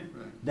praying,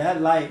 right.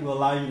 That light will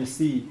allow you to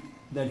see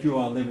that you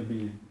are a living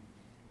being.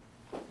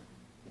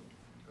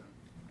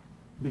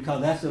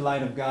 Because that's the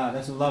light of God.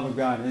 That's the love of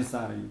God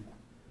inside of you.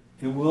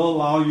 It will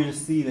allow you to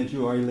see that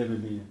you are a living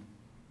being.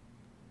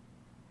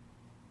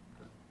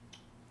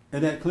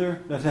 Is that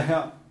clear? Does that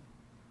help?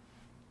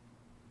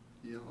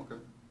 Yeah,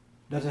 okay.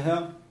 Does it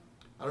help?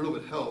 I don't know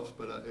if it helps,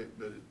 but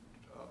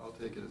I'll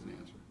take it as an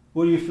answer.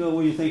 What do you feel?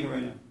 What are you thinking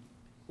right now?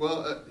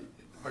 Well,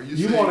 are you?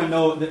 You saying, want to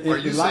know that are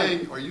you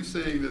saying? Are you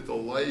saying that the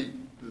light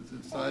that's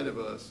inside of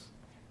us,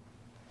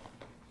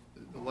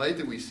 the light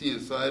that we see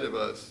inside of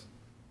us,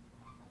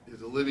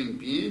 is a living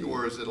being,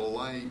 or is it a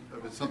light?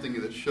 Of it's something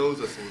that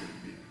shows us a living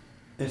being?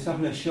 It's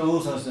something that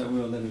shows us that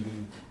we're a living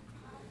being.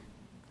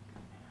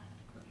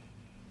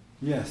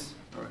 Yes.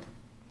 All right.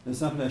 It's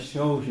something that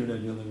shows you that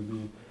you're a living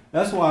being.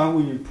 That's why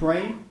when you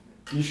pray,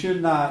 you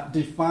should not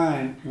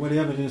define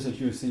whatever it is that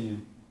you're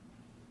seeing.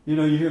 You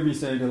know, you hear me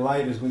say the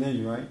light is within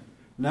you, right?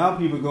 Now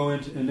people go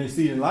into and they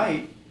see the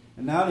light,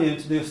 and now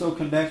they're so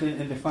connected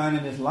and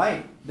defining this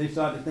light, they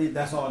start to think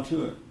that's all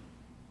to it.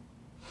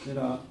 You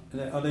know,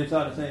 or they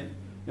start to think,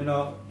 you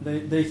know,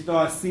 they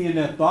start seeing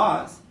their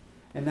thoughts,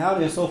 and now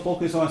they're so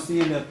focused on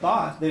seeing their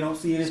thoughts, they don't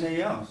see anything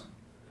else.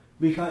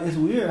 Because it's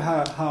weird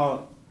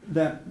how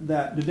that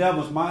the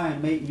devil's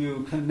mind make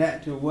you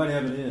connect to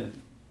whatever it is.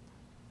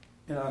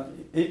 You know,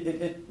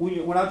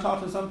 when I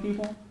talk to some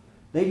people,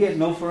 they get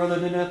no further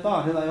than their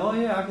thoughts. They're like, oh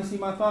yeah, I can see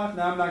my thoughts.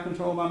 Now I'm not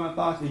controlled by my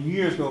thoughts. And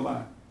years go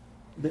by.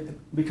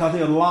 Because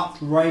they're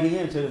locked right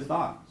into the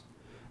thoughts.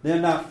 They're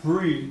not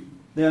free.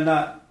 They're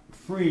not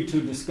free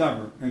to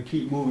discover and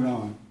keep moving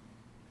on.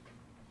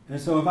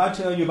 And so if I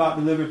tell you about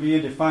the living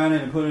being, define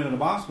it and put it in a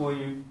box for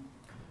you,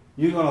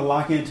 you're going to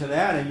lock into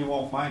that and you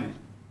won't find it.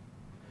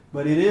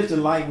 But it is the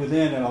light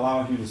within that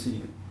allows you to see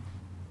it. Okay.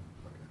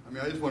 I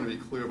mean, I just want to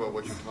be clear about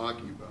what you're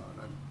talking about.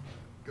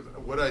 Because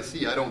what I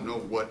see, I don't know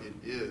what it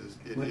is.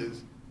 It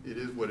is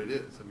what it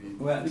is. I mean,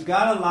 well,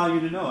 God will allow you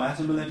to know. Ask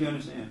Him to let you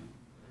understand.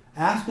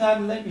 Ask God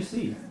to let you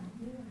see it.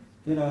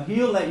 You know,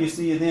 He'll let you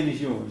see it, then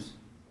it's yours.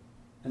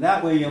 And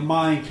that way your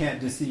mind can't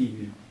deceive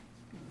you.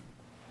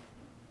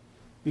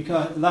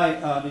 Because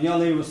like the young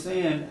lady was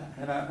saying,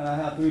 and I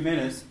have 3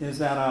 minutes, is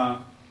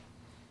that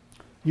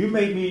you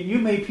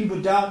make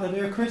people doubt that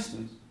they're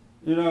Christians.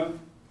 You know,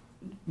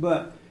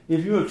 but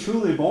if you are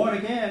truly born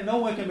again, no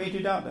one can make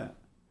you doubt that.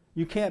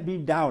 You can't be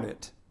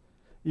doubted,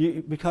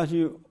 because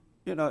you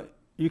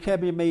can't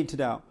be made to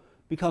doubt.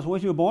 Because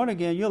once you're born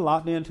again, you're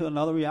locked into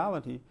another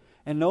reality,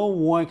 and no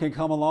one can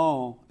come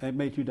along and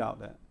make you doubt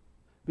that,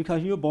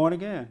 because you're born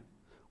again.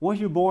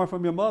 Once you're born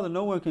from your mother,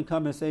 no one can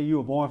come and say you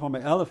were born from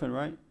an elephant,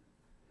 right?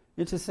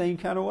 It's the same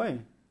kind of way.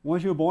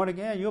 Once you're born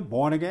again, you're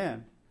born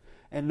again,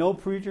 and no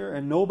preacher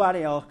and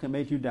nobody else can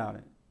make you doubt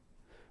it.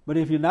 But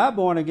if you're not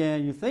born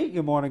again, you think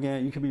you're born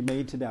again, you can be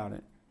made to doubt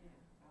it,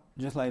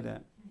 just like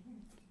that.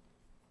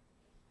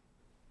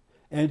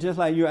 And just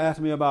like you asked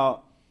me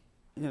about,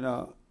 you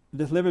know,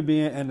 this living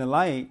being and the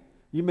light,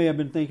 you may have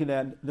been thinking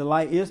that the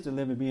light is the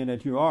living being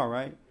that you are,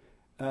 right?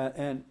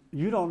 And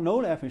you don't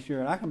know that for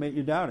sure, and I can make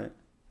you doubt it.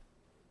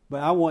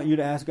 But I want you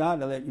to ask God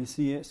to let you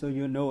see it so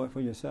you'll know it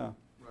for yourself.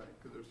 Right,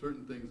 because there are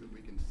certain things that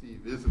we can see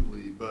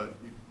visibly, but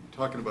you're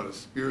talking about a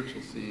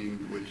spiritual seeing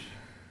which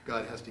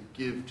God has to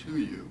give to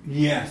you.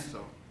 Yes.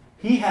 So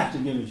He has to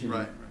give it to you.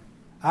 Right.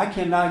 I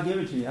cannot give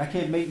it to you. I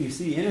can't make you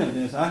see any of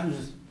this. I can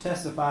just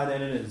testify that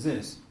it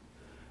exists.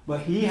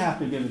 But He has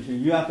to give it to you.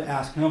 You have to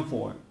ask Him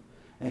for it,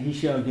 and He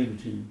shall give it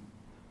to you,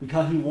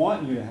 because He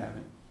wants you to have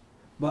it.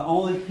 But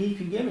only He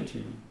can give it to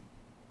you.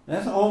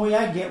 That's the only way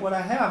I get what I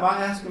have.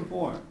 I ask Him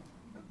for it.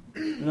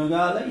 You know,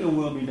 God, let Your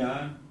will be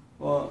done.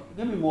 Well,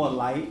 give me more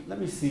light. Let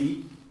me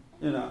see.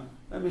 You know,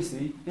 let me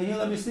see. And He'll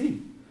let me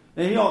see.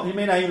 And He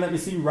may not even let me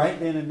see right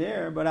then and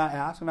there, but I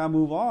ask and I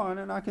move on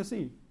and I can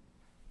see.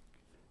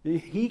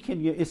 He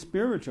can give. It's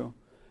spiritual,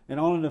 and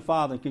only the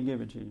Father can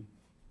give it to you.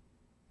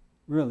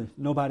 Really,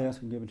 nobody else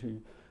can give it to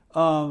you.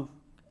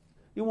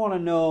 You want to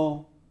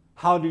know,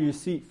 how do you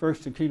seek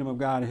first the kingdom of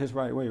God in His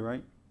right way,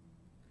 right?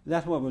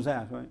 That's what was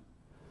asked, right?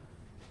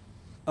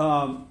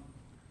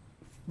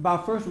 By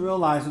first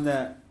realizing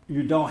that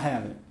you don't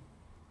have it.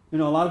 You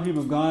know, a lot of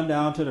people have gone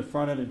down to the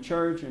front of the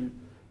church and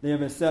they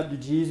have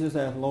accepted Jesus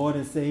as Lord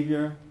and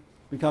Savior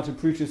because the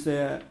preacher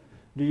said,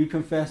 do you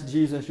confess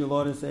Jesus your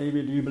Lord and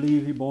Savior? Do you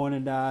believe He born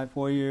and died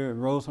for you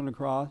and rose from the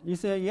cross? You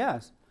said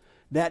yes.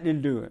 That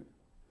didn't do it.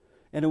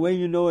 And the way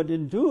you know it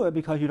didn't do it,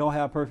 because you don't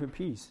have perfect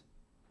peace.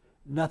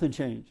 Nothing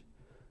changed.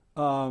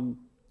 And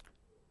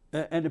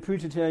the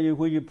preacher tell you,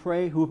 when you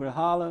pray, hoop and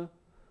holler,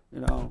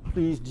 you know,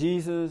 please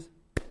Jesus,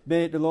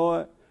 beg the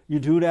Lord, you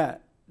do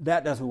that.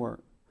 That doesn't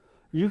work.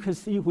 You can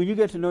see, when you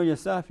get to know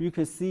yourself, you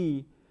can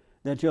see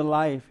that your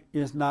life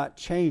is not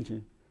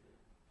changing.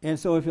 And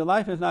so if your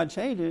life is not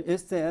changing, it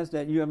says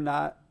that you have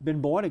not been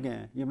born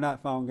again. You have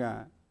not found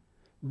God.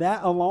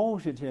 That alone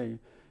should tell you.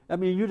 I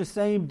mean, you're the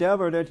same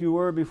devil that you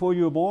were before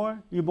you were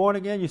born. You're born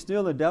again, you're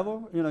still a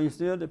devil. You know, you're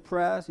still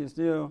depressed, you're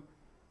still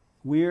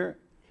weird.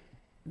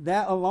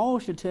 That alone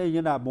should tell you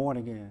you're not born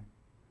again.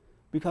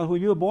 Because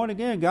when you're born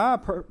again, God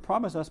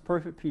promised us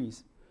perfect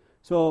peace.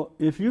 So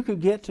if you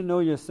could get to know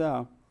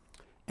yourself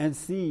and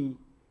see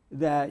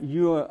that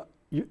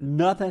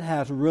nothing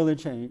has really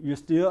changed. You're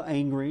still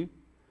angry.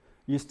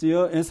 You're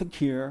still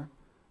insecure.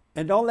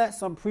 And don't let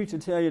some preacher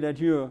tell you that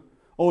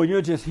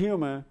you're just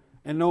human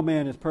and no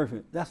man is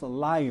perfect. That's a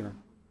liar.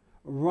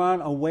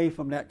 Run away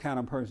from that kind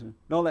of person.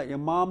 Don't let your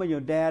mama,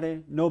 your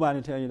daddy,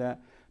 nobody tell you that.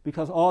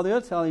 Because all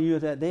they're telling you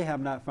is that they have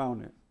not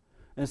found it.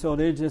 And so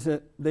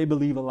they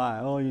believe a lie.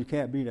 Oh, you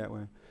can't be that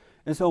way.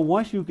 And so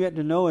once you get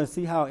to know and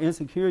see how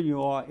insecure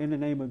you are in the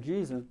name of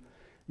Jesus,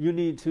 you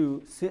need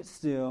to sit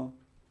still,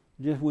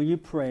 just when you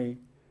pray,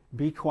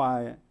 be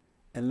quiet,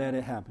 and let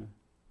it happen.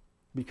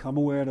 Become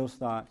aware of those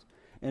thoughts.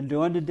 And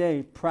during the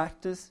day,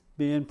 practice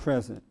being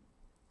present.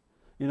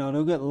 You know,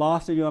 don't get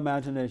lost in your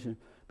imagination.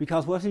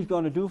 Because what he's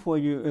going to do for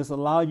you is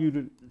allow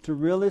you to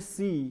really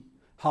see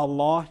how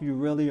lost you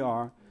really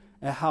are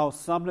and how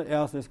something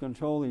else is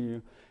controlling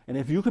you. And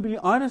if you can be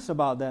honest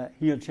about that,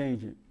 he'll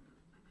change it.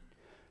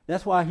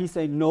 That's why he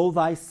say, know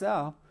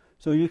thyself,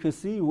 so you can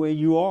see where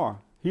you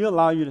are. He'll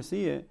allow you to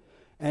see it,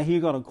 and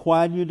he's going to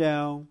quieten you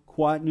down,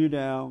 quieten you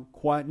down,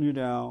 quieten you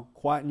down,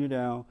 quieten you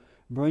down,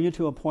 bring you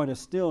to a point of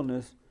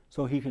stillness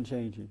so he can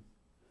change you.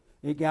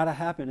 It got to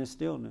happen in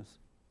stillness.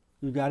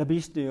 You got to be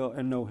still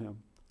and know him.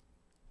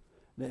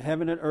 That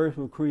heaven and earth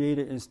were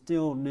created in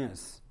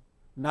stillness,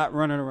 not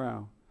running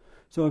around.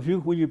 So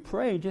when you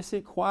pray, just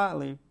sit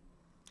quietly.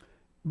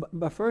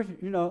 But first,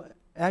 you know,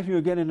 as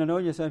you're getting to know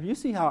yourself, you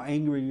see how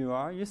angry you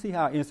are. You see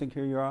how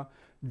insecure you are.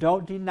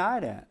 Don't deny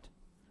that.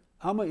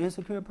 I'm an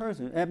insecure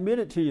person. Admit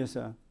it to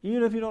yourself.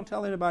 Even if you don't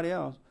tell anybody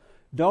else,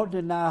 don't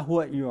deny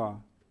what you are.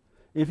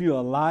 If you're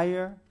a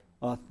liar,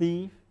 a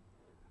thief,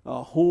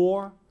 a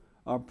whore,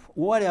 or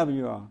whatever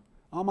you are,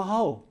 I'm a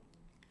hoe.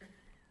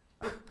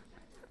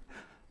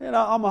 You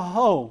know, I'm a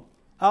hoe.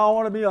 I don't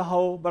want to be a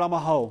hoe, but I'm a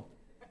hoe.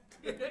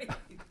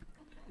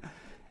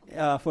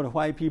 For the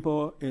white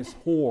people, it's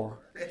whore.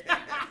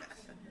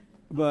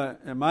 But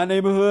in my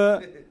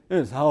neighborhood,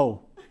 it's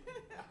hoe.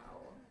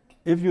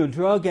 If you're a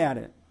drug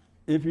addict,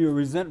 if you're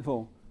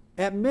resentful,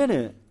 admit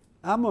it.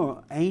 I'm an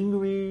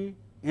angry,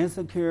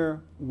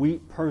 insecure,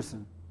 weak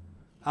person.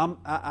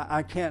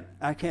 I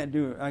can't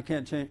do it. I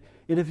can't change.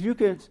 And if you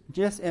could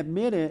just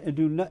admit it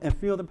and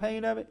feel the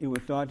pain of it, it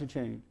would start to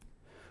change.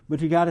 But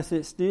you got to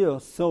sit still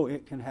so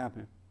it can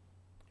happen.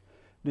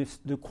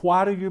 The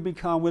quieter you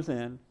become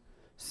within,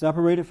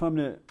 separated from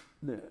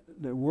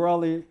the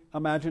worldly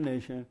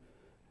imagination,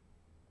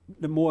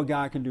 the more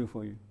God can do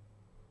for you.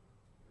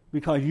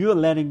 Because you're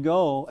letting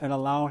go and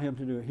allowing him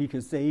to do it. He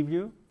can save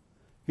you.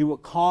 He will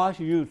cause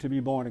you to be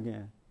born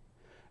again.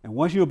 And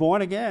once you're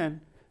born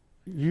again,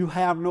 you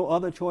have no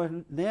other choice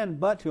then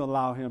but to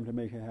allow him to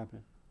make it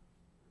happen.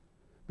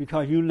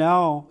 Because you're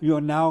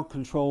now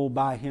controlled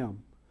by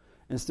him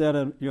instead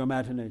of your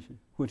imagination,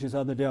 which is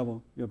of the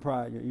devil, your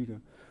pride, your ego.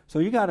 So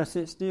you got to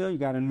sit still. You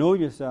got to know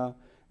yourself.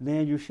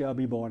 Then you shall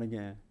be born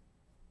again.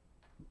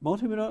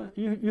 Most people don't.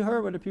 You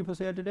heard what the people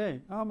said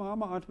today. I'm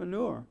an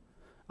entrepreneur.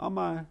 I'm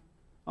a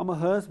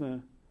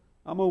husband.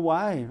 I'm a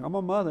wife. I'm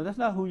a mother. That's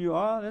not who you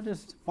are. That's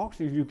just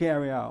functions you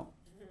carry out.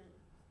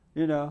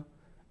 You know,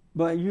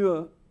 but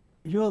you're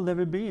a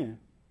living being.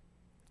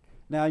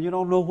 Now you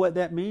don't know what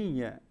that means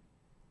yet,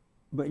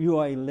 but you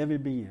are a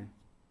living being,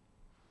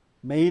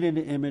 made in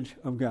the image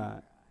of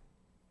God.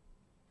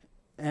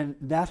 And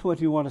that's what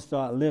you want to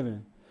start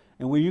living.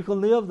 And when you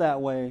can live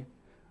that way,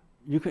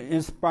 you can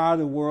inspire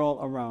the world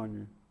around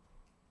you.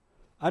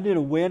 I did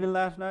a wedding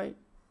last night,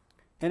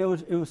 and it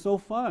was so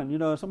fun. You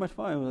know, so much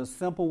fun. It was a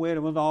simple wedding.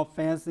 It wasn't all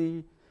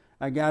fancy.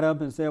 I got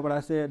up and said what I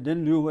said.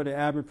 Didn't do what the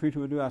average preacher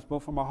would do. I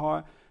spoke from my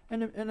heart.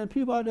 And the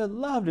people out there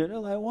loved it. They're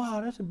like,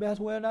 wow, that's the best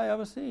wedding I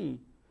ever seen.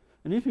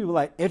 And these people are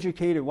like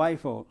educated white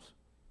folks.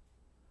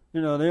 You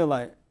know, they're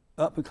like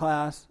upper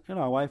class. You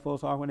know how white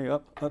folks are when they're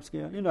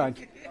upscale.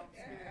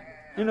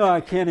 You know how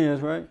Ken is,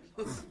 right?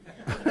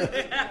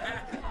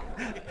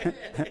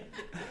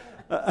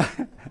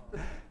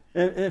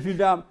 If you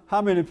doubt,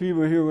 how many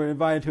people here were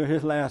invited to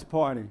his last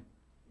party?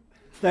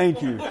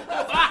 Thank you.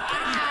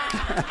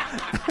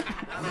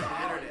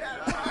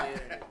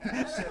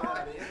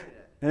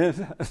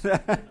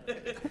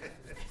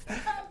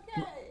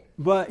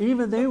 But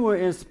even they were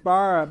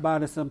inspired by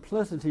the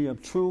simplicity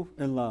of truth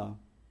and love.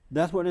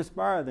 That's what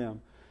inspired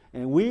them.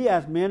 And we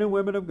as men and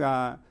women of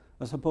God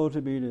are supposed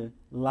to be the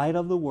light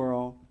of the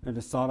world and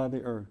the salt of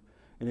the earth.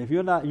 And if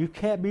you're not, you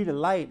can't be the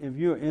light if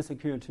you're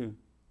insecure too.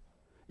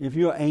 If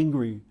you're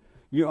angry,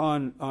 you're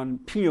on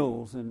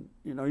pills and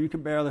you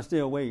can barely stay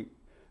awake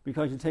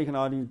because you're taking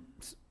all these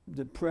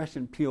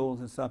depression pills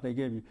and stuff they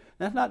give you.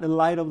 That's not the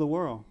light of the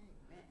world.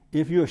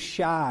 If you're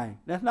shy,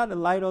 that's not the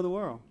light of the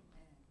world.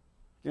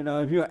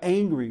 If you're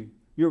angry,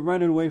 you're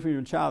running away from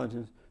your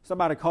challenges.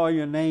 Somebody call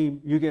you a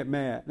name, you get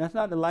mad. That's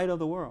not the light of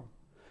the world.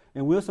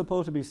 And we're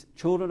supposed to be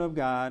children of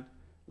God,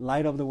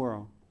 light of the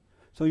world.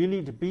 So you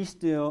need to be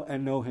still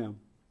and know him.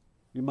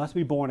 You must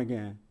be born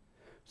again.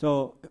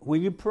 So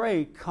when you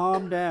pray,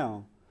 calm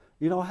down.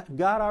 You know,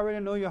 God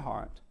already knows your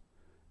heart.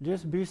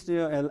 Just be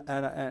still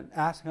and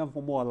ask him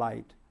for more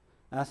light.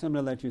 Ask him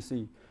to let you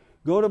see.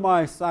 Go to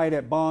my site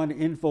at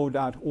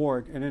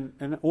bondinfo.org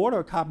and order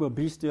a copy of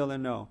Be Still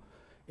and Know.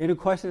 Any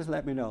questions,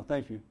 let me know.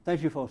 Thank you.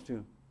 Thank you, folks,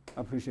 too.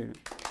 I appreciate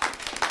it.